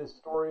combine this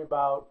story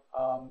about,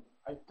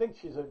 I think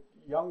she's a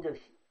youngish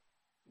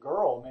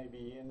girl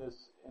maybe in this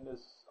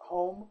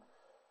home,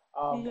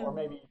 Yeah. or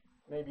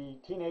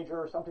maybe teenager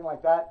or something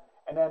like that,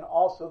 and then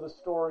also the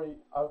story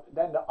of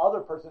then the other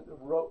person,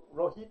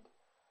 Rohit,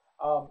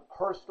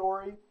 her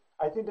story.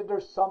 I think that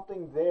there's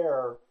something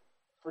there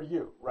for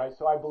you, right?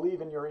 So I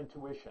believe in your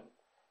intuition.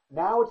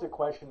 Now it's a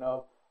question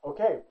of,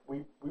 okay,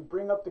 we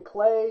bring up the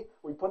clay,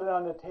 we put it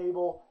on the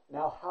table.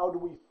 Now, how do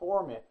we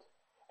form it?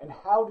 And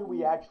how do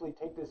we actually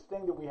take this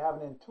thing that we have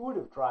an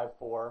intuitive drive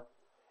for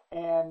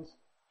and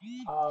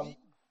um,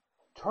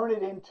 turn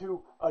it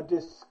into a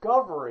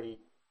discovery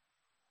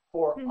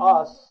for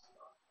us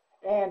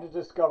and a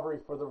discovery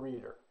for the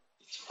reader?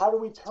 How do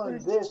we turn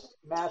this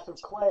mass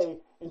of clay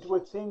into a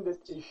thing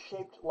that is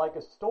shaped like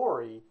a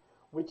story,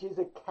 which is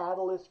a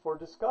catalyst for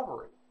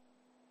discovery?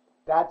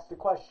 That's the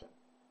question,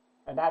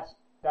 and that's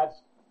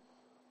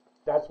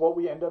what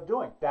we end up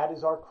doing. That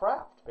is our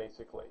craft,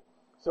 basically.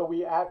 So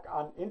we act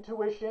on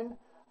intuition.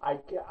 I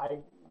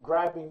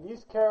grabbing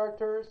these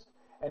characters,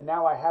 and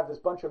now I have this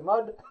bunch of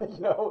mud,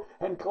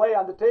 and clay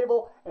on the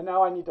table, and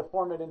now I need to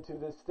form it into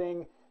this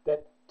thing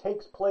that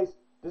takes place.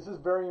 This is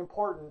very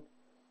important.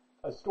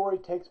 A story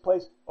takes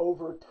place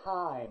over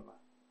time,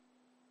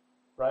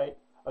 right?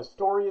 A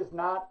story is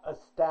not a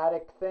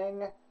static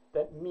thing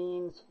that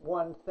means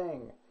one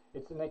thing.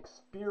 It's an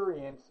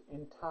experience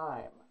in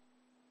time.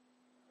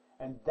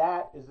 And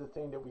that is the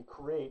thing that we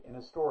create in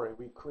a story.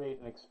 We create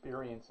an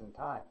experience in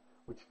time,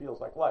 which feels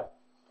like life.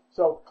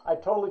 So I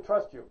totally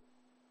trust you.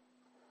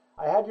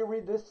 I had you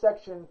read this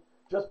section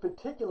just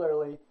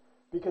particularly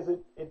because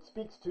it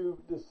speaks to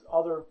this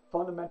other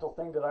fundamental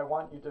thing that I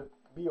want you to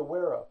be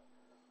aware of.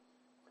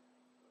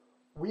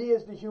 We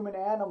as the human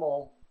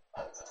animal,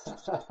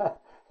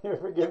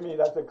 forgive me,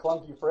 that's a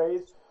clunky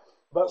phrase,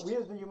 but we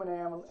as the human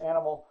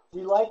animal,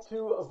 we like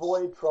to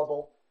avoid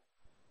trouble.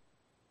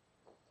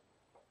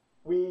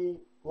 We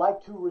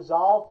like to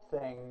resolve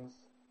things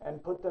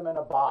and put them in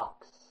a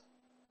box,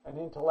 an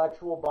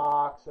intellectual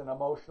box, an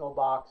emotional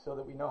box, so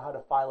that we know how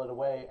to file it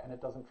away and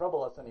it doesn't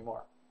trouble us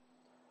anymore.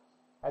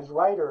 As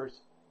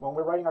writers, when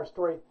we're writing our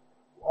story,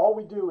 all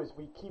we do is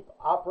we keep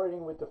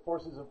operating with the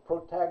forces of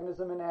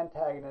protagonism and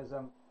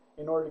antagonism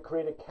in order to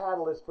create a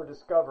catalyst for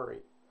discovery.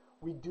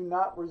 We do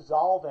not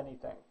resolve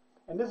anything.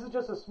 And this is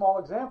just a small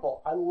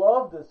example. I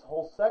love this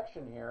whole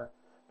section here,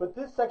 but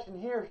this section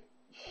here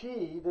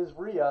she, this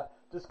Ria,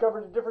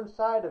 discovered a different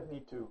side of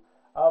Nitu.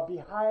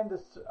 Behind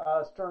this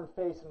stern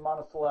face and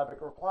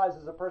monosyllabic replies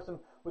is a person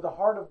with a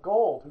heart of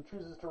gold who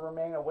chooses to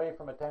remain away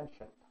from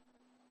attention.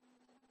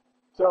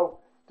 So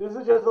this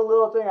is just a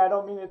little thing. I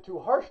don't mean it too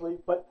harshly,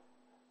 but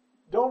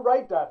don't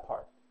write that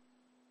part.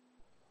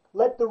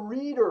 Let the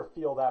reader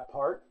feel that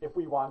part if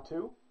we want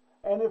to,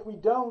 and if we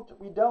don't,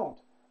 we don't.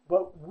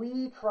 But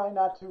we try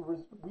not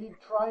to.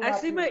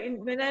 Actually,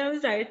 when I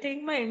was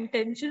writing, my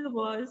intention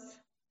was.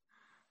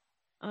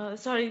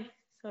 Sorry.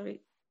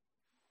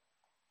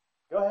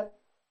 Go ahead.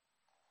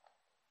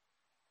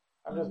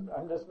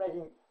 I'm just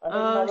making.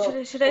 my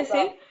little Should I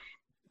say?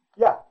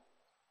 Yeah.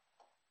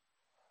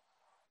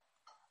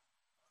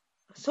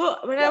 So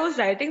when I was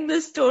writing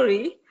this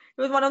story,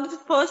 it was one of the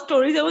first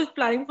stories I was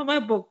planning for my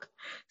book.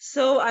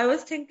 So I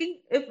was thinking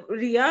if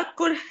Ria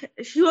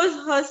she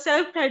was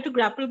herself trying to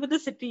grapple with the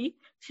city.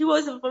 She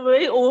was a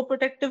very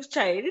overprotective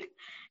child,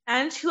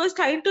 and she was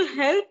trying to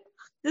help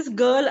this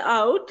girl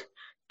out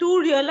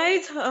to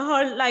realize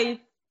her life.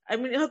 I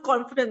mean, her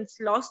confidence,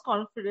 lost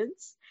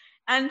confidence,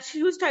 and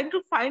she was trying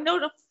to find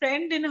out a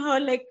friend in her,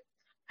 like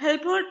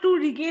help her to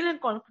regain her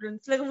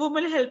confidence, like a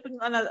woman helping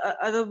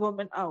other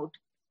woman out.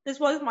 This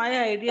was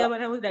my idea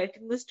when I was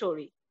writing the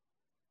story.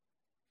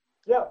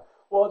 Yeah,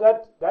 well,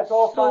 that's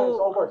all fine. It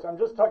all works. I'm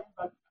just talking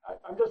about.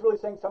 I'm just really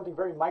saying something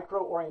very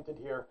micro-oriented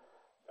here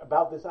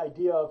about this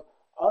idea of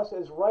us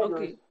as writers.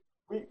 Okay.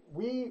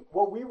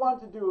 What we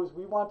want to do is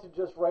we want to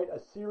just write a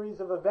series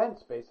of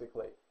events.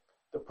 Basically,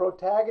 the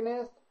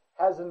protagonist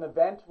has an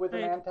event with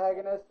an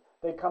antagonist.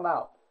 They come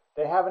out.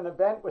 They have an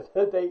event with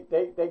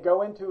they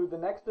go into the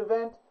next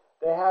event.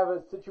 They have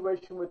a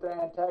situation with the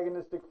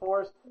antagonistic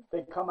force.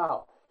 They come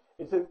out.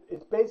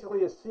 It's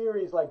basically a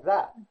series like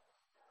that.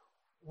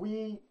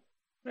 We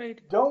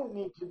don't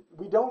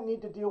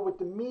need to deal with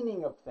the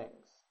meaning of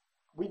things.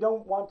 We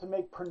don't want to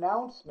make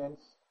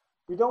pronouncements.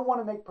 We don't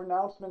want to make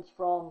pronouncements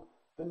from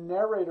the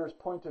narrator's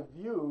point of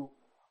view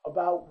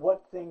about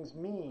what things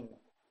mean,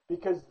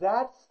 because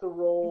that's the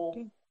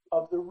role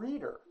of the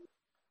reader.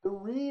 The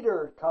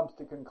reader comes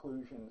to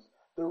conclusions.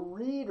 The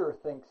reader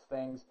thinks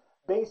things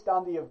based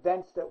on the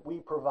events that we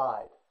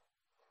provide.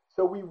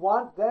 So we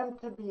want them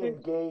to be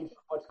engaged in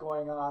what's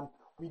going on.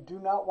 We do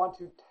not want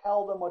to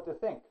tell them what to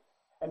think.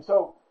 And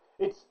so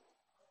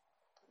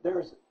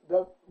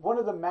one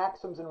of the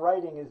maxims in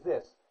writing is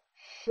this: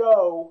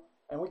 show,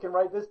 and we can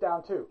write this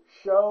down too,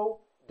 show,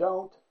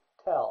 don't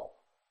tell.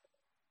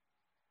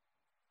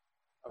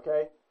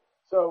 Okay?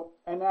 So,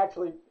 and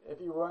actually, if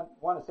you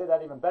want to say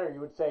that even better, you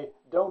would say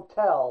don't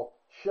tell,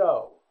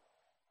 show.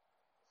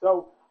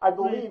 So I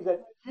believe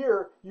that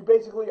here you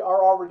basically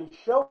are already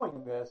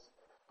showing this,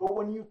 but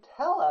when you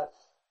tell us,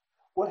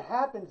 what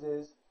happens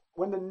is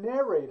when the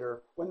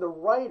narrator, when the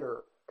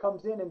writer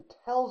comes in and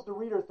tells the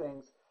reader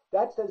things,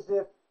 that's as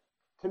if,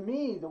 to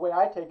me, the way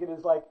I take it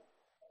is like,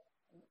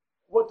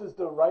 what, does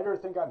the writer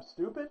think I'm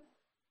stupid?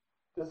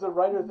 Does the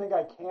writer think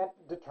I can't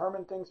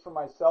determine things for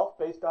myself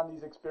based on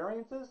these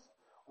experiences?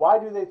 Why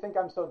do they think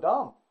I'm so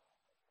dumb?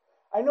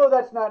 I know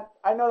that's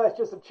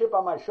just a chip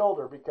on my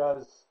shoulder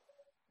because,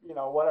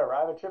 whatever,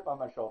 I have a chip on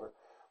my shoulder.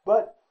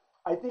 But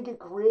I think it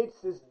creates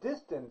this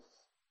distance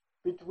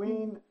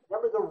between,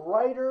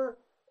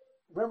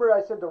 remember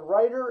I said the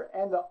writer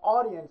and the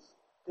audience,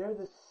 they're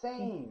the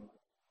same.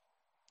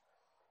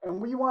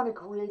 And we want to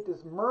create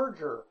this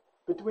merger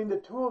between the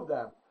two of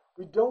them.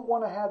 We don't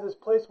want to have this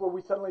place where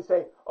we suddenly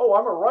say, oh,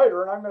 I'm a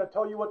writer and I'm going to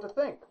tell you what to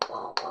think.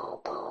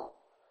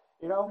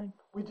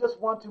 We just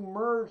want to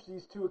merge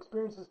these two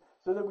experiences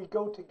so that we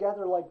go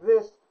together like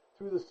this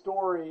through the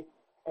story,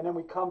 and then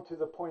we come to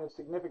the point of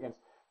significance.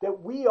 That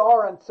we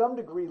are, in some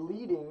degree,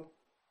 leading,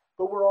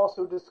 but we're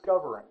also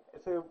discovering.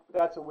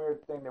 That's a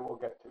weird thing that we'll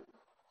get to.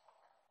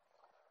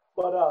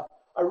 But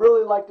I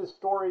really like this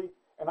story,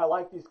 and I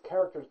like these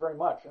characters very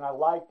much. And I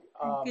like.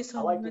 Thank you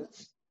so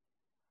much.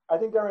 I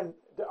think are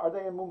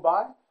they in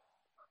Mumbai?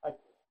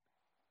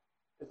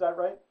 Is that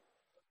right?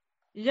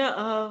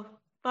 Yeah,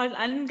 but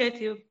I didn't get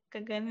you.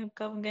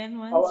 Come again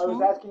once I was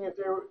more. asking if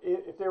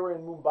they were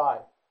in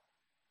Mumbai.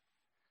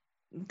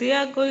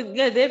 They're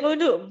going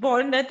to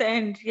bond at the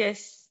end,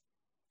 yes.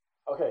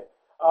 Okay.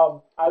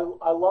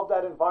 I love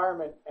that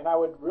environment, and I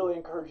would really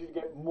encourage you to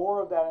get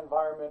more of that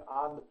environment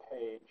on the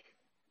page,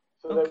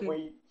 so that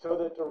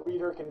the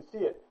reader can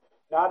see it.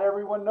 Not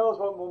everyone knows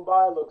what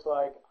Mumbai looks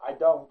like. I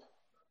don't.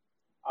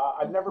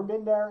 I've never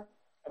been there,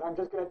 and I'm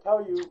just going to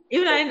tell you.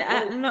 Even I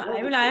have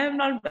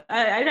not.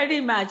 I tried to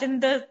imagine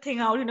the thing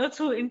out,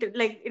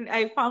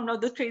 I found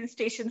out the train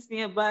stations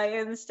nearby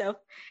and stuff,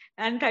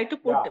 and tried to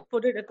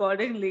put it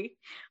accordingly.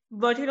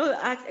 But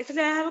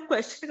actually, I have a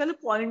question on the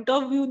point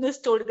of view in the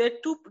story. There are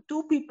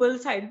two people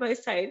side by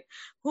side.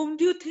 Whom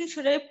do you think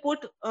should I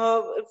put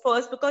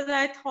first? Because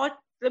I thought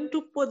them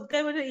to put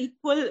them in an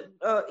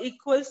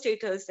equal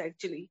status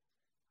actually.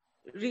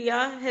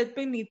 Ria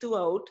helping Neetu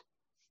out.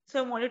 So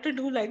I wanted to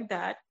do like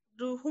that.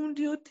 Whom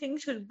do you think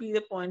should be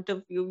the point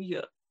of view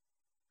here?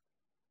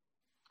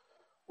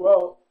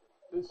 Well,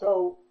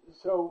 so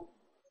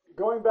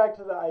going back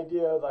to the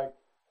idea,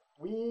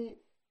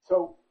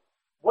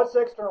 what's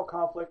the external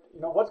conflict?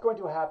 What's going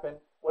to happen?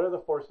 What are the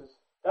forces?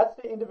 That's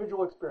the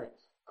individual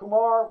experience.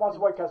 Kumar wants a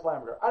White Castle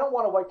hamburger. I don't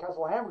want a White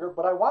Castle hamburger,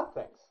 but I want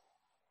things.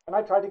 And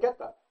I try to get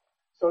them.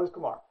 So does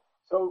Kumar.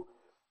 So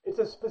it's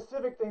a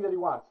specific thing that he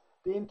wants.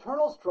 The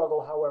internal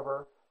struggle,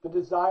 however, the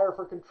desire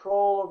for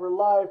control over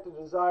life, the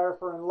desire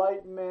for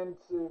enlightenment,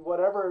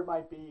 whatever it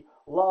might be,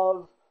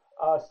 love,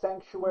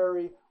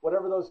 sanctuary,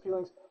 whatever those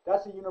feelings,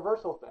 that's a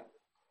universal thing.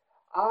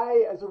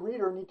 I, as a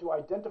reader, need to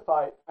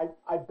identify,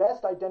 I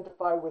best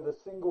identify with a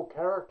single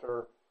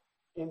character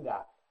in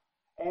that.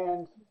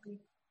 And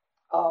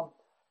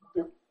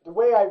the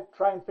way I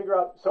try and figure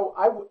out, so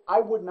I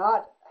would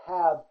not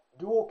have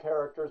dual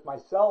characters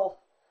myself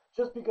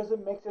just because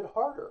it makes it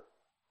harder.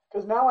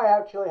 Because now I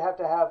actually have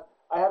to have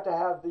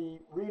the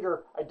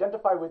reader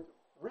identify with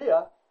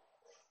Ria,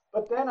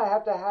 but then I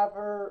have to have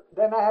her,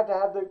 then I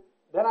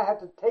have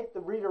to take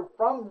the reader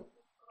from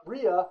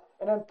Ria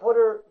and then put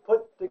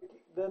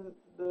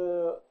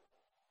the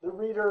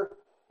reader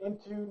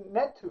into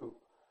Netu,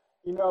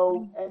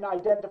 and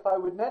identify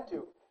with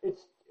Netu.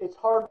 It's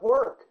hard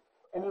work,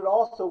 and it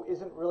also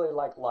isn't really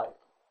like life.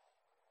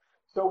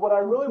 So what I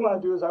really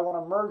want to do is I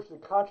want to merge the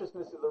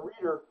consciousness of the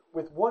reader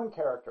with one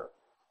character.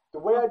 The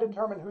way I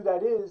determine who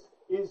that is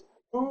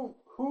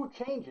who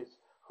changes,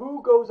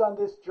 who goes on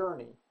this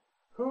journey,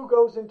 who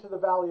goes into the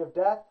valley of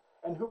death,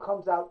 and who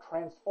comes out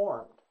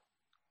transformed.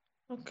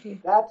 Okay.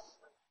 That's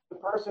the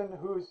person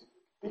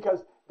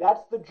because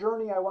that's the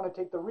journey I want to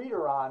take the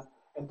reader on,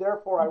 and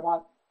therefore I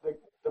want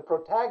the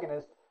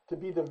protagonist to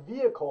be the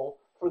vehicle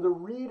for the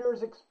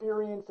reader's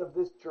experience of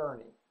this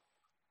journey.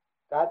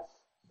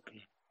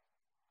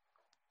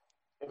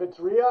 If it's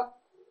Ria,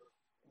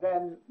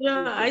 then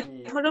I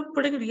thought of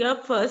putting Ria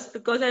first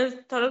because I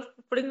thought of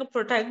putting a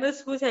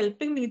protagonist who is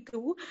helping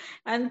Neetu,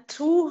 and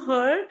through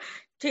her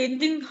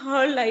changing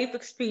her life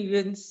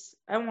experience.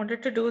 I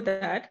wanted to do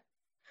that,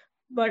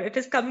 but it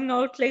is coming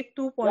out like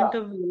 2 point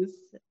of views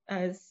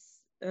as.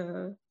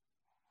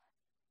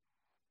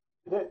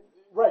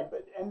 Right,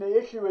 and the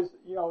issue is,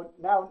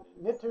 now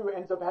Neetu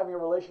ends up having a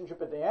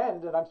relationship at the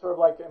end, and I'm sort of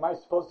like, am I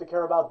supposed to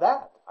care about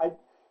that? I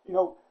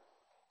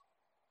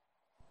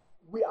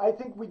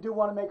think we do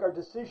want to make our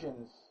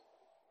decisions.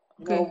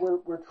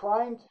 We're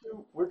trying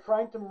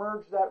to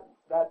merge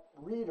that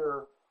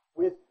reader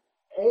with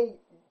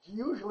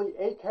usually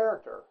a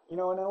character, and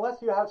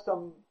unless you have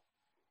some,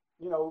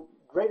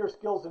 greater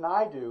skills than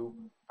I do,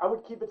 I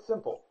would keep it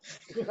simple,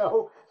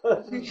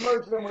 let's just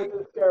merge them with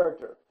this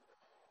character.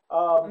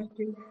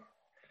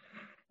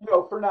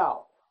 For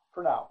now.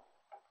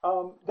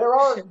 There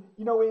are,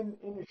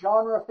 in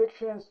genre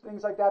fiction and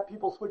things like that,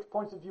 people switch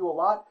points of view a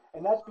lot,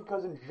 and that's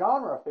because in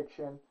genre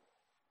fiction,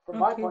 from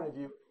my point of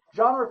view,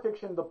 genre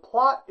fiction, the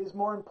plot is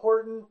more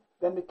important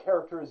than the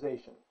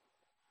characterization.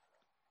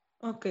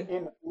 Okay.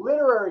 In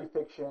literary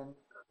fiction,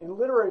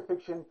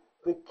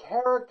 the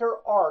character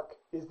arc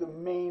is the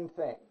main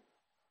thing.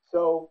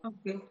 So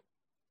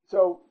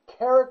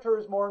character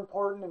is more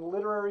important in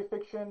literary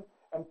fiction,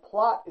 and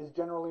plot is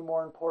generally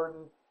more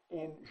important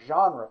in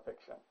genre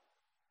fiction.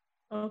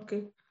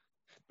 Okay.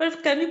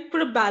 But can we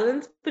put a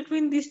balance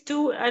between these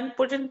two and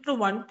put it into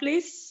one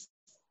place?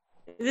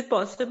 Is it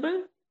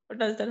possible? Or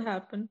does that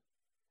happen?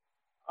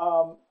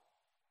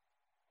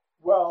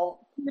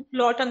 Well, the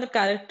plot and the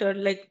character,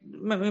 like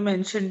we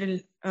mentioned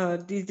in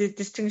these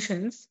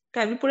distinctions,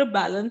 can we put a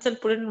balance and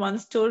put it in one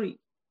story?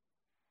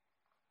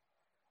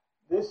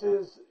 This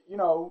is,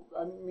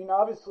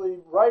 obviously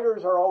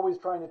writers are always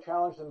trying to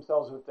challenge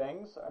themselves with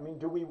things.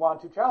 Do we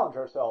want to challenge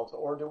ourselves,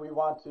 or do we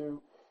want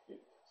to?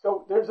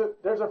 So there's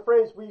a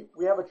phrase, we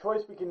have a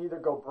choice. We can either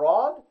go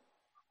broad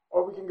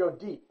or we can go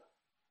deep.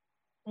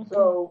 Okay.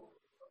 So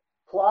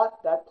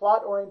that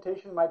plot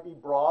orientation might be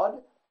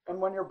broad, and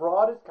when you're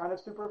broad, it's kind of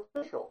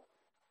superficial.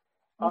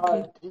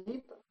 Okay.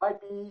 Deep might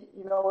be,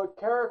 a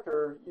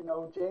character,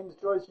 James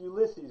Joyce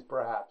Ulysses,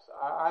 perhaps.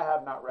 I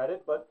have not read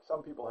it, but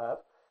some people have.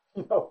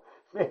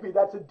 Maybe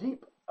that's a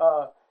deep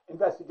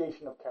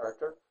investigation of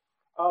character.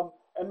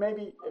 And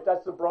maybe if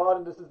that's the broad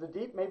and this is the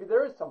deep, maybe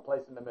there is some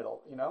place in the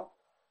middle,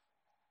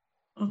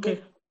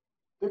 Okay.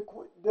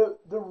 The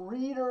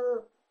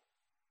reader,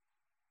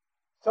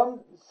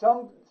 some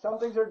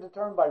things are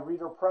determined by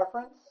reader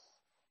preference,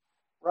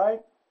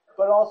 right?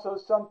 But also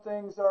some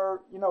things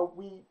are,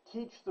 we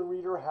teach the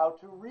reader how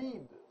to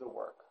read the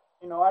work.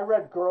 I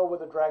read Girl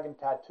with a Dragon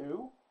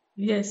Tattoo.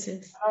 Yes.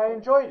 I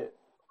enjoyed it.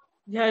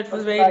 Yeah, it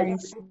was very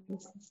nice.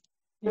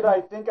 Did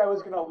I think I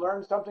was going to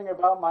learn something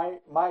about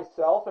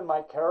myself and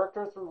my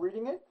character through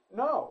reading it?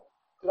 No.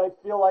 Did I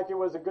feel like it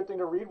was a good thing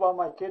to read while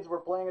my kids were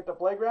playing at the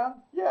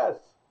playground? Yes.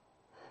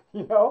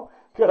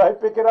 Could I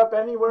pick it up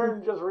anywhere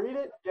and just read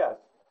it? Yes.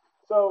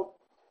 So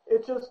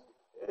it's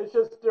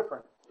just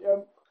different.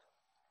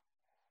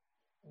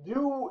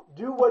 Do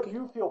what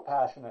you feel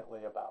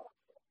passionately about.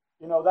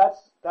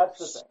 That's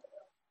the thing.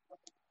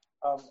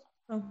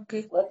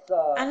 Okay. Let's.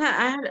 And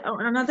I had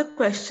another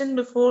question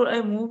before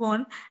I move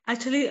on.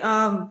 Actually,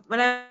 when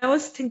I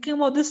was thinking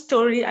about this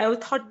story, I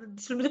thought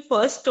this will be the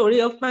first story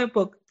of my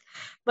book.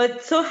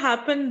 But so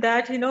happened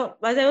that,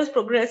 as I was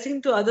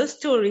progressing to other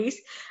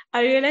stories,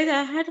 I realized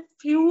I had a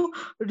few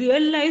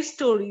real life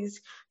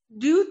stories.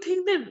 Do you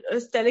think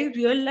that telling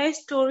real life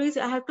stories,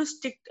 I have to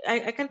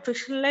I can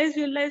fictionalize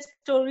real life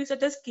stories or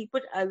just keep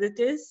it as it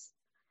is?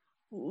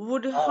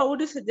 How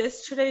would you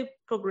suggest should I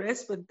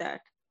progress with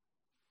that?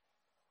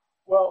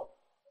 Well,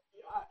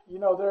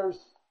 there's.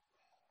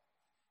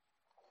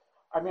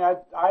 I mean,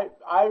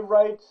 I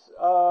write.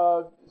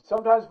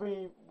 Sometimes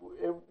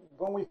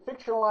when we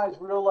fictionalize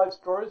real life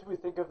stories, we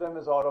think of them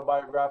as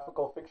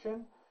autobiographical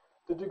fiction.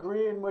 The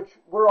degree in which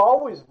we're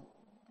always,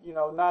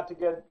 not to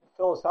get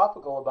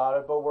philosophical about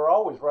it, but we're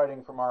always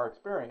writing from our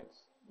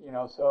experience.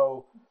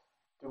 So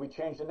do we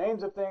change the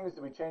names of things?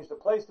 Do we change the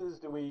places?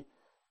 Do we,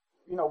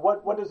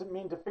 what does it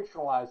mean to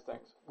fictionalize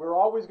things? We're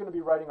always going to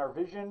be writing our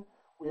vision.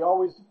 We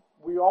always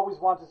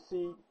want to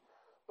see.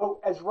 But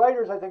as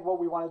writers, I think what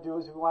we want to do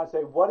is we want to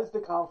say, what is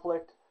the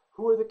conflict?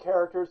 Who are the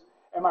characters?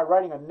 Am I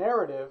writing a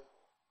narrative?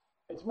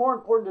 It's more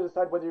important to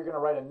decide whether you're going to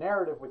write a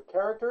narrative with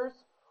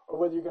characters or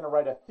whether you're going to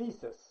write a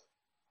thesis.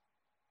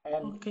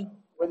 And Okay.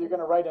 whether you're going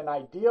to write an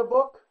idea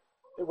book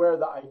where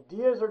the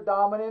ideas are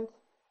dominant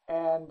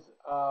and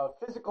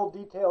physical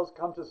details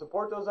come to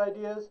support those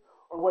ideas,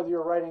 or whether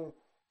you're writing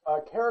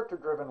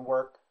character-driven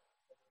work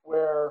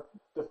where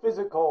the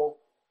physical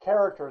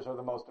characters are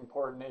the most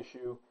important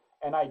issue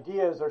and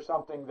ideas are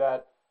something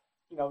that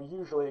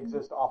usually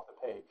exist off the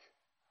page.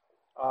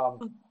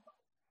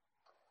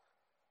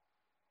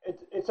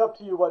 It's up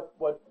to you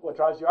what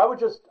drives you. I would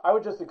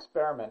just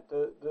experiment.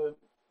 The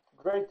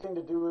great thing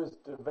to do is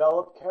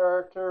develop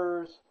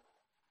characters,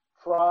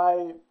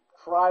 try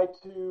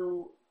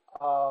to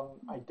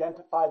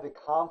identify the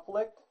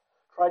conflict,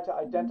 try to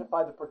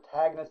identify the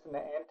protagonist and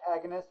the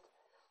antagonist.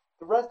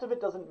 The rest of it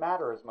doesn't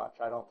matter as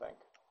much, I don't think.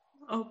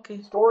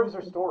 Okay. Stories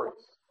are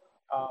stories.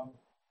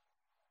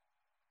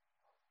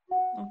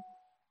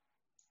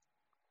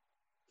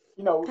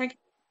 Thank you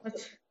so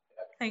much.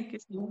 Thank you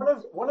so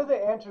much. One of the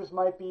answers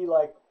might be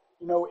like,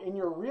 in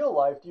your real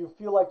life, do you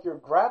feel like you're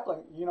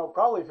grappling?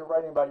 Probably if you're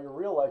writing about your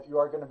real life, you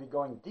are going to be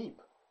going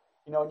deep.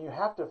 And you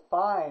have to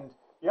find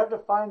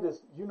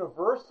this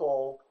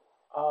universal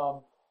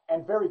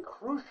and very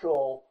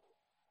crucial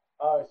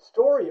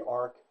story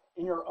arc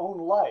in your own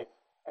life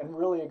and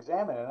really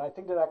examine it. And I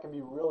think that can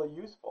be really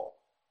useful.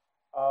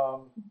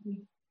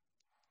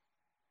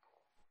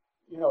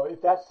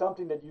 If that's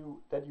something that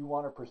you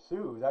want to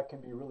pursue, that can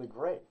be really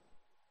great.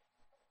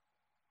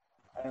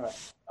 Anyway.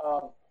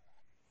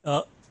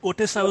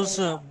 Otis, I was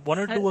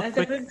wanted to do a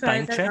quick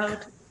time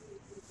check.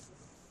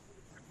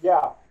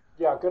 Yeah,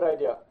 good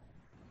idea.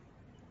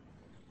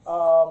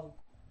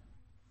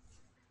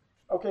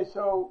 Okay,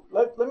 so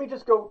let me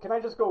just go. Can I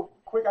just go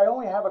quick? I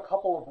only have a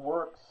couple of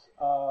works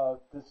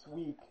this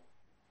week,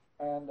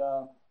 and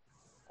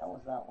that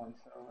was that one.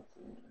 So let's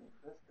see.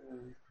 This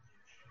is.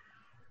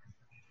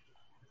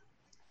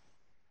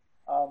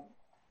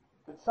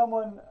 Did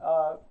someone?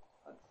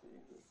 Let's see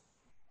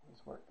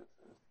whose work this is.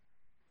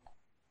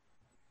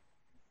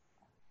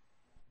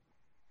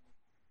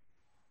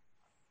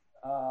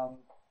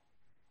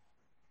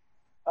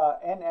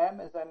 NM,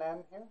 is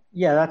NM here?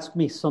 Yeah, that's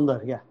me,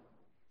 Sundar. Yeah.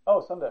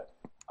 Oh, Sundar.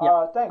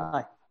 Yeah. Thanks.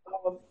 Hi.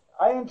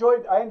 I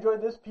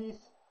enjoyed this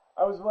piece.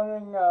 I was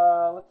wondering.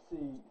 Let's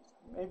see.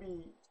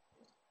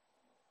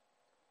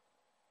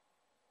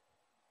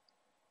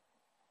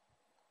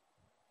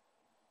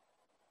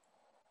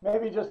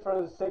 Maybe just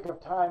for the sake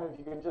of time, if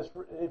you can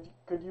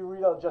could you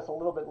read out just a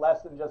little bit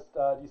less than just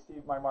do you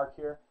see my mark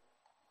here?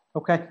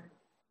 Okay.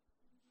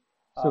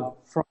 So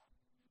from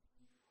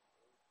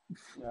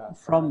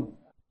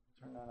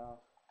turn that off.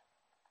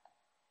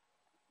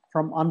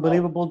 From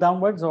unbelievable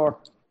downwards, or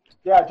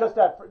yeah, just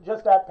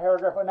that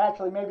paragraph. And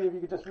actually, maybe if you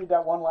could just read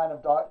that one line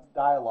of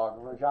dialogue,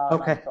 Rajan.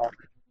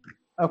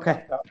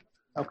 Okay.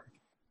 Okay.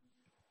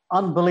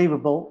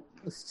 Unbelievable.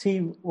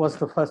 Steve was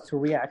the first to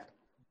react.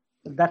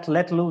 That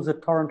let loose a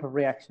torrent of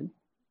reaction.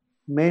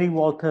 Mary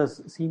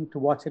Walters seemed to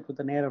watch it with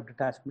an air of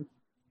detachment.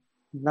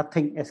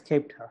 Nothing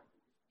escaped her.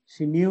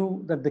 She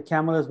knew that the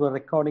cameras were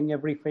recording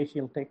every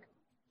facial tick,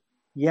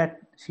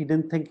 yet she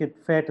didn't think it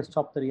fair to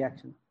stop the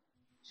reaction.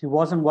 She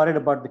wasn't worried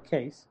about the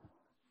case.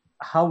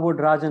 How would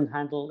Rajan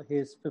handle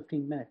his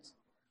 15 minutes?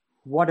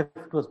 What if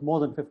it was more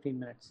than 15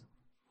 minutes?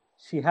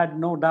 She had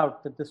no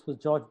doubt that this was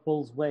George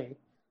Bull's way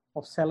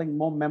of selling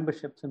more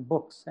memberships and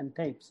books and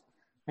tapes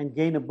and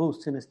gain a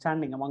boost in his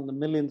standing among the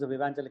millions of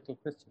evangelical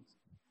Christians.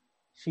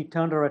 She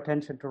turned her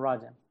attention to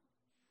Rajan.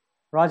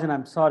 Rajan,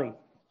 I'm sorry.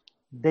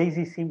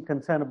 Daisy seemed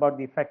concerned about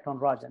the effect on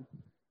Rajan.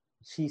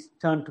 She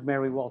turned to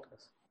Mary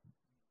Walters.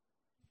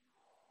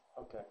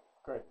 Okay,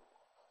 great.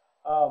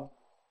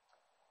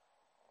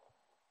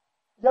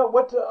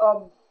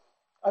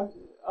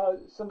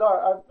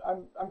 Sundar,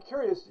 I'm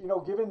curious.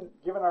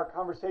 Given our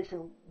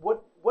conversation,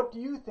 what do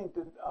you think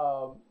that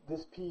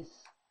this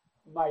piece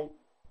might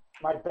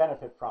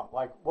benefit from?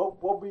 Like,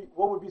 what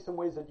would be some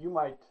ways that you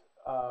might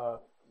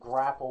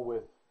grapple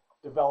with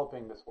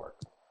developing this work?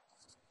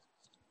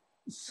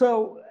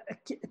 So,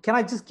 can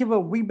I just give a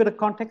wee bit of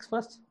context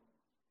first?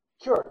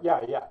 Sure. Yeah.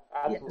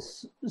 Absolutely.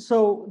 Yes.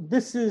 So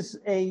this is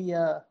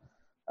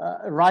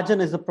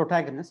Rajan is the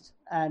protagonist,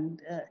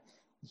 and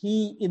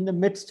he, in the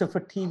midst of a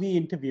TV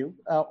interview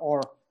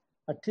or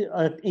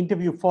an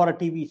interview for a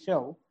TV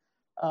show,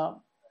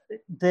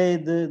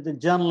 the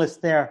journalists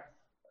there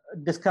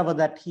discover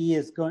that he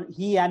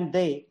and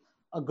they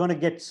are going to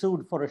get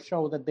sued for a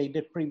show that they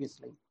did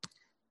previously.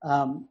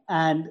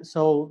 And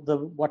so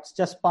what's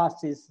just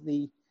passed is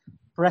the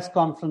press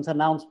conference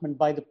announcement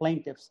by the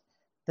plaintiffs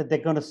that they're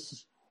going to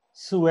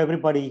sue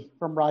everybody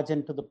from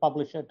Rajan to the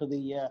publisher to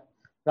the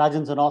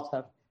Rajan's an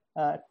author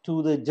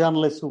to the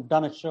journalists who've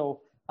done a show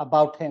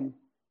about him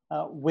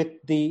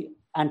with the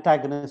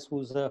antagonist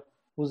who's a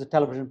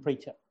television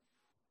preacher.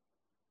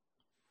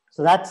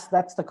 So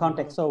that's the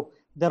context. So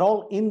they're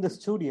all in the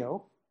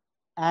studio,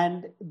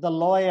 and the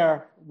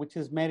lawyer, which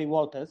is Mary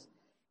Walters,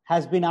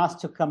 has been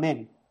asked to come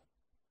in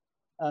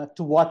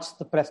to watch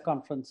the press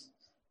conference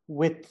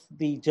with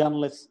the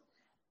journalists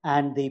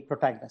and the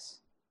protagonist.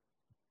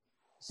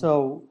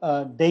 So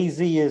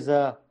Daisy is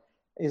a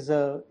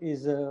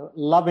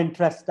love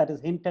interest that is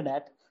hinted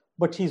at,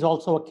 but she's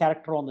also a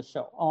character on the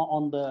show,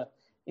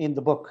 in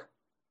the book.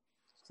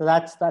 So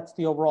that's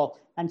the overall.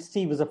 And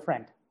Steve is a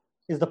friend.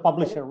 He's the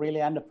publisher,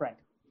 really, and a friend.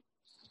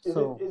 Is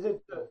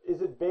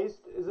it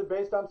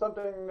based on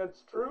something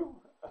that's true?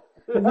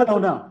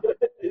 No.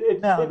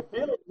 It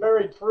feels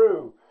very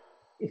true.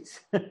 It's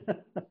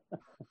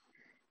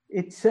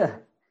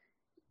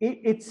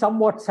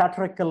somewhat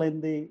satirical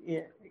in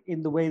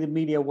the way the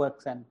media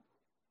works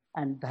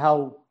and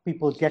how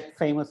people get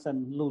famous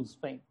and lose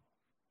fame.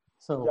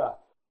 So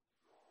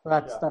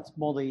that's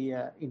more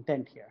the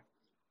intent here.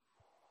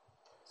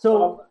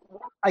 So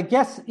I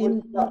guess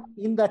in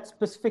that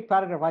specific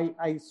paragraph,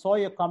 I saw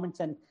your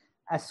comments, and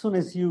as soon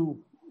as as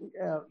soon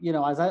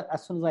as I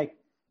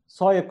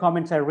saw your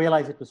comments, I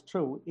realized it was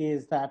true.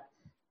 Is that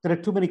there are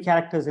too many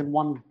characters in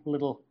one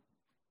little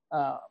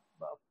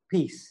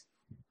piece.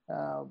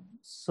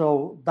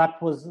 So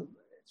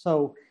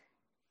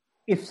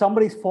if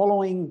somebody's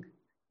following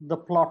the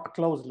plot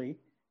closely,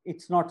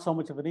 it's not so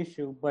much of an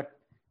issue. But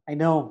I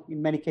know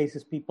in many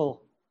cases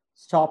people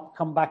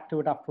come back to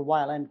it after a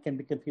while, and can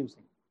be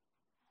confusing.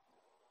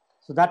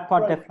 So that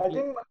part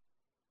definitely.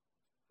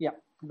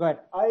 Go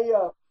ahead.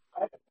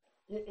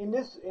 In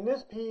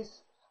this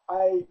piece,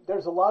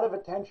 there's a lot of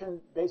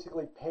attention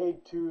basically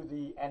paid to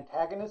the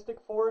antagonistic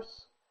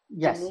force.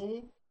 Yes. To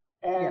me,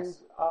 and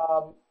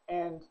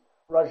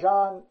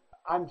Rajan,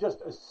 I'm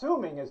just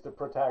assuming is the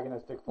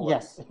protagonistic force.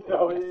 Yes.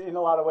 In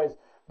a lot of ways,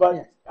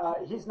 but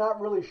he's not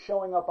really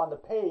showing up on the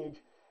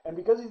page, and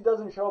because he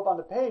doesn't show up on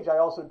the page, I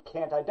also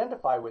can't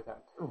identify with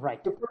him.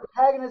 Right. The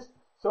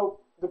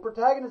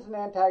protagonist and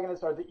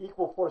antagonist are the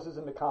equal forces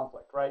in the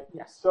conflict, right?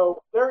 Yes.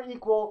 So they're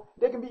equal.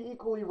 They can be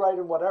equally right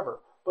in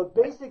whatever. But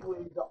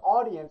basically, the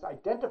audience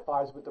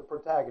identifies with the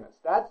protagonist.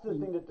 That's the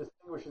thing that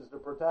distinguishes the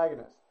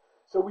protagonist.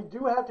 So we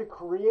do have to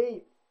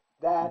create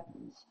that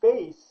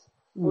space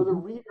for the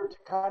reader to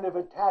kind of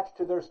attach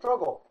to their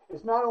struggle.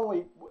 It's not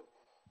only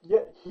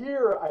yet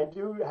here I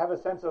do have a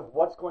sense of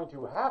what's going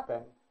to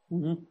happen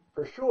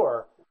for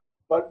sure,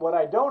 but what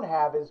I don't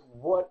have is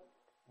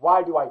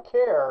why do I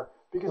care?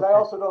 Because I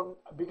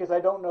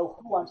don't know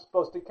who I'm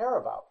supposed to care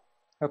about.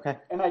 Okay.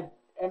 And I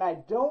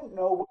don't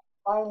know what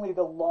finally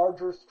the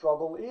larger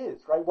struggle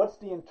is, right? What's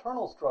the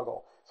internal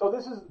struggle? So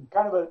this is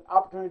kind of an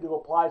opportunity to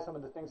apply some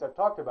of the things I've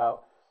talked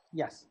about.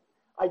 Yes.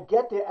 I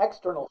get the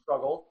external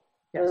struggle.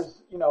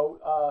 Yes.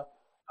 There's,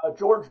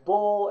 George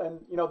Bull and,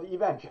 the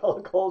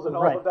evangelicals and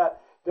all of that.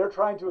 They're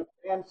trying to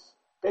advance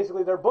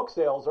basically their book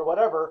sales or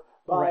whatever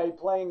by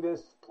playing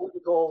this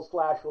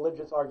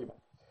political/religious argument.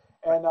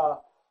 And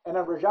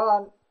then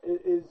Rajan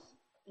is,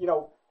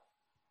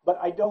 but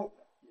I don't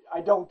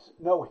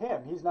know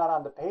him. He's not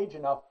on the page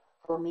enough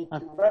for me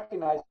to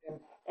recognize him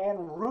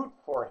and root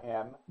for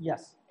him.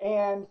 Yes.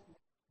 And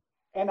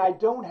I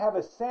don't have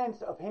a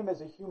sense of him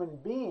as a human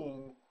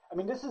being. I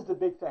mean, this is the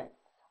big thing.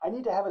 I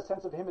need to have a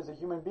sense of him as a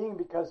human being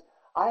because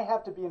I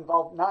have to be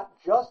involved not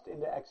just in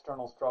the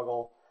external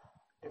struggle.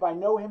 If I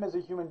know him as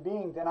a human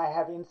being, then I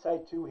have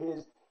insight to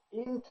his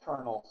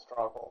internal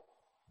struggle.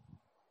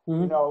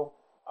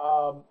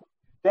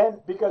 Then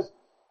because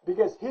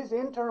his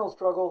internal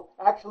struggle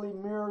actually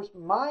mirrors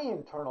my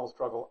internal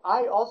struggle.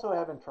 I also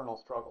have internal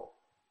struggle,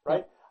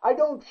 right? I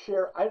don't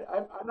share.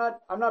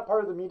 I'm not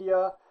part of the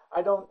media.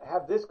 I don't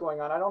have this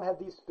going on. I don't have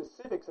these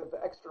specifics of the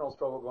external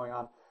struggle going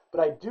on,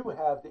 but I do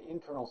have the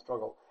internal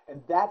struggle,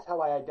 and that's how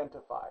I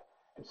identify.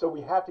 And so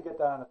we have to get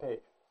that on the page.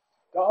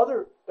 The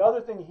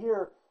other thing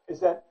here is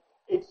that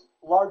it's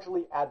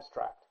largely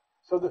abstract.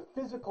 So the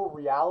physical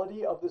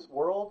reality of this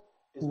world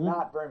is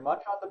not very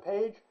much on the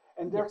page,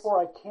 and therefore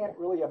I can't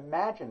really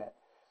imagine it.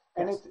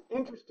 And it's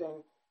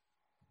interesting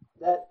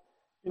that,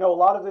 a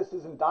lot of this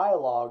is in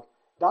dialogue.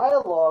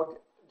 Dialogue,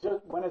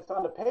 just when it's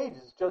on the page,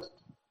 is just,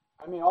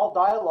 all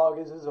dialogue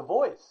is a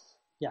voice.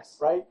 Yes.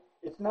 Right?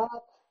 It's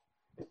not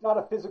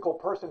a physical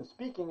person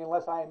speaking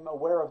unless I'm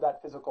aware of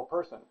that physical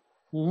person.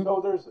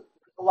 So there's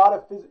a lot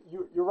of,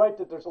 you're right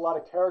that there's a lot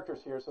of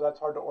characters here, so that's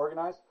hard to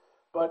organize.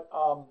 But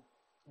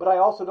but I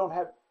also don't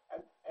have,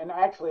 and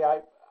actually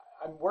I'm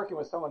working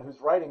with someone who's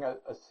writing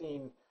a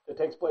scene that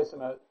takes place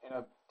in a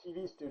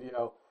TV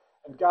studio,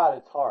 and God,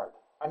 it's hard.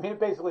 I mean, it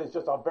basically is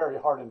just a very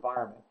hard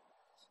environment.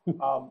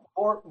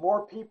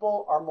 More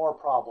people are more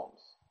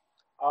problems.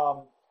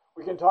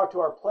 We can talk to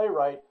our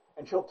playwright,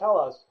 and she'll tell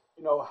us,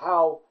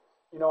 how,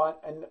 in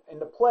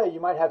the play you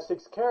might have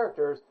 6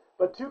 characters,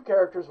 but 2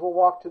 characters will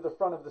walk to the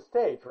front of the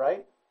stage,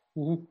 right?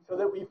 Mm-hmm. So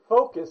that we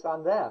focus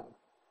on them.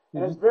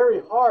 And Mm-hmm. it's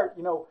very hard,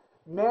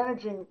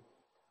 managing.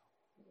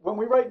 When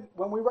we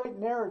write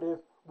narrative,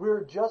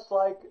 we're just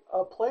like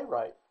a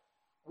playwright.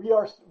 We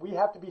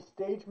have to be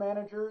stage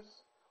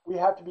managers. We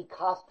have to be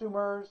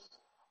costumers.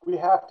 We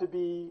have to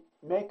be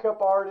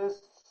makeup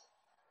artists.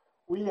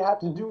 We have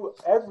to do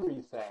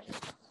everything.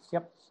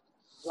 Yep.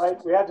 Right?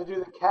 We have to do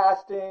the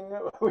casting.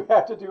 We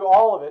have to do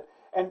all of it.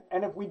 And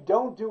if we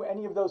don't do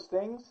any of those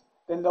things,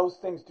 then those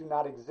things do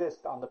not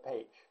exist on the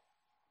page.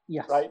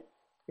 Yes. Right?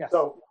 Yes.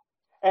 So,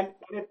 and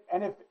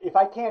if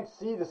I can't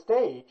see the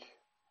stage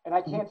and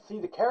I can't see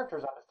the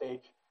characters on the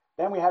stage,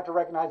 then we have to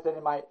recognize that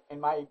in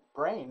my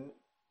brain,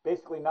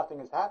 basically nothing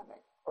is happening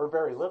or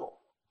very little.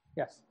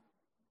 Yes.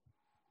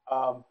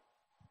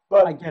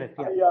 But I get it.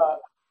 Yeah.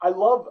 I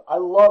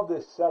love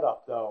this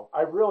setup though.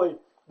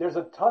 There's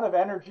a ton of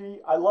energy.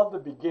 I love the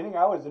beginning.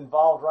 I was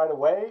involved right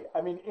away.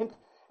 I mean,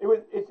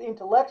 it's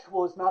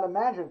intellectual. It's not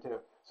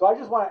imaginative. So I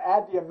just want to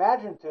add the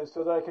imaginative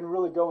so that I can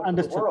really go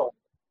into the world.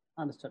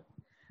 Understood.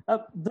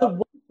 The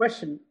one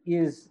question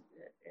is,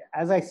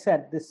 as I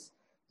said, this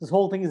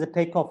whole thing is a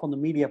takeoff on the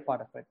media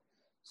part of it.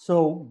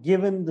 So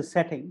given the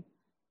setting,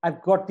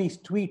 I've got these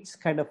tweets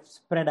kind of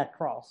spread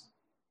across.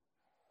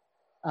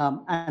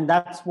 And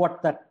that's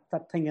what that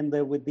thing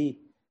with the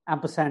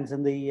ampersands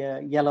and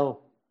the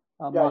yellow.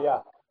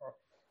 Yeah.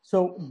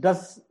 So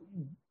does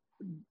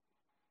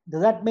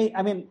that make?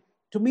 I mean,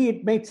 to me,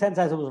 it made sense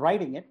as I was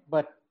writing it,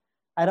 but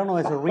I don't know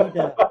as a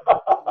reader.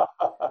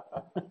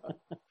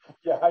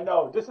 Yeah, I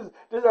know. This is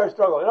our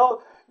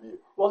struggle.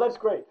 Well, that's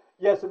great.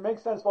 Yes, it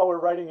makes sense while we're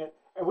writing it,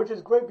 and which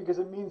is great because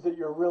it means that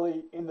you're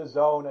really in the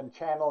zone and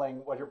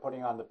channeling what you're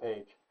putting on the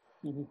page.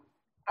 Mm-hmm.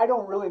 I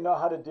don't really know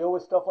how to deal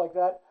with stuff like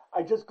that.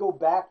 I just go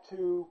back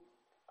to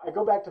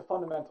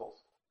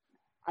fundamentals.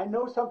 I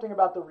know something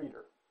about the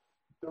reader.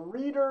 The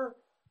reader,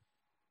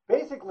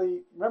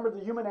 basically, remember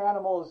the human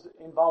animal is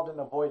involved in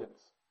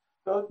avoidance.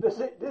 So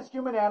this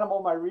human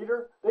animal, my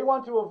reader, they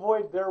want to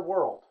avoid their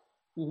world.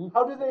 Mm-hmm.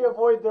 How do they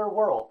avoid their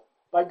world?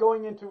 By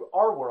going into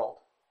our world.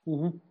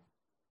 Mm-hmm.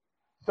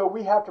 So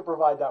we have to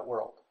provide that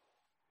world.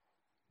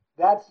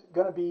 That's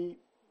going to be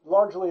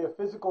largely a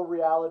physical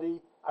reality.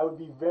 I would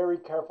be very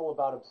careful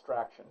about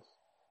abstractions.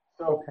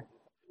 So, okay.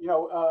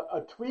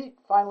 A tweet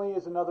finally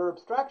is another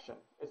abstraction.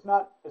 It's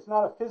not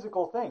a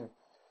physical thing.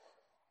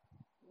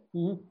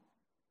 Mm-hmm.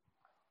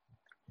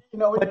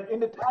 In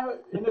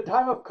the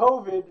time of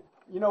COVID,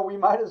 we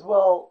might as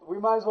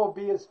well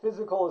be as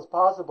physical as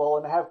possible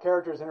and have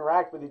characters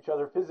interact with each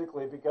other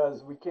physically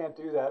because we can't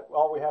do that.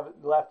 All we have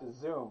left is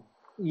Zoom.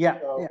 Yeah.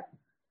 So,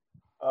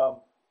 yeah.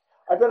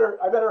 I better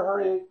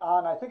hurry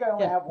on. I think I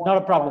only have one. Not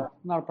a problem.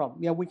 Not a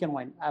problem. Yeah, we can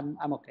wind.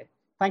 I'm okay.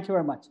 Thank you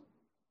very much.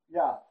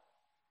 Yeah.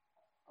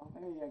 Oh,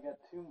 maybe I got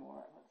 2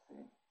 more. Let's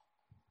see.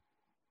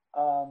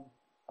 Oh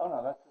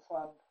no, that's this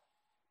one.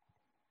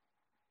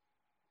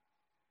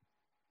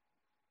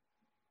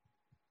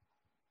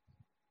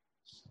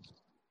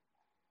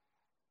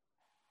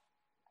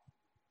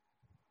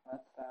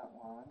 That's that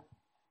one.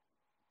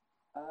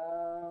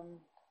 I'm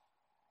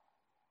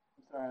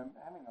sorry, I'm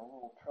having a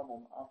little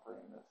trouble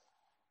operating this.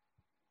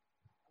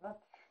 I'm not.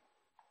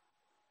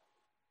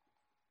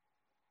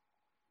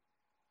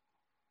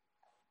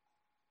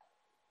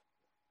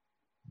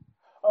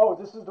 Oh,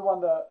 this is the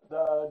one,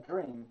 the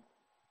dream.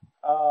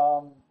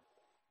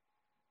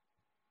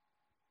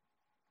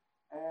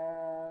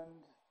 And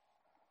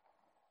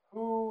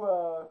who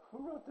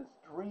wrote this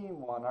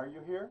dream one? Are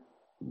you here?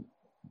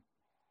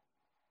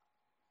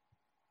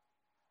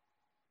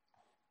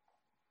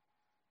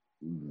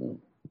 Mm-hmm.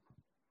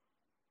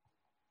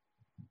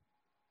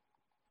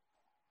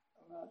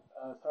 I'm not,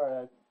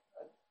 sorry,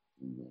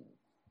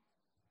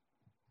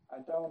 I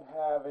don't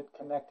have it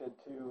connected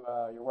to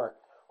your work.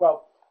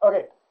 Well,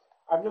 okay.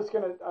 I'm just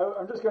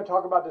gonna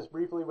talk about this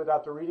briefly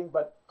without the reading.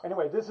 But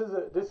anyway, this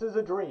is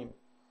a dream.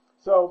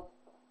 So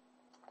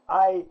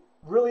I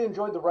really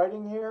enjoyed the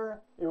writing here.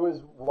 It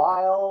was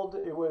wild.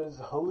 It was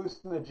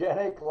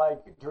hallucinogenic,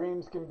 like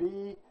dreams can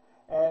be,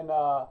 and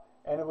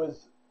it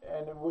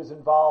was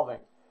involving.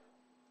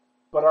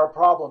 But our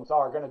problems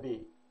are going to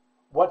be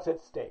what's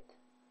at stake.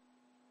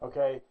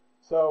 Okay,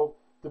 so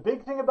the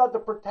big thing about the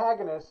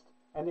protagonist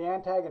and the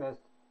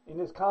antagonist in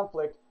this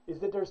conflict is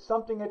that there's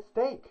something at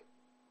stake.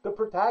 The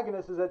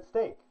protagonist is at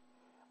stake.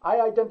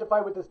 I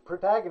identify with this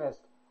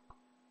protagonist,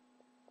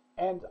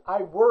 and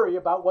I worry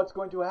about what's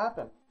going to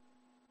happen.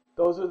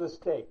 Those are the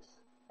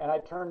stakes, and I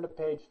turn the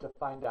page to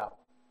find out,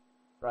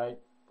 right?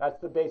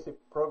 That's the basic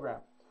program.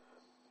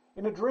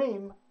 In a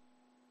dream,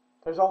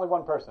 there's only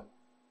one person,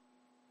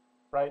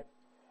 right?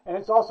 And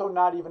it's also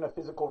not even a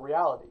physical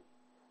reality.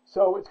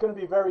 So it's going to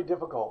be very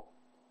difficult.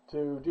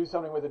 to do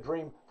something with a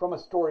dream from a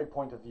story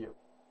point of view.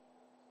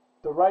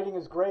 The writing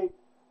is great,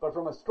 but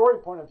from a story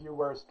point of view,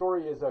 where a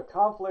story is a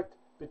conflict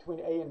between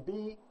A and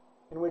B,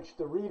 in which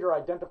the reader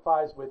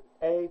identifies with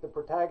A, the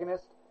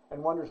protagonist,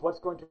 and wonders what's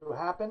going to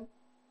happen,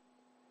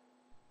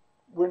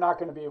 we're not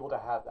going to be able to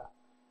have that.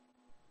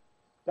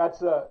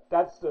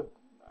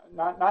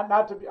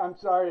 Not to be, I'm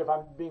sorry if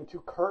I'm being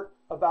too curt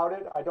about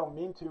it. I don't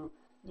mean to.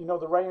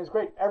 The writing is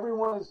great.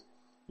 Everyone is,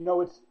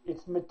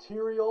 it's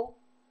material.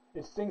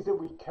 It's things that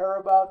we care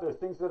about. There are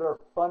things that are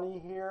funny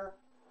here.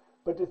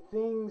 But the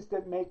things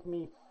that make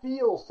me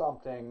feel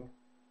something,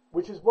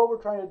 which is what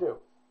we're trying to do.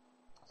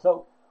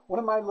 So one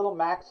of my little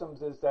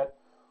maxims is that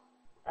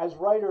as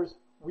writers,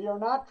 we are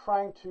not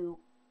trying to,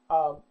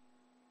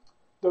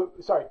 the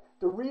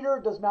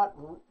reader does not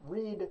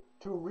read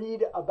to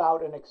read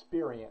about an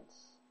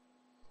experience.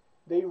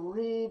 They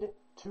read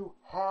to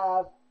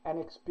have an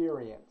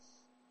experience.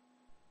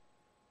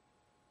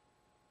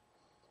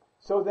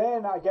 So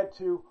then I get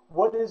to,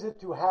 what is it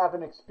to have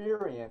an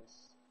experience?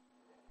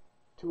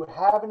 To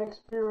have an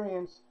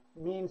experience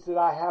means that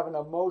I have an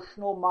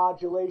emotional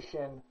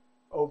modulation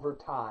over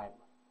time.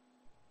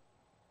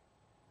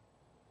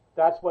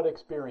 That's what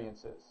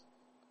experience is,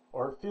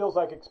 or it feels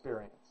like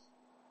experience.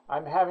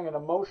 I'm having an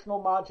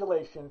emotional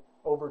modulation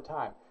over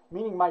time,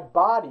 meaning my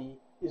body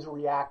is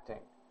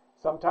reacting.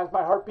 Sometimes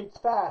my heart beats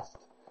fast.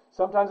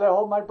 Sometimes I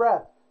hold my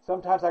breath.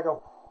 Sometimes I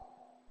go.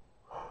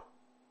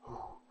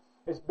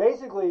 It's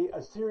basically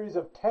a series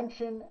of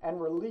tension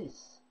and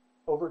release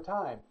over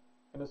time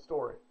in a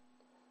story.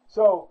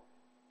 So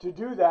to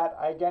do that,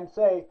 I again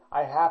say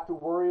I have to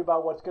worry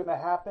about what's going to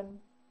happen.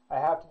 I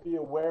have to be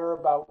aware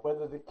about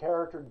whether the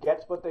character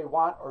gets what they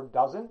want or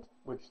doesn't,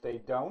 which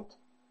they don't.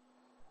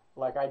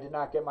 Like I did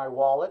not get my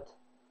wallet.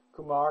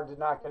 Kumar did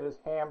not get his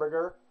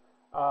hamburger.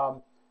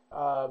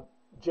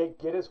 Jake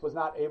Gittes was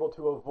not able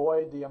to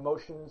avoid the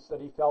emotions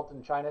that he felt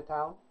in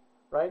Chinatown,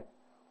 right?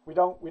 We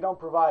don't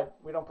provide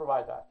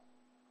that.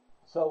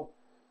 So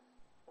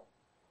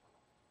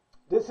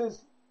this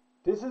is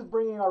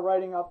bringing our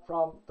writing up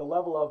from the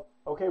level of,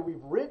 okay,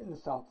 we've written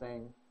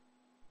something,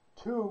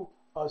 to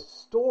a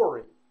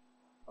story.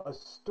 A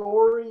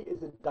story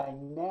is a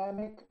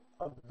dynamic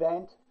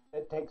event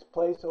that takes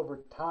place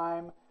over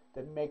time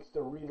that makes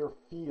the reader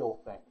feel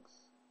things.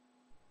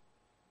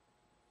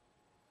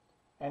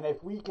 And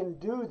if we can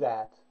do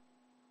that,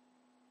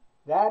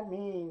 that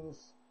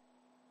means,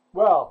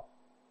 well,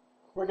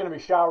 we're going to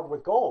be showered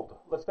with gold.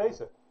 Let's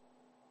face it.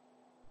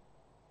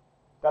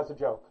 That's a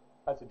joke.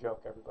 That's a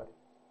joke, everybody.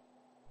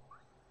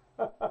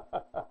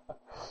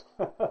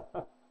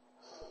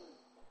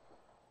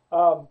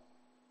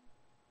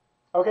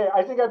 Okay,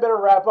 I think I better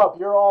wrap up.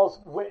 You're all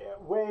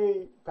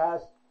way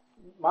past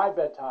my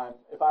bedtime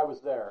if I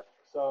was there.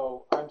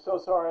 So I'm so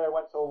sorry I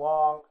went so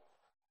long.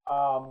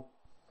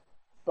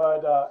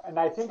 And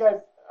I think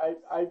I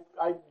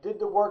did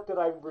the work that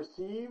I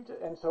received,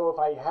 and so if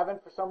I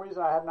haven't, for some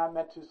reason, I have not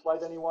meant to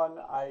slight anyone.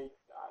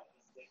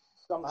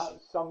 Somehow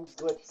some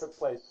glitch took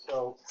place.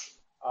 So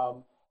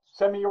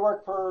send me your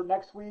work for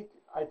next week.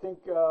 I think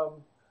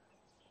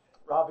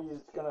Ravi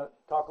is going to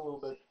talk a little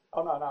bit.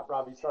 Oh no, not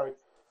Ravi. Sorry.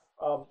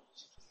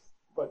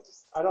 But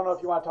I don't know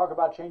if you want to talk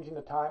about changing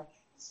the time.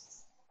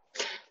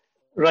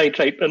 Right.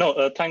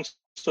 No, thanks,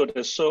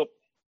 Otis. So,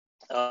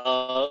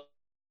 for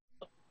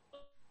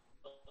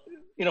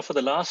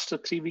the last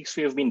 3 weeks,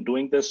 we have been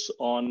doing this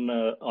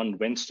on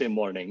Wednesday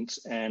mornings,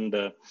 and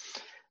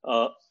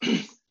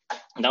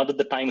now that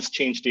the time has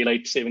changed,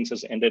 daylight savings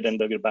has ended, and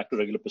we're back to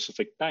regular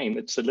Pacific time.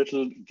 It's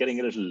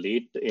getting a little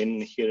late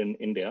here in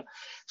India,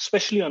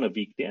 especially on a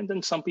weekday. And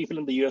then some people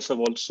in the US have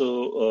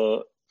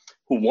also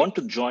who want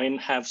to join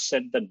have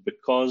said that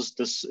because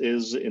this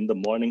is in the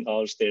morning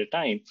hours their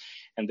time,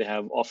 and they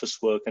have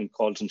office work and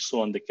calls and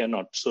so on, they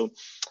cannot. So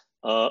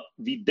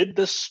we did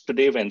this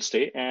today,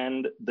 Wednesday,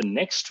 and the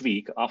next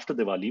week after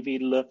Diwali,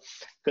 we'll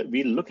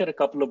look at a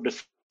couple of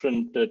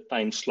different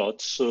time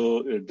slots.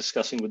 So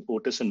discussing with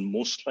Otis, and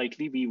most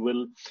likely we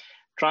will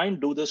try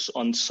and do this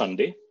on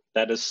Sunday.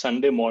 That is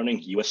Sunday morning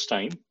US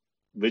time,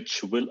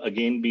 which will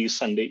again be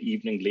Sunday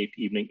evening, late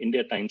evening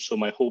India time. So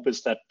my hope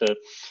is that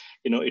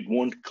it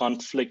won't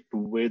conflict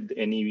with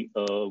any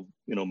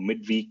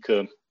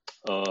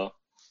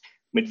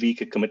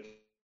midweek commitments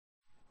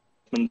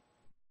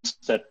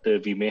that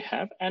we may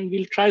have, and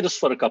we'll try this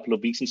for a couple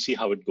of weeks and see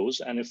how it goes.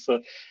 And if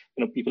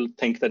people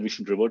think that we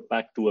should revert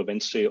back to a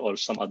Wednesday or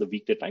some other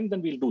weekday time,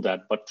 then we'll do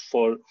that. But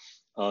for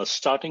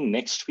starting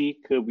next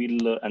week,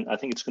 and I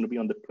think it's going to be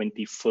on the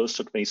 21st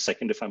or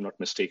 22nd, if I'm not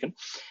mistaken,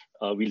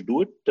 we'll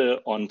do it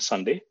on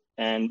Sunday.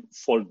 And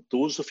for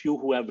those of you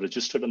who have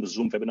registered on the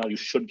Zoom webinar, you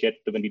should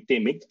get, when we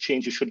make the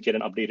change, you should get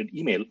an updated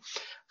email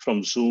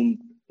from Zoom,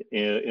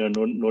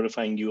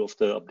 notifying you of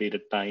the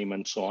updated time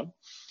and so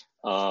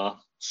on.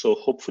 So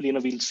hopefully,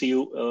 we'll see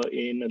you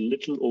in a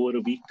little over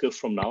a week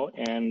from now.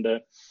 And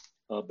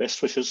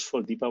best wishes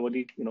for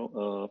Deepavali.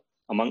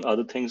 Among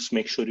other things,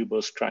 make sure you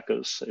burst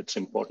crackers. It's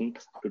important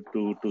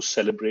to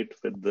celebrate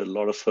with a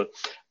lot of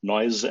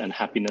noise and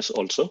happiness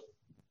also.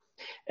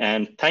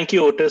 And thank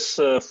you, Otis,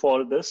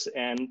 for this.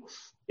 And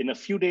In a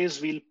few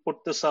days, we'll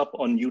put this up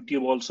on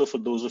YouTube also for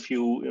those of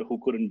you who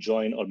couldn't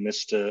join or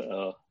missed.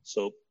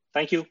 So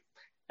thank you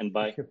and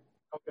bye. Thank you.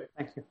 Okay.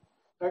 Thank you.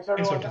 Thanks,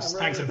 everyone. Otis. I'm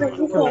Thanks, really-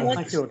 everyone.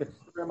 Thank you so much. Thank you, Otis.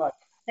 very much.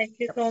 Thank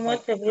you so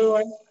much,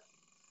 everyone.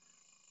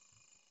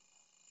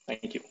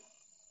 Thank you.